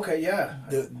 blah. Okay, yeah.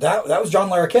 That was John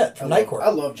Larroquette from Night Court. I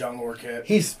love John Larroquette.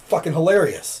 He's fucking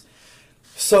hilarious.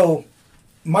 So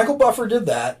Michael Buffer did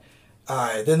that.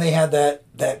 Then they had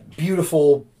that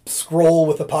beautiful scroll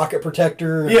with the pocket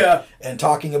protector. And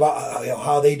talking about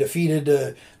how they defeated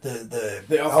the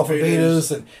Alpha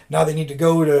Betas, and now they need to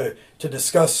go to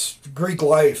discuss Greek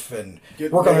life and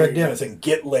work on their academics and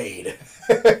get laid.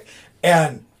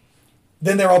 And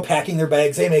then they're all packing their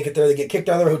bags. They make it there. They get kicked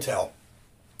out of their hotel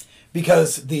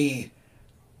because the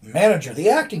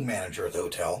acting manager of the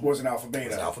hotel was an Alpha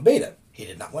Beta. He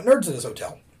did not want nerds in his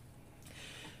hotel.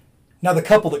 Now the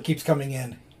couple that keeps coming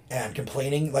in and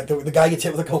complaining, like the guy gets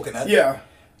hit with a coconut. Yeah.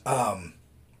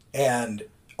 And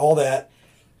all that.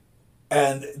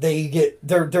 And they get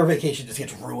their vacation just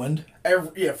gets ruined.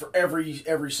 For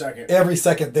every second. Every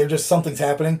second, they're just something's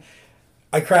happening.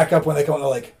 I crack up when they come and they're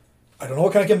like, I don't know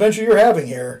what kind of convention you're having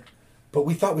here, but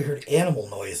we thought we heard animal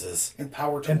noises. And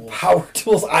power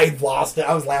tools. I lost it.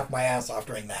 I was laughing my ass off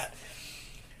during that.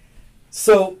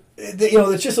 So,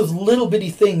 it's just those little bitty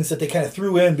things that they kind of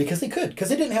threw in because they could. Because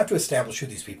they didn't have to establish who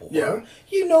these people were. Yeah.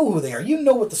 You know who they are. You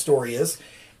know what the story is.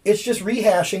 It's just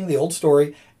rehashing the old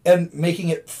story and making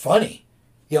it funny.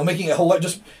 Making it hilarious.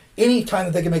 Just any time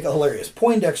that they can make it hilarious.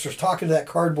 Poindexter's talking to that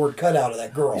cardboard cutout of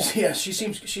that girl. Yeah, she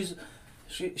goes,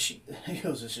 she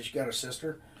got a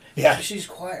sister? Yeah. She's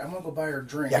quiet. I'm going to go buy her a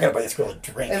drink. Yeah, I got to buy this girl a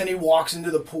drink. And then he walks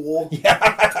into the pool.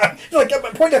 Yeah. He's like,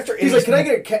 Poindexter. He's like, can I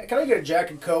get a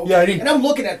Jack and Coke? Yeah, and I'm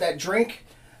looking at that drink.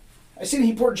 I seen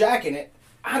he poured Jack in it.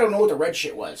 I don't know what the red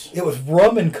shit was. It was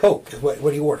rum and Coke is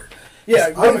what he ordered. Yeah,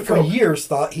 rum and for Coke. years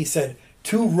thought he said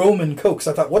 2 Roman Cokes.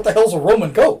 I thought, what the hell's a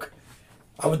Roman Coke?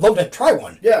 I would love to try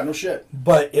one. Yeah, no shit.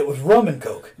 But it was rum and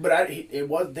Coke. But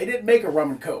they didn't make a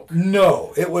rum and Coke.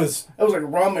 No, it was like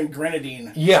rum and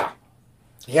grenadine. Yeah.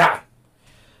 Yeah.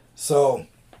 So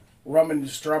rum and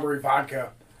strawberry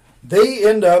vodka. They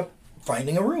end up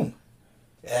finding a room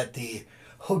at the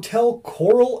Hotel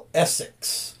Coral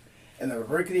Essex. And the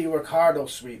Rickety Ricardo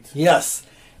suite. Yes.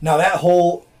 Now that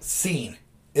whole scene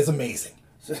is amazing.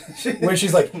 When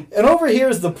she's like, and over here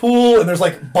is the pool, and there's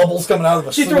like bubbles coming out of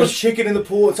the She throws chicken in the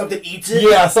pool and something eats it.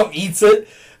 Yeah, something eats it.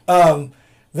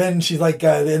 Then she's like,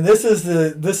 and this is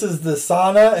the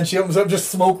sauna, and she opens up, just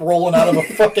smoke rolling out of a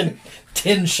fucking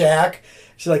tin shack.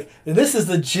 She's like, and this is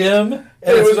the gym, and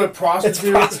it was a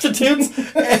prostitute. It's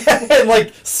prostitutes and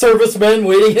like servicemen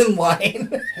waiting in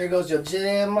line. Here goes your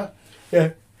gym.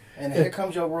 Yeah. And here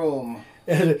comes your room.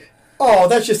 Oh,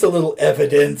 that's just a little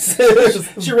evidence.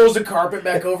 She rolls the carpet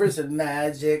back over and said,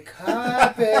 magic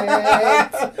carpet.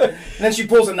 And then she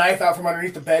pulls a knife out from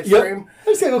underneath the bed frame. I'm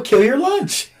just going to go kill your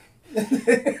lunch.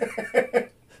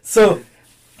 So,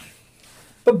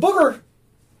 but Booger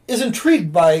is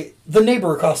intrigued by the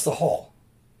neighbor across the hall.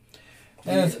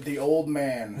 And the old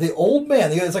man. The old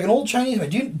man. It's like an old Chinese man.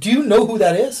 Do you know who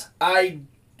that is?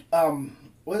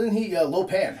 Wasn't he Lo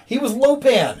Pan? He was Lo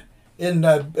Pan in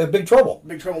Big Trouble.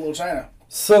 Big Trouble in Little China.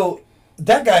 So,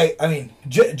 that guy, I mean,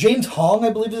 James Hong, I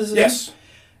believe is his name? Yes.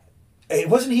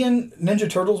 Wasn't he in Ninja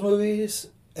Turtles movies?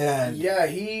 And yeah,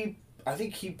 I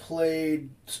think he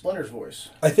played Splinter's voice.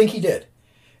 I think he did.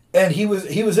 And he was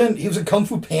in Kung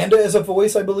Fu Panda as a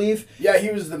voice, I believe. Yeah,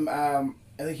 he was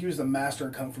I think he was the master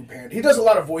in Kung Fu Panda. He does a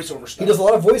lot of voiceover stuff. He does a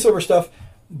lot of voiceover stuff,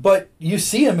 but you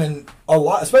see him in a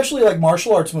lot, especially like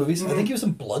martial arts movies. Mm-hmm. I think he was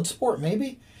in Bloodsport,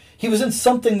 maybe. He was in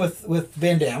something with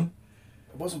Van Damme.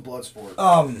 It wasn't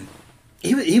Bloodsport.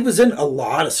 He was in a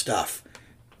lot of stuff,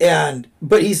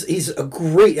 but he's a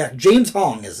great actor. James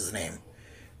Hong is his name.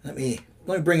 Let me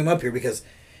bring him up here because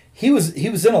he was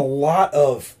in a lot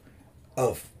of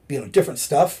different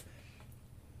stuff.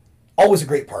 Always a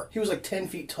great part. He was like 10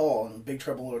 feet tall in Big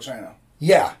Trouble in Little China.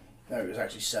 Yeah. No, he was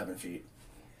actually 7 feet.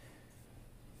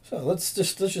 So let's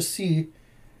just see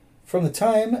from the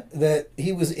time that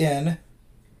he was in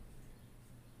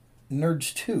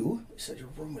Nerds 2. You said your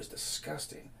room was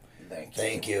disgusting.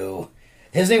 Thank you.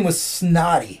 His name was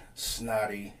Snotty.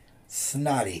 Snotty.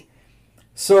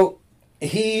 So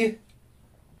he...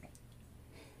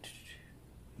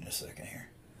 In a second here.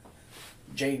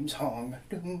 James Hong.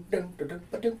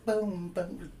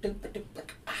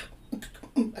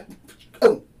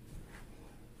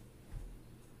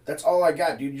 That's all I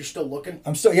got, dude. You're still looking?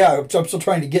 I'm still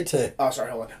trying to get to... Oh,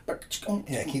 sorry, hold on.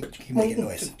 Yeah, keep making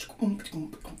noise.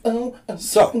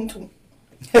 So,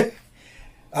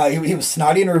 he was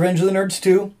Snotty in Revenge of the Nerds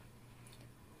 2.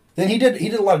 Then he did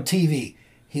a lot of TV.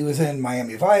 He was in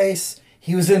Miami Vice.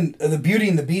 He was in the Beauty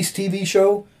and the Beast TV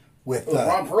show with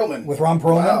Ron Perlman.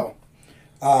 Wow.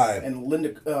 And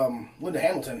Linda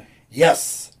Hamilton.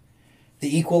 Yes.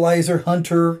 The Equalizer,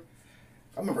 Hunter.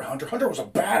 I remember Hunter. Hunter was a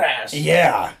badass.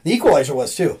 Yeah. The Equalizer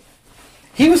was, too.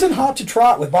 He was in Hot to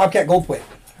Trot with Bobcat Goldthwait.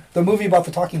 The movie about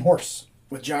the talking horse.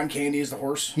 With John Candy as the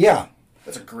horse? Yeah.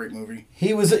 That's a great movie. He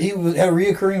had a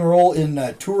reoccurring role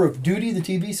in Tour of Duty, the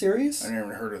TV series. I never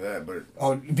even heard of that, but...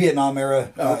 Oh, Vietnam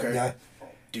era. Oh, okay. Yeah.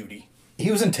 Duty. He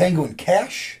was in Tango and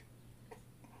Cash.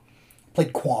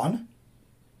 Played Quan.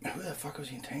 Who the fuck was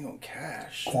he in Tango and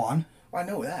Cash? Quan. Well, I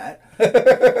know that.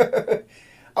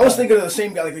 I was thinking of the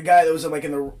same guy, like the guy that was in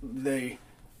the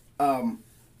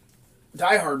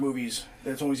Die Hard movies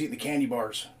that's always eating the candy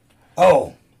bars.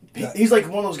 Oh. He's like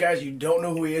one of those guys you don't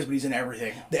know who he is, but he's in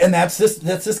everything. And that's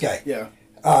this guy. Yeah.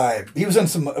 He was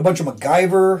in a bunch of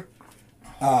MacGyver,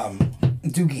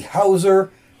 Doogie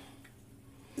Howser.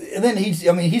 And then he's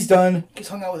done... He's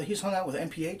hung out with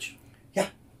NPH? Yeah.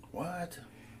 What?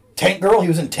 Tank Girl. He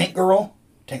was in Tank Girl.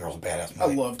 Tank Girl's a badass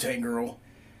movie. I love Tank Girl.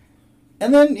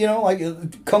 And then,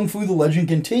 Kung Fu The Legend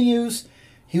Continues.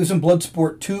 He was in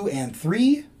Bloodsport 2 and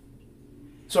 3.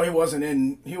 So he wasn't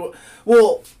in...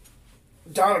 Well,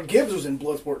 Donald Gibbs was in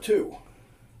Bloodsport 2.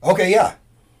 Okay, yeah.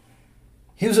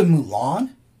 He was in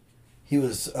Mulan. He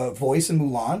was a voice in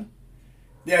Mulan.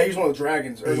 Yeah, he was one of the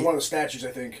dragons, or one of the statues,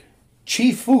 I think.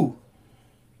 Chi Fu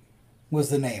was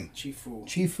the name. Chi Fu.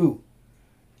 Chi Fu.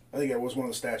 I think that was one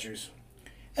of the statues.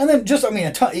 And then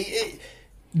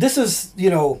this is,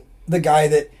 the guy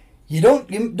that you don't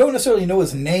necessarily know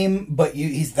his name, but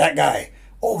he's that guy.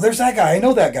 Oh, there's that guy. I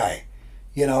know that guy.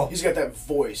 He's got that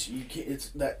voice.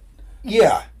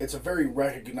 Yeah. It's a very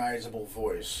recognizable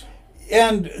voice.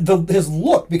 And his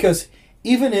look, because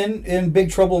even in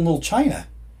Big Trouble in Little China,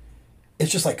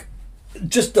 it's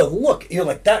just the look. You're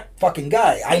like, that fucking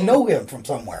guy. I know him from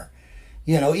somewhere.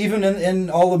 Even in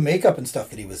all the makeup and stuff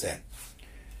that he was in.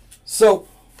 So,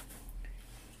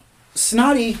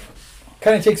 Snotty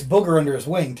kind of takes Booger under his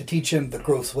wing to teach him the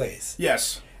gross ways.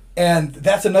 Yes. And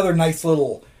that's another nice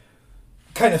little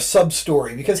kind of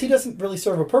sub-story, because he doesn't really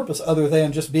serve a purpose other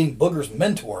than just being Booger's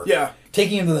mentor. Yeah.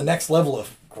 Taking him to the next level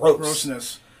of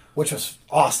grossness. which was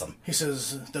awesome. He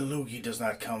says, the loogie does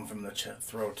not come from the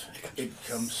throat. It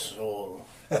comes soul.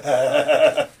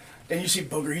 And you see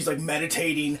Booger, he's like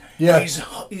meditating. Yeah.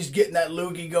 He's getting that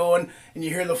loogie going, and you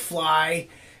hear the fly,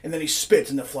 and then he spits,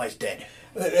 and the fly's dead.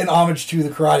 An homage to the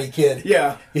Karate Kid.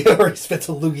 Yeah. Where he spits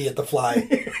a loogie at the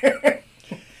fly.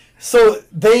 So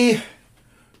they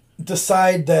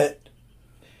decide that,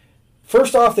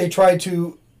 first off, they try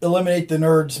to eliminate the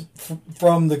nerds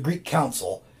from the Greek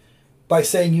Council by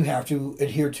saying you have to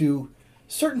adhere to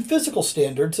certain physical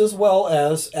standards as well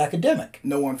as academic.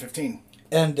 No 115.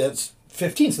 And it's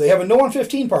 15, so they have a No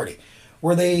 115 party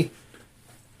where they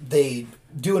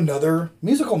do another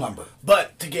musical number.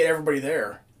 But to get everybody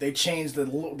there, they changed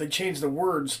the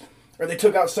words, or they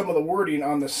took out some of the wording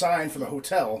on the sign for the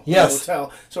hotel. Yes. The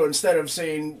hotel. So instead of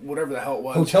saying whatever the hell it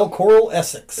was, Hotel Coral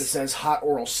Essex, it says hot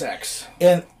oral sex.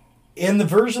 And in the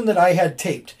version that I had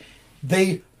taped,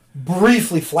 they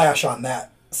briefly flash on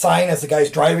that sign as the guy's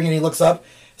driving and he looks up.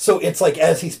 So it's like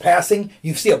as he's passing,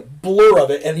 you see a blur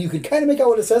of it and you can kind of make out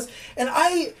what it says. And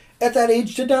I, at that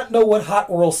age, did not know what hot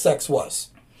oral sex was.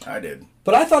 I did.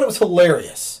 But I thought it was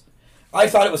hilarious. I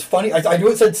thought it was funny. I knew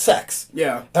it said sex.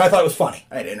 Yeah. And I thought it was funny.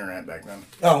 I had internet back then.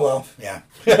 Oh, well, yeah.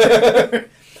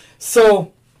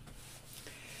 So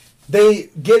they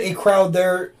get a crowd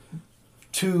there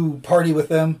to party with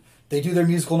them. They do their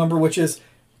musical number, which is,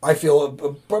 I feel,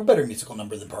 a better musical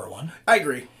number than part one. I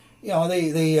agree. You know,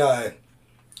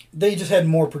 they just had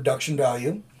more production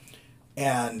value,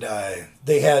 and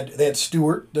they had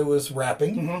Stewart that was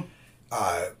rapping. Mm-hmm.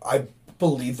 I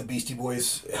believe the Beastie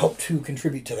Boys helped to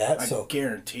contribute to that. I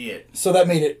guarantee it. So that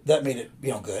made it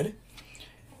good.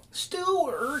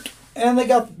 Stewart. And they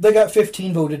got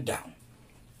 15 voted down.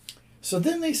 So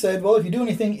then they said, well, if you do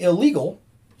anything illegal,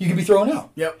 you can be thrown out.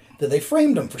 Yep. Then they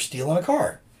framed them for stealing a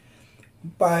car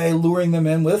by luring them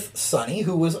in with Sonny,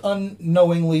 who was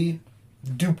unknowingly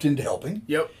duped into helping.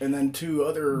 Yep. And then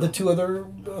the two other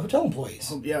hotel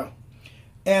employees. Yeah.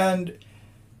 And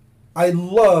I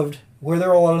loved where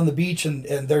they're all out on the beach and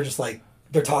they're just like,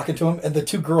 they're talking to him, and the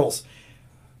two girls,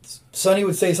 Sonny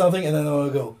would say something and then they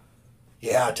would go,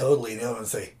 yeah, totally. And the other one would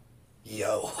say,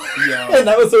 yo. And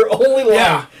that was their only line.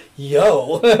 Yeah.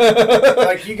 Yo.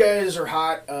 Like, you guys are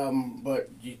hot, but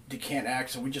you can't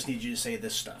act, so we just need you to say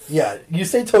this stuff. Yeah, you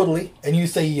say totally, and you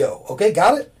say yo. Okay,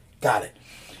 got it? Got it.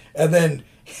 And then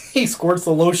he squirts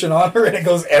the lotion on her, and it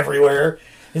goes everywhere.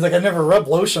 He's like, I've never rubbed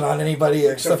lotion on anybody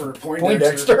except for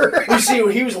Poindexter. You see,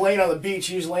 when he was laying on the beach,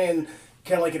 he was laying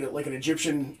kind of like an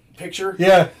Egyptian picture.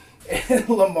 Yeah. And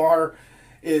Lamar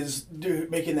is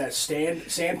making that sand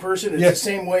person. It's the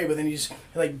same way, but then he's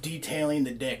like detailing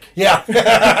the dick. Yeah.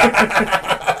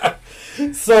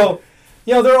 So,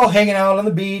 you know, they're all hanging out on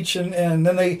the beach, and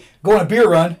then they go on a beer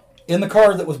run in the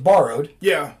car that was borrowed.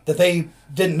 Yeah. That they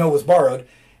didn't know was borrowed,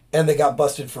 and they got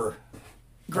busted for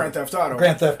Grand Theft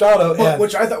Auto.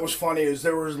 Which I thought was funny is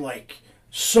there was like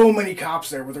so many cops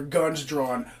there with their guns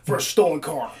drawn for a stolen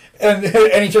car. And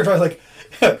he turned around like,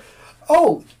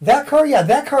 oh, that car? Yeah,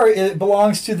 that car it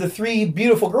belongs to the three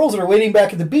beautiful girls that are waiting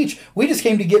back at the beach. We just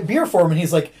came to get beer for them. And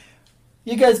he's like,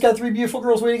 you guys got three beautiful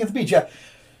girls waiting at the beach? Yeah.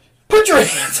 Put your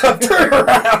hands up, turn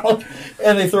around.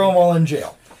 And they throw them all in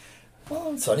jail.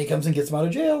 Well, Sonny comes and gets them out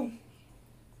of jail.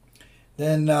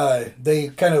 Then they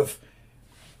kind of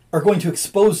are going to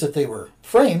expose that they were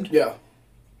framed. Yeah.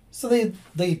 So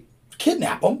they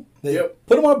kidnap them. They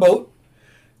put them on a boat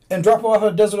and drop them off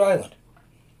at a desert island.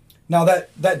 Now,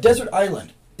 that desert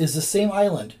island is the same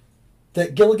island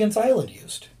that Gilligan's Island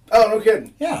used. Oh, no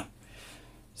kidding. Yeah.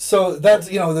 So that's,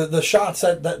 you know, the shots,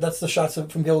 that's the shots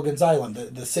from Gilligan's Island,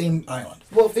 the same island.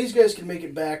 Well, if these guys can make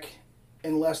it back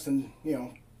in less than,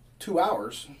 2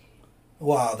 hours.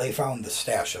 Wow, they found the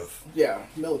stash of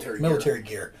military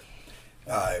gear.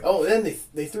 And then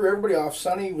they threw everybody off.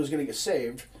 Sonny was going to get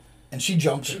saved. And she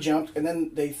jumped. And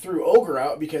then they threw Ogre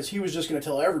out because he was just going to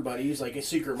tell everybody. He's like, a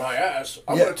secret my ass.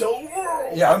 I'm going to tell the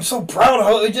world. Yeah, I'm so proud of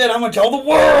what we did. I'm going to tell the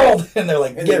world. And they're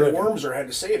like, and then Wormser had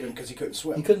to save him because he couldn't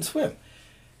swim. He couldn't swim.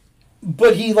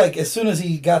 But he, like, as soon as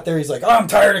he got there, he's like, oh, I'm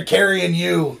tired of carrying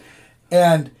you.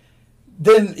 And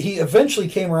then he eventually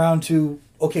came around to,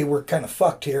 okay, we're kind of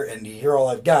fucked here, and you're all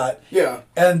I've got. Yeah.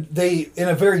 And they, in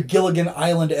a very Gilligan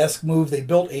Island-esque move, they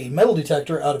built a metal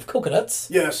detector out of coconuts.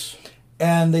 Yes.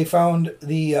 And they found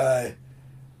the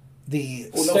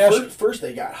stash. No, first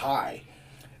they got high.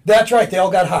 That's right. They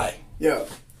all got high. Yeah.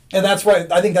 And that's why,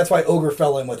 I think that's why Ogre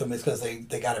fell in with him, is because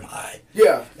they got him high.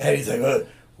 Yeah. And he's like,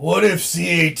 what if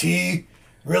CAT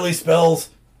really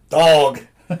spells dog?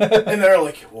 And they're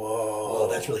like, whoa. Oh,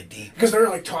 that's really deep. Because they're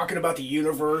like talking about the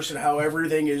universe and how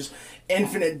everything is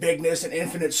infinite bigness and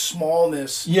infinite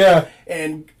smallness. Yeah.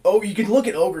 And you can look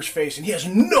at Ogre's face and he has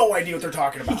no idea what they're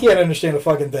talking about. He can't understand a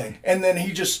fucking thing. And then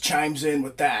he just chimes in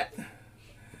with that.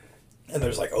 And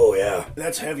there's like, oh yeah.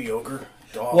 That's heavy, Ogre.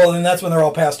 Dog. Well, then that's when they're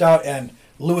all passed out and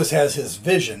Lewis has his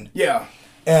vision. Yeah.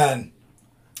 And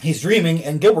he's dreaming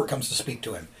and Gilbert comes to speak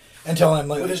to him and tell him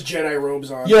like, with his Jedi robes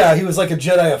on. Yeah, he was like a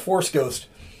Jedi, a Force ghost.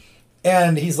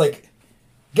 And he's like,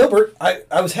 Gilbert,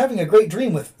 I was having a great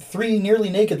dream with 3 nearly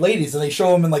naked ladies, and they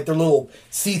show him in like their little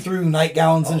see-through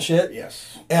nightgowns and shit.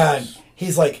 Yes. And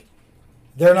he's like,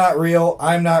 they're not real,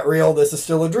 I'm not real, this is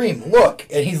still a dream. Look.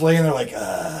 And he's laying there like,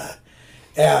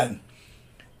 And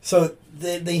so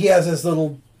he has this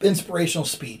little inspirational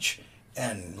speech,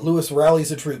 and Lewis rallies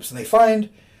the troops, and they find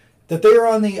that they are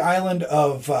on the island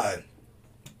of,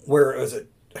 where was it?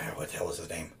 What the hell is his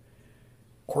name?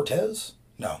 Cortez?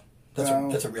 No.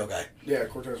 That's a real guy. Yeah,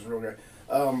 Cortez is a real guy.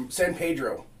 San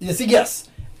Pedro. Yes.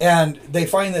 And they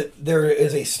find that there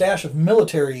is a stash of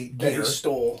military gear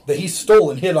that he stole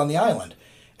and hid on the island.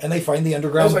 And they find the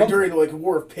underground That was like bunker. during the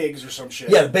War of Pigs or some shit.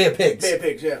 Yeah, the Bay of Pigs. Bay of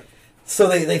Pigs, yeah. So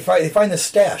they find this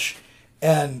stash,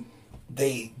 and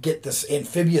they get this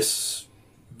amphibious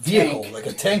vehicle, like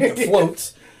a tank that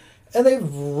floats, and they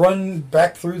run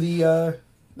back through the...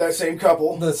 that same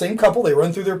couple. The same couple. They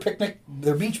run through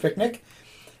their beach picnic,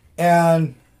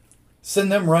 and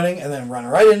send them running, and then run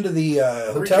right into the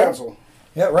hotel. Greek Council.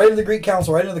 Yeah, right into the Greek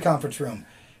Council, right into the conference room.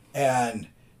 And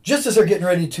just as they're getting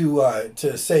ready to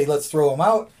say, let's throw them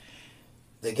out,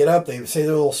 they get up, they say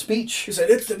their little speech. He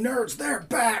said, it's the nerds, they're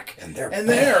back. And they're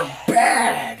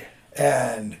bad.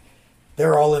 And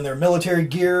they're all in their military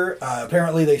gear.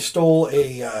 Apparently they stole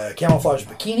a camouflage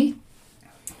bikini,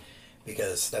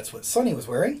 because that's what Sonny was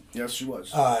wearing. Yes, she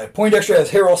was. Poindexter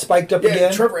has hair all spiked up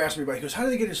again. Trevor asked me about it. He goes, how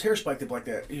did they get his hair spiked up like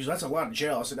that? He goes, that's a lot of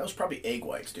gel. I said, that was probably egg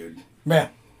whites, dude. Yeah.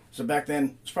 So back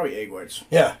then, it's probably egg whites.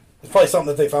 Yeah. It's probably something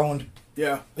that they found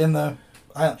in the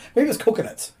island. Maybe it was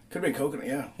coconuts. Could have been coconut,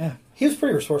 yeah. Yeah. He was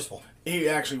pretty resourceful. He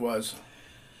actually was.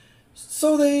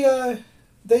 So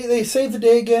they save the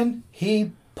day again.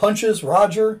 He punches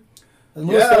Roger. And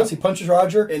Lewis does. He punches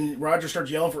Roger. And Roger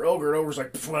starts yelling for Ogre, and Ogre's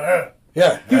like, pfft.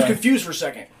 Yeah. He was confused for a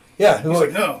second. Yeah. He's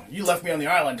like, no, you left me on the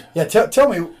island. Yeah, tell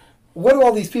me, what do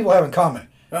all these people have in common?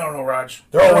 I don't know, Raj.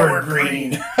 They're all wearing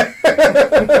green.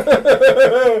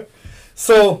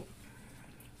 So,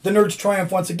 the nerds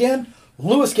triumph once again.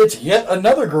 Lewis gets yet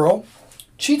another girl.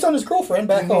 Cheats on his girlfriend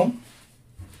back home.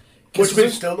 Which we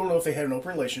still don't know if they had an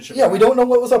open relationship. Yeah, we don't know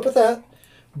what was up with that.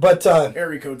 But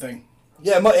area code thing.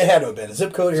 Yeah, it had to have been a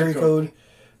zip code, area code.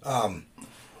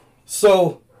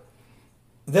 So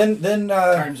then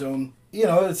time zone. You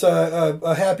know, it's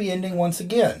a happy ending once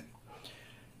again.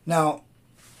 Now,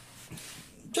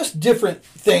 just different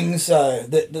things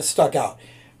that stuck out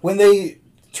when they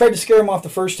tried to scare him off the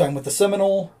first time with the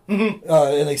Seminole,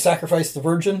 and they sacrificed the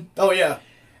Virgin. Oh yeah.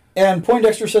 And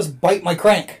Poindexter says, "Bite my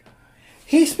crank."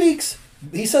 He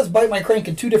says "bite my crank"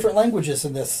 in 2 different languages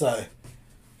in this.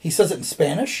 He says it in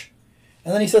Spanish,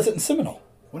 and then he says it in Seminole.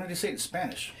 When did he say it in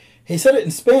Spanish? He said it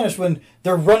in Spanish when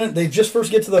they're running. They just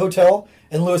first get to the hotel,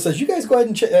 and Lewis says, "You guys go ahead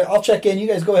and I'll check in. You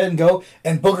guys go ahead and go."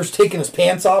 And Booger's taking his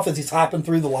pants off as he's hopping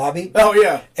through the lobby. Oh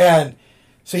yeah. And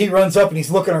so he runs up and he's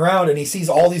looking around and he sees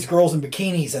all these girls in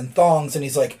bikinis and thongs, and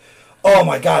he's like, "Oh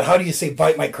my God, how do you say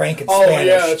 'bite my crank' in Spanish?" Oh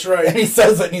yeah, that's right. And he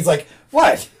says it, and he's like,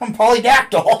 "What? I'm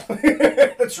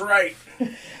polydactyl." That's right.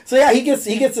 So yeah, he gets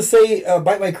to say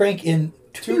 "bite my crank" in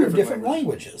two different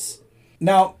languages.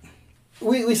 Now,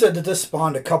 we said that this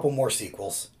spawned a couple more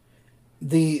sequels.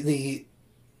 The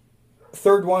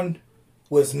third one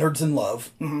was Nerds in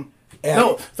Love. Mm-hmm. And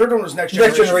no, third one was Next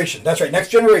Generation. Next Generation. That's right, Next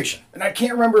Generation. And I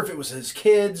can't remember if it was his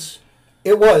kids.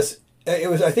 It was.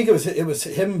 I think it was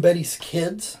him and Betty's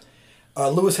kids.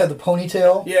 Lewis had the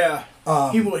ponytail. Yeah.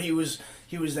 He was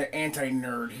the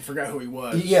anti-nerd. He forgot who he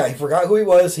was. Yeah, he forgot who he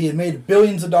was. He had made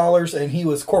billions of dollars, and he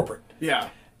was corporate. Yeah.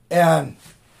 And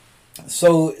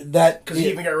so that... Because he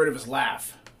even got rid of his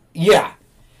laugh. Yeah.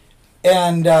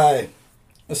 And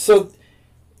so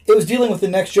it was dealing with the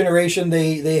Next Generation.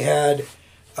 They had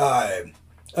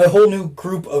a whole new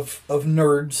group of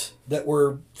nerds that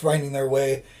were finding their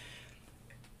way.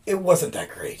 It wasn't that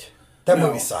great. That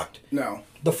movie sucked. No.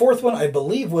 The fourth one, I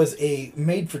believe, was a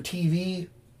made-for-TV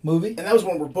movie. And that was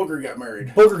one where Booger got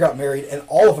married. Booger got married, and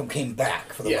all of them came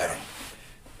back for the wedding.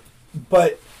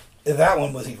 But that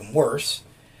one was even worse.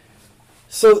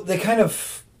 So they kind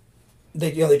of...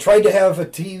 They tried to have a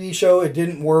TV show. It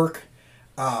didn't work.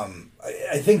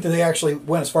 I think that they actually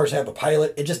went as far as to have a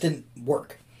pilot. It just didn't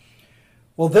work.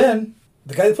 Well, then,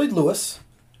 the guy that played Lewis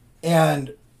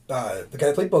and the guy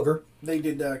that played Booger. They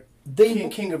did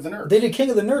King of the Nerds. They did King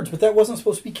of the Nerds, but that wasn't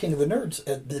supposed to be King of the Nerds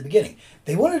at the beginning.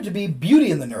 They wanted it to be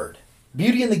Beauty and the Nerd.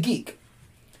 Beauty and the Geek.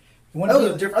 I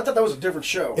thought that was a different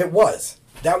show. It was.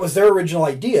 That was their original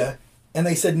idea, and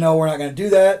they said, no, we're not going to do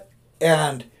that.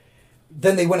 And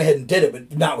then they went ahead and did it,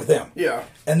 but not with them. Yeah.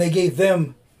 And they gave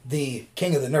them the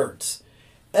King of the Nerds.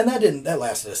 And that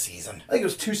lasted a season. I think it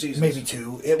was 2 seasons. Maybe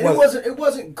 2. It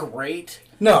wasn't great.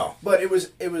 No. But it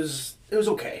was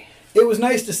okay. It was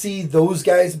nice to see those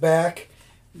guys back,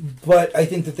 but I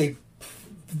think that the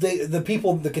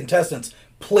contestants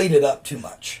played it up too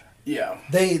much. Yeah.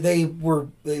 They were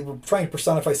trying to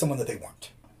personify someone that they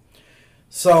weren't.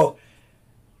 So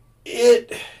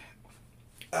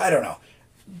I don't know.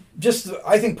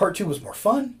 I think part 2 was more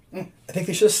fun. I think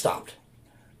they should have stopped.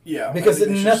 Yeah. Because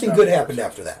nothing good happened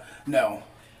after that. No.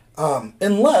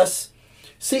 Unless,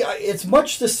 it's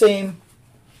much the same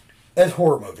as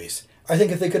horror movies. I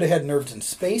think if they could have had Nerds in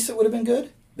Space, it would have been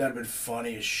good. That'd have been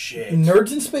funny as shit.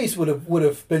 Nerds in Space would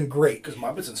have been great. Because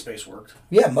Muppets in Space worked.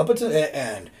 Yeah, Muppets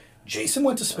and Jason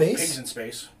went to space. Pigs in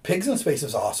Space. Pigs in Space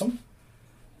is awesome.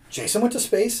 Jason went to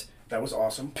space. That was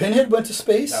awesome. Pinhead went to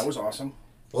space. That was awesome.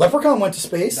 Leprechaun went to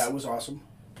space. That was awesome.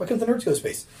 Why couldn't the Nerds go to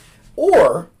space?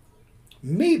 Or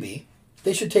maybe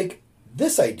they should take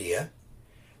this idea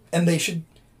and they should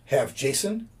have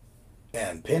Jason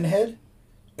and Pinhead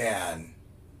and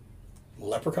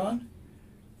Leprechaun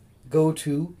go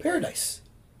to paradise.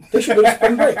 They should go to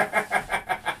spring break.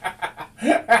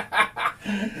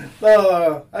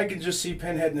 I can just see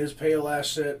Pinhead in his pale ass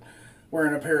shit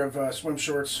wearing a pair of swim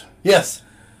shorts. Yes.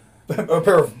 A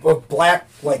pair of black,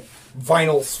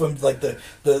 vinyl swim, the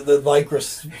Lycra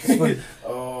swim.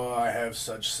 Oh, I have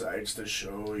such sights to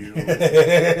show you.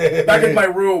 Back in my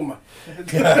room.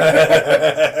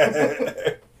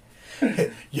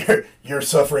 Your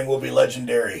suffering will be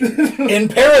legendary. In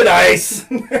paradise!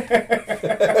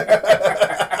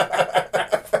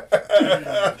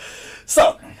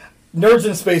 So, Nerds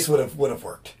in Space would have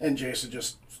worked. And Jason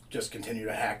just continue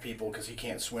to hack people because he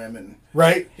can't swim and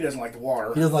right. He doesn't like the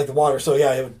water. He doesn't like the water, so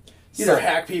yeah, it would either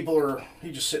hack people or he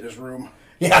just sit in his room.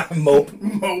 Yeah, mope.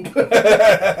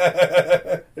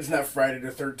 It's not Friday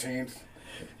the 13th.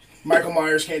 Michael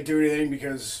Myers can't do anything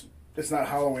because it's not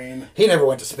Halloween. He never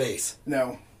went to space.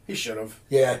 No, he should have.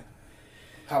 Yeah.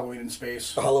 Halloween in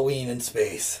space. Halloween in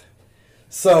space.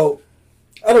 So,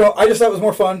 I don't know. I just thought it was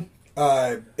more fun.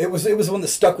 It was the one that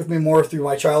stuck with me more through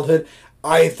my childhood.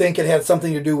 I think it had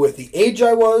something to do with the age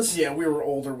I was. Yeah, we were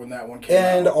older when that one came out.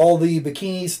 And all the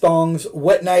bikinis, thongs,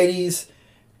 wet nighties,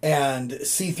 and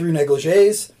see-through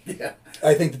negligees. Yeah.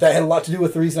 I think that had a lot to do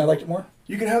with the reason I liked it more.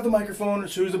 You can have the microphone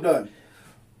as soon as I'm done.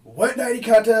 Wet nightie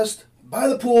contest, by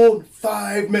the pool,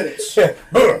 5 minutes. Yeah.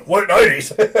 Wet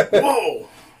nighties. Whoa.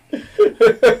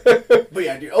 But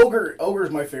yeah, dude, Ogre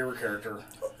is my favorite character.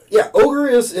 Yeah, Ogre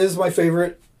is my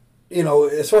favorite,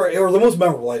 as far or the most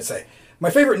memorable, I'd say. My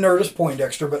favorite nerd is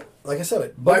Poindexter, but like I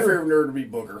said, my favorite nerd would be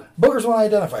Booger. Booger's one I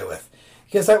identify with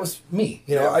because that was me.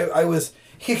 I was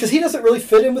because he doesn't really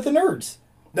fit in with the nerds.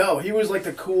 No, he was like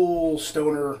the cool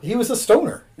stoner. He was a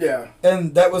stoner. Yeah,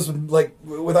 and that was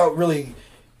without really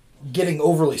getting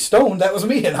overly stoned. That was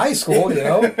me in high school.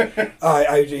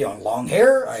 I long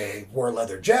hair. I wore a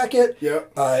leather jacket. Yeah.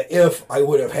 If I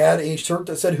would have had a shirt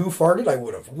that said "Who farted," I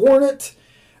would have worn it.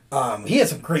 He had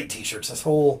some great T-shirts.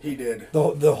 He did.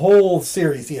 The whole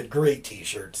series, he had great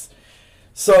T-shirts.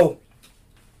 So,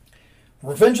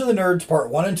 Revenge of the Nerds Part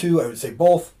 1 and 2, I would say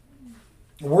both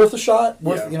worth a shot.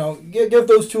 Give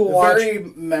those two a watch. Very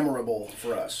memorable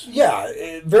for us. Yeah,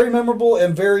 very memorable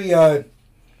and very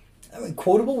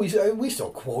quotable. We still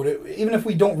quote it, even if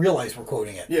we don't realize we're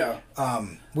quoting it. Yeah.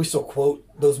 We still quote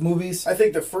those movies. I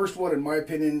think the first one, in my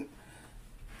opinion,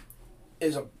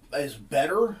 is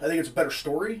better. I think it's a better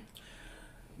story,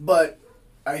 but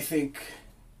I think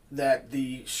that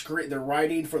the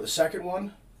writing for the second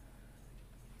one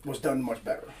was done much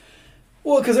better.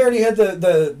 Well, because they already had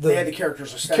they had the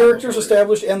characters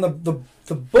established. And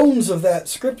the bones of that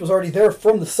script was already there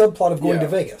from the subplot of going to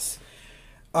Vegas.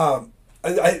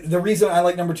 The reason I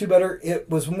like number 2 better, it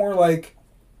was more like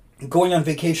going on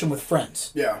vacation with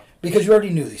friends. Yeah. Because you already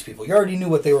knew these people. You already knew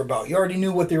what they were about. You already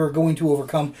knew what they were going to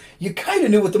overcome. You kind of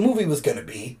knew what the movie was going to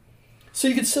be. So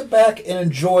you could sit back and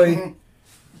enjoy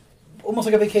almost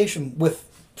like a vacation with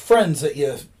friends that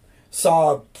you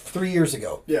saw 3 years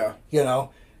ago. Yeah.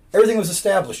 Everything was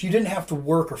established. You didn't have to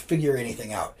work or figure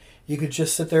anything out. You could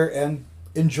just sit there and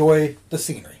enjoy the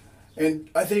scenery. And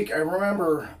I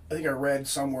read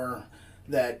somewhere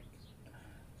that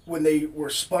when they were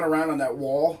spun around on that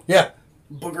wall,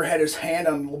 Booger had his hand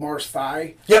on Lamar's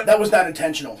thigh. Yep. That was not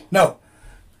intentional. No,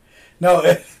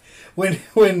 when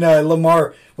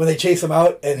Lamar, when they chase him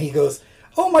out and he goes,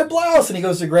 "Oh, my blouse," and he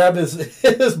goes to grab his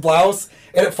his blouse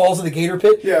and it falls in the gator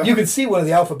pit. Yeah. You can see one of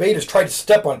the Alpha Betas tried to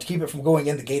step on it to keep it from going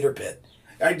in the gator pit.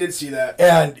 I did see that.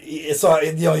 And so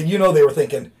they were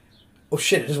thinking, "Oh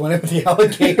shit, it just went in with the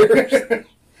alligators."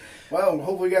 Well,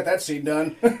 hopefully we got that scene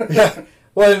done. Yeah.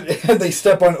 Well, and they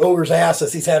step on Ogre's ass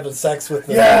as he's having sex with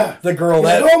the girl. He's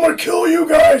like, I'm going to kill you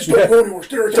guys. Don't go anywhere.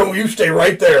 Stay right there. Don't you stay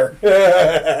right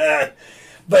there.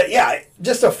 But yeah,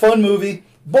 just a fun movie.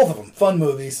 Both of them, fun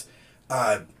movies.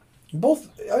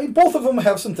 Both of them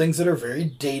have some things that are very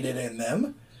dated in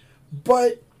them.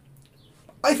 But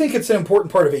I think it's an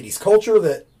important part of 80s culture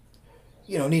that,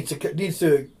 needs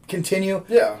to continue.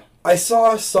 Yeah. I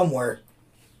saw somewhere,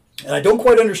 and I don't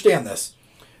quite understand this,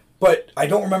 but I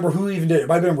don't remember who even did it. It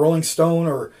might have been Rolling Stone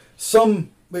or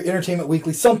some Entertainment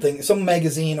Weekly, some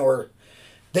magazine, or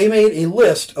they made a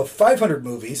list of 500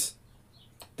 movies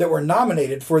that were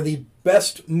nominated for the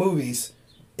best movies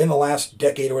in the last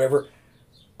decade or whatever.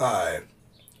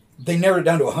 They narrowed it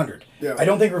down to 100. Yeah. I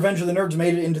don't think Revenge of the Nerds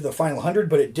made it into the final 100,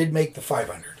 but it did make the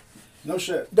 500. No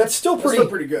shit. That's still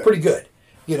pretty good. Pretty good.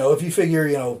 If you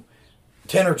figure,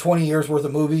 10 or 20 years worth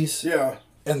of movies. Yeah.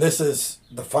 And this is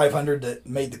the 500 that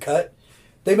made the cut.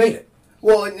 They made it.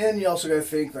 Well, and then you also got to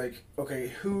think, like,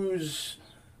 okay, who's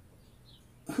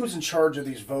in charge of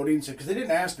these votings? Because they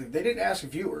didn't ask the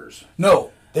viewers.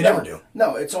 No, they never do.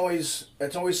 No, it's always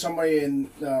somebody in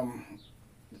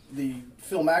the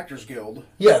Film Actors Guild.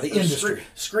 Yeah, the industry.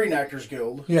 Screen Actors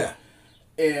Guild. Yeah.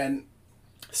 And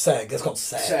SAG. That's called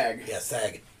SAG. SAG. Yeah,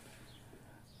 SAG.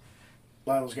 A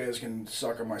lot of those guys can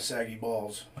suck on my saggy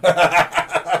balls.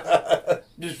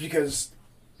 Just because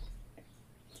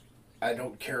I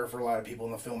don't care for a lot of people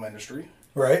in the film industry.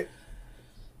 Right.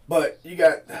 But you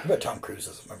got... I bet Tom Cruise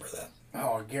doesn't remember that.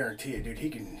 Oh, I guarantee it, dude. He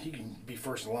can be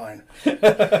first in line.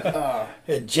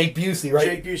 And Jake Busey, right?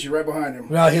 Jake Busey right behind him.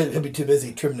 No, he'll be too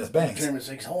busy trimming his bangs.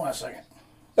 Hold on a second.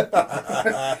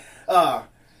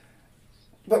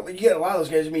 But you get a lot of those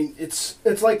guys. I mean, it's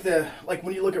like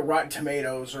when you look at Rotten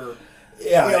Tomatoes or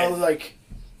like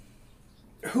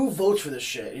who votes for this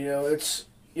shit.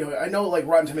 I know like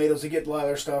Rotten Tomatoes, they get a lot of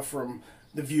their stuff from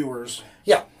the viewers.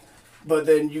 Yeah. But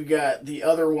then you got the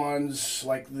other ones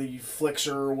like the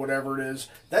Flixer or whatever it is.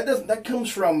 That comes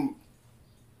from,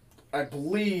 I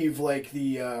believe, like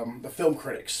the film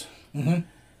critics. Mm-hmm.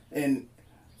 And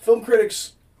film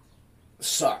critics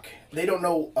suck. They don't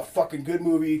know a fucking good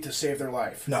movie to save their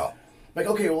life. No. Like,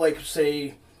 okay, well, like,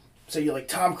 say you like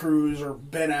Tom Cruise or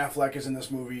Ben Affleck is in this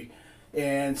movie,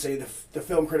 and say the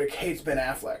film critic hates Ben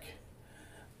Affleck.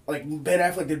 Like, Ben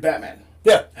Affleck did Batman.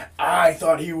 Yeah. I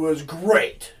thought he was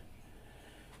great.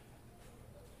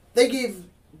 They gave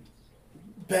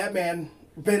Ben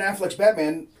Affleck's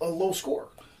Batman a low score.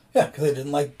 Yeah, because they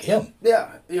didn't like him.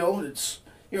 Yeah, it's...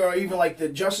 even like the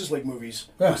Justice League movies,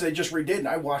 which they just redid, and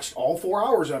I watched all 4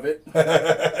 hours of it. And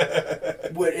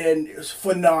it was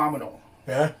phenomenal.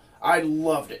 Yeah? I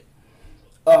loved it.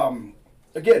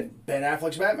 Again, Ben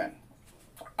Affleck's Batman.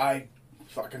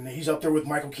 He's up there with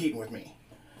Michael Keaton with me.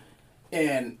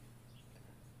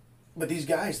 But these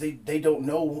guys, they don't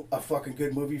know a fucking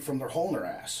good movie from their hole in their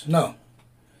ass. No.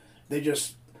 They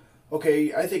just,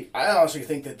 I honestly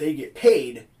think that they get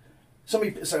paid.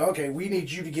 Somebody said, okay, we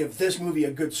need you to give this movie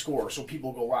a good score so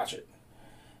people go watch it.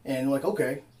 And like,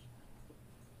 okay.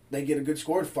 They get a good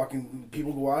score and fucking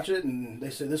people go watch it and they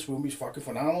say this movie's fucking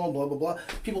phenomenal, blah, blah, blah.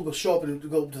 People go show up and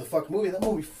go to the fucking movie. That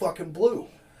movie fucking blew.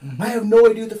 Mm-hmm. I have no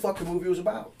idea what the fucking movie was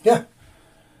about. Yeah.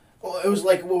 Well, it was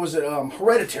like, what was it?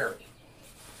 Hereditary.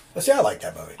 See, I like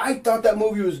that movie. I thought that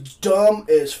movie was dumb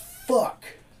as fuck.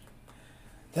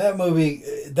 That movie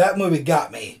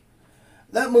got me.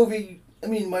 That movie, I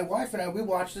mean, my wife and I, we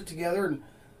watched it together and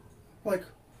like,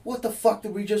 what the fuck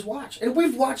did we just watch? And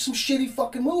we've watched some shitty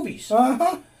fucking movies.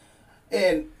 Uh-huh.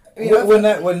 And I mean,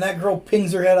 when that girl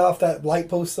pings her head off that light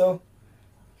post though,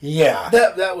 yeah,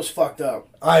 that was fucked up.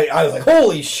 I was like,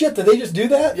 holy shit, did they just do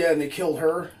that? Yeah, and they killed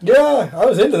her. Yeah, I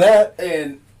was into that.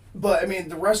 But I mean,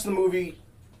 the rest of the movie,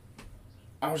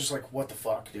 I was just like, what the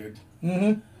fuck, dude?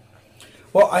 Mm-hmm.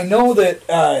 Well, I know that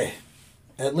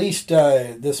at least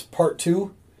this part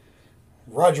 2,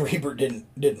 Roger Ebert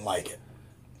didn't like it.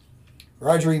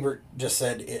 Roger Ebert just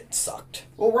said it sucked.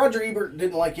 Well, Roger Ebert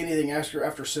didn't like anything after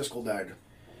Siskel died.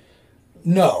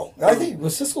 No. I think,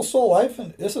 was Siskel still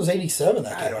alive? This was 87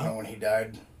 that came out. I don't know when he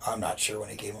died. I'm not sure when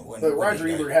he came out. But Roger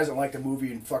Ebert hasn't liked a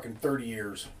movie in fucking 30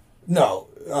 years. No.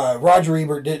 Roger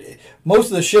Ebert did...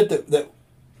 Most of the shit that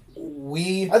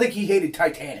we... I think he hated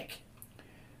Titanic.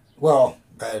 Well,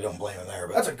 I don't blame him there.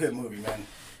 But that's a good movie, man.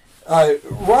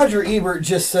 Roger Ebert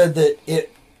just said that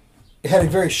had a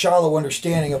very shallow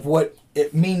understanding of what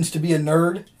it means to be a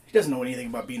nerd. He doesn't know anything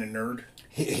about being a nerd.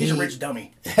 He's a rich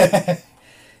dummy.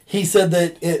 He said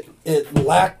that it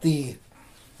lacked the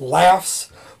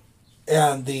laughs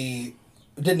and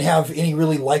didn't have any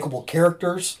really likable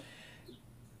characters.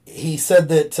 He said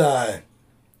that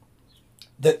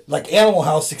like Animal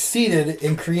House succeeded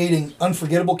in creating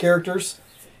unforgettable characters,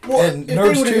 and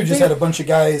Nerds 2 just had a bunch of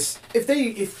guys. If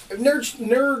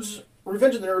Nerds,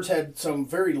 Revenge of the Nerds had some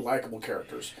very likable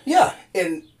characters. Yeah.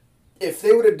 And if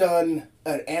they would have done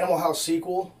an Animal House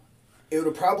sequel, it would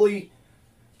have probably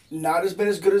not been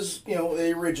as good as,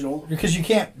 the original. Because you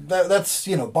can't, that's,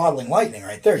 bottling lightning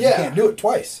right there. Yeah. You can't do it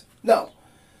twice. No.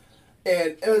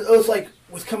 And it was like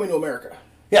with Coming to America.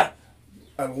 Yeah.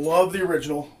 I love the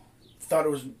original. Thought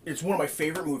it's one of my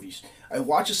favorite movies. I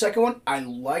watched the second one. I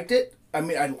liked it. I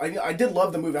mean, I did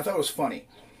love the movie. I thought it was funny.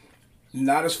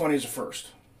 Not as funny as the first.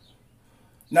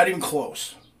 Not even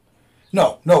close.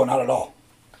 No, not at all.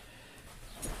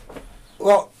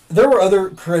 Well, there were other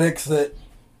critics that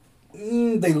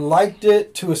they liked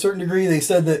it to a certain degree. They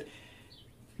said that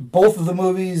both of the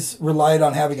movies relied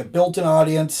on having a built-in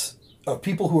audience of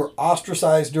people who were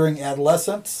ostracized during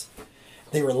adolescence.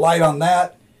 They relied on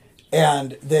that,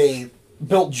 and they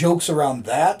built jokes around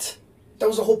that. That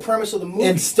was the whole premise of the movie.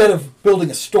 Instead of building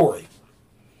a story.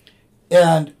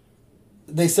 And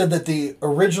they said that the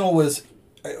original was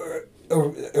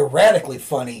erratically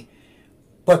funny,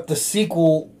 but the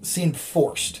sequel seemed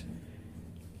forced.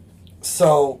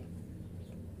 So,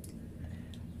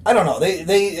 I don't know.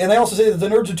 They also say that the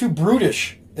nerds are too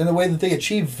brutish in the way that they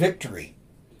achieve victory.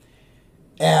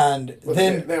 And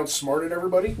then they outsmarted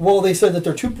everybody? Well, they said that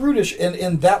they're too brutish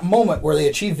in that moment where they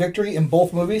achieve victory in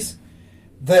both movies,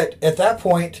 that at that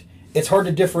point it's hard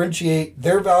to differentiate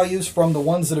their values from the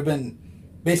ones that have been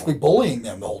basically bullying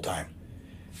them the whole time.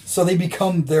 So they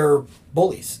become their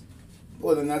bullies.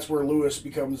 Well, then that's where Lewis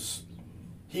becomes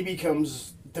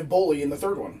the bully in the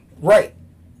third one. Right.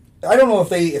 I don't know if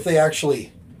they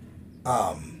actually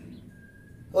thought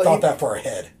that far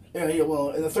ahead. Yeah,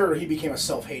 well, in the third he became a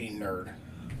self-hating nerd.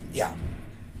 Yeah.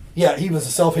 Yeah, he was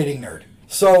a self-hating nerd.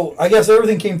 So I guess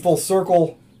everything came full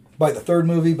circle by the third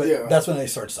movie, but that's when they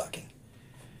start sucking.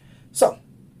 So,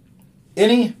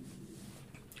 it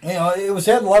had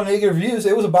a lot of negative reviews.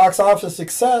 It was a box office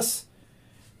success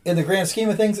in the grand scheme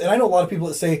of things, and I know a lot of people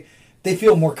that say they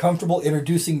feel more comfortable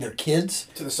introducing their kids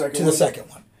to the second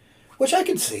one, which I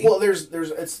could see. Well,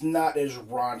 it's not as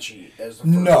raunchy as the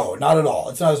first No, one. not at all.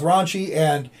 It's not as raunchy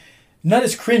and not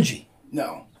as cringy.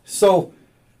 No. So,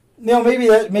 maybe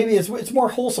it's more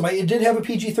wholesome. It did have a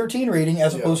PG-13 rating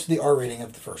as opposed to the R rating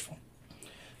of the first one.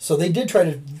 So they did try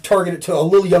to target it to a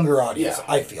little younger audience,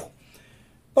 I feel.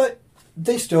 But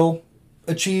they still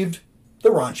achieved the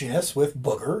raunchiness with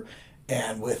Booger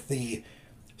and with the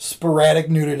sporadic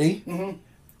nudity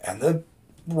and the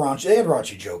raunch. They had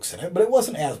raunchy jokes in it, but it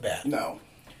wasn't as bad. No.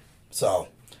 So,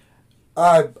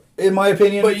 in my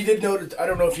opinion... But you did notice, I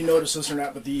don't know if you noticed this or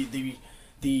not, but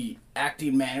the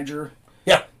acting manager...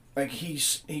 Yeah. Like, he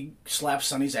slaps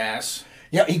Sonny's ass.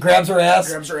 Yeah, he grabs her ass.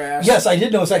 Yes, I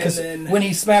did notice that, because when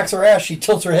he smacks her ass, she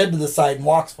tilts her head to the side and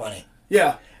walks funny.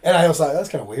 Yeah. And I was like, that's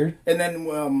kind of weird. And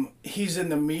then he's in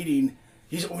the meeting,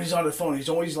 when he's on the phone, he's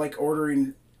always like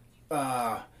ordering,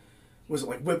 was it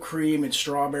like whipped cream and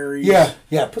strawberries?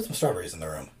 Yeah, put some strawberries in the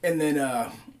room. And then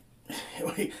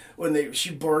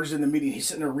she barges in the meeting, he's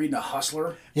sitting there reading a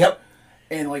Hustler. Yep.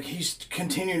 And like he's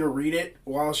continuing to read it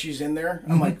while she's in there.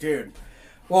 I'm like, dude.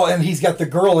 Well, and he's got the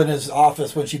girl in his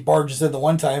office when she barges in the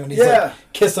one time, and he's like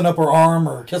kissing up her arm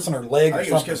or kissing her leg or something.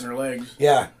 He was kissing her legs.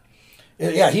 Yeah.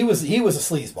 Yeah, he was a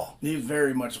sleazeball. He's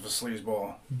very much of a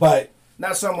sleazeball. But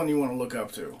not someone you want to look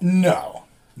up to. No.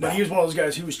 But he was one of those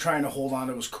guys who was trying to hold on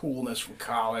to his coolness from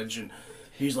college, and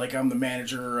he's like, I'm the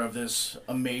manager of this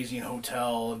amazing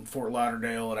hotel in Fort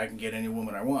Lauderdale, and I can get any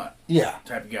woman I want. Yeah.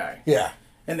 Type of guy. Yeah.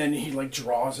 And then he like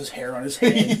draws his hair on his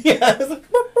head.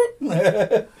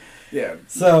 Yeah. Yeah.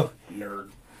 So.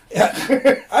 Nerd.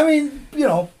 Yeah. I mean,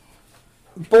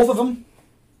 both of them,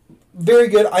 very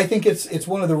good. I think it's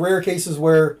one of the rare cases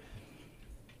where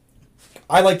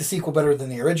I like the sequel better than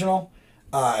the original.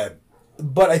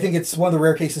 But I think it's one of the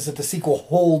rare cases that the sequel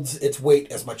holds its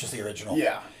weight as much as the original.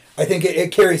 Yeah. I think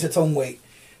it carries its own weight.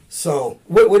 So,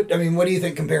 what do you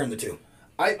think comparing the two?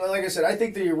 Like I said, I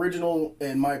think the original,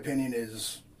 in my opinion,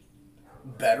 is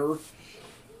better.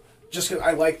 Just because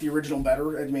I like the original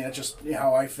better. I mean, that's just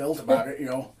how I felt about it,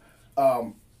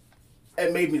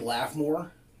 It made me laugh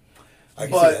more. I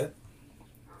can see that.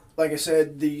 Like I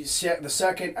said, the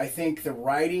second, I think the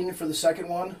writing for the second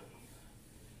one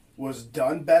was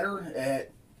done better.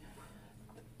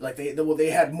 They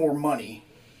had more money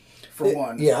for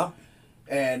one. Yeah.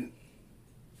 And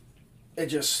it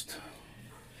just...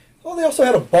 Well, they also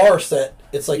had a bar set.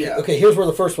 It's like, Yeah. okay, here's where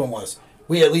the first one was.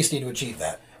 We at least need to achieve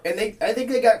that. And I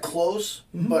think they got close,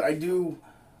 but I do,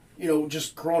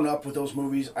 just growing up with those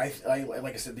movies, I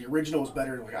like I said, the original was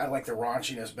better. I like the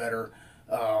raunchiness better.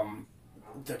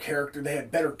 The character, they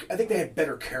had better. I think they had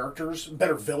better characters,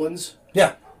 better villains.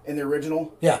 Yeah. In the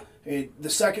original. Yeah. The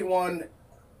second one,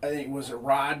 I think was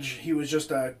Raj. He was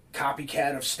just a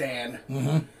copycat of Stan.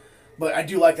 Mm-hmm. But I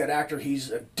do like that actor.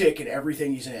 He's a dick in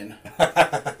everything he's in.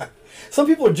 Some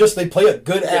people are they play a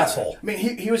good asshole. I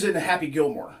mean, he was in Happy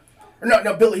Gilmore. Or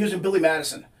no, Billy. He was in Billy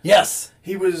Madison. Yes.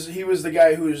 He was the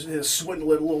guy who was his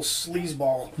swindling little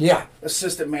sleazeball. Yeah.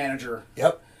 Assistant manager.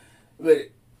 Yep. But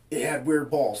it had weird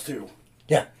balls too.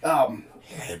 Yeah. It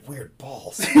had weird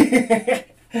balls.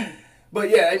 But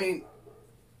yeah, I mean,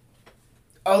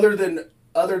 other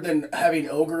than having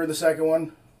Ogre in the second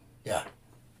one. Yeah.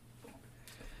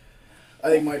 I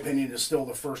think my opinion is still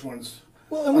the first one's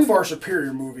a far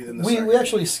superior movie than the second. We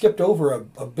actually skipped over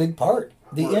a big part.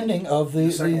 The ending of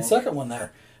the second one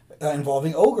there,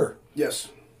 involving Ogre. Yes.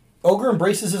 Ogre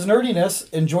embraces his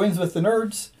nerdiness and joins with the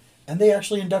nerds, and they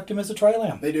actually induct him as a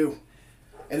Tri-Lam. They do.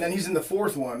 And then he's in the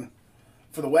fourth one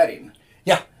for the wedding.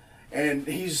 Yeah. And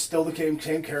he's still the same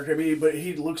character, but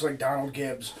he looks like Donald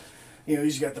Gibbs.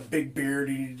 He's got the big beard.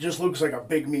 He just looks like a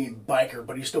big, mean biker,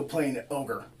 but he's still playing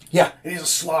Ogre. Yeah. And he's a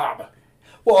slob.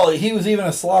 Well, he was even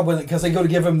a slob because they go to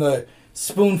give him the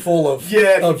spoonful of...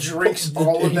 Yeah, he drinks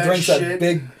all of that shit. That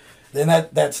big... Then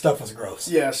that stuff was gross.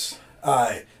 Yes.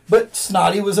 But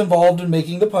Snotty was involved in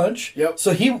making the punch. Yep.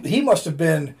 So he must have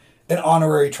been an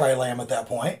honorary Tri-Lam at that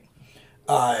point.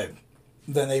 Then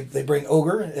they bring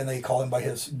Ogre, and they call him by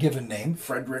his given name.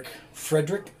 Frederick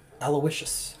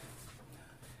Aloysius.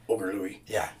 Ogre Louis.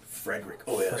 Yeah. Frederick.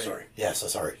 Oh, yeah, sorry. Yeah,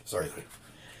 sorry, Louis.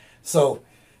 So...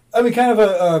 I mean, kind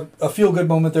of a feel-good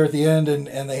moment there at the end,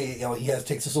 and they, he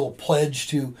takes this little pledge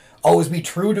to always be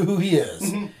true to who he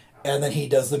is, and then he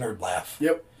does the nerd laugh.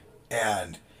 Yep.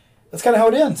 And that's kind of how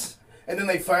it ends. And then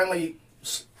they finally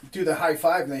do the high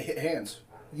five, and they hit hands.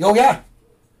 Oh, yeah.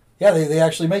 Yeah, they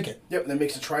actually make it. Yep, and that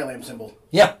makes a Tri-Lam symbol.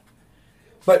 Yeah.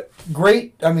 But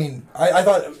great, I mean, I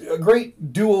thought a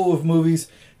great duo of movies.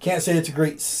 Can't say it's a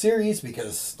great series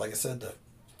because, like I said, the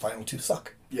final two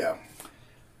suck. Yeah.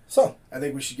 So I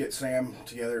think we should get Sam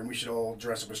together and we should all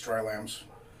dress up as Tri-Lams.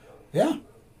 Yeah.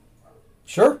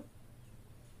 Sure.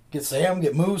 Get Sam,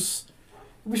 get Moose.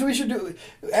 We should do,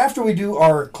 after we do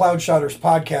our Cloud Shouters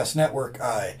Podcast Network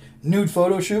nude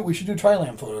photo shoot, we should do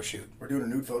Tri-Lam photo shoot. We're doing a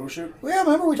nude photo shoot? Well, yeah,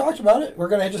 remember we talked about it. We're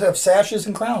going to just have sashes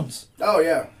and crowns. Oh,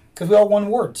 yeah. Because we all won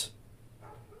awards.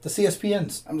 The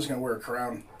CSPNs. I'm just going to wear a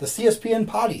crown. The CSPN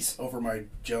potties. Over my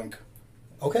junk.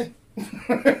 Okay. It's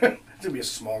going to be a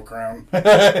small crown.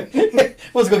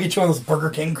 Let's go get you one of those Burger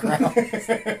King crowns. All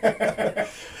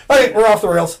right, we're off the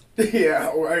rails.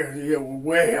 Yeah, we're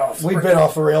way off the rails. We've been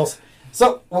off the rails.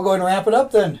 So, we'll go ahead and wrap it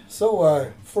up then.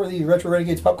 So, for the Retro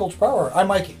Renegades Pop Culture Power, I'm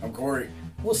Mikey. I'm Corey.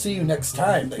 We'll see you next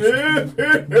time. Thank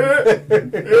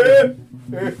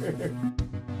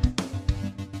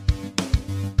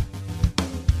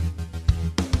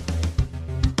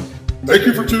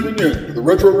you for tuning in to the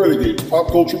Retro Renegades Pop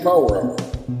Culture Power Hour.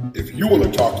 If you want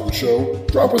to talk to the show,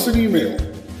 drop us an email.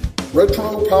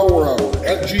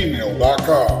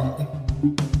 retropowerhour@gmail.com.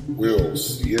 We'll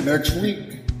see you next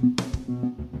week.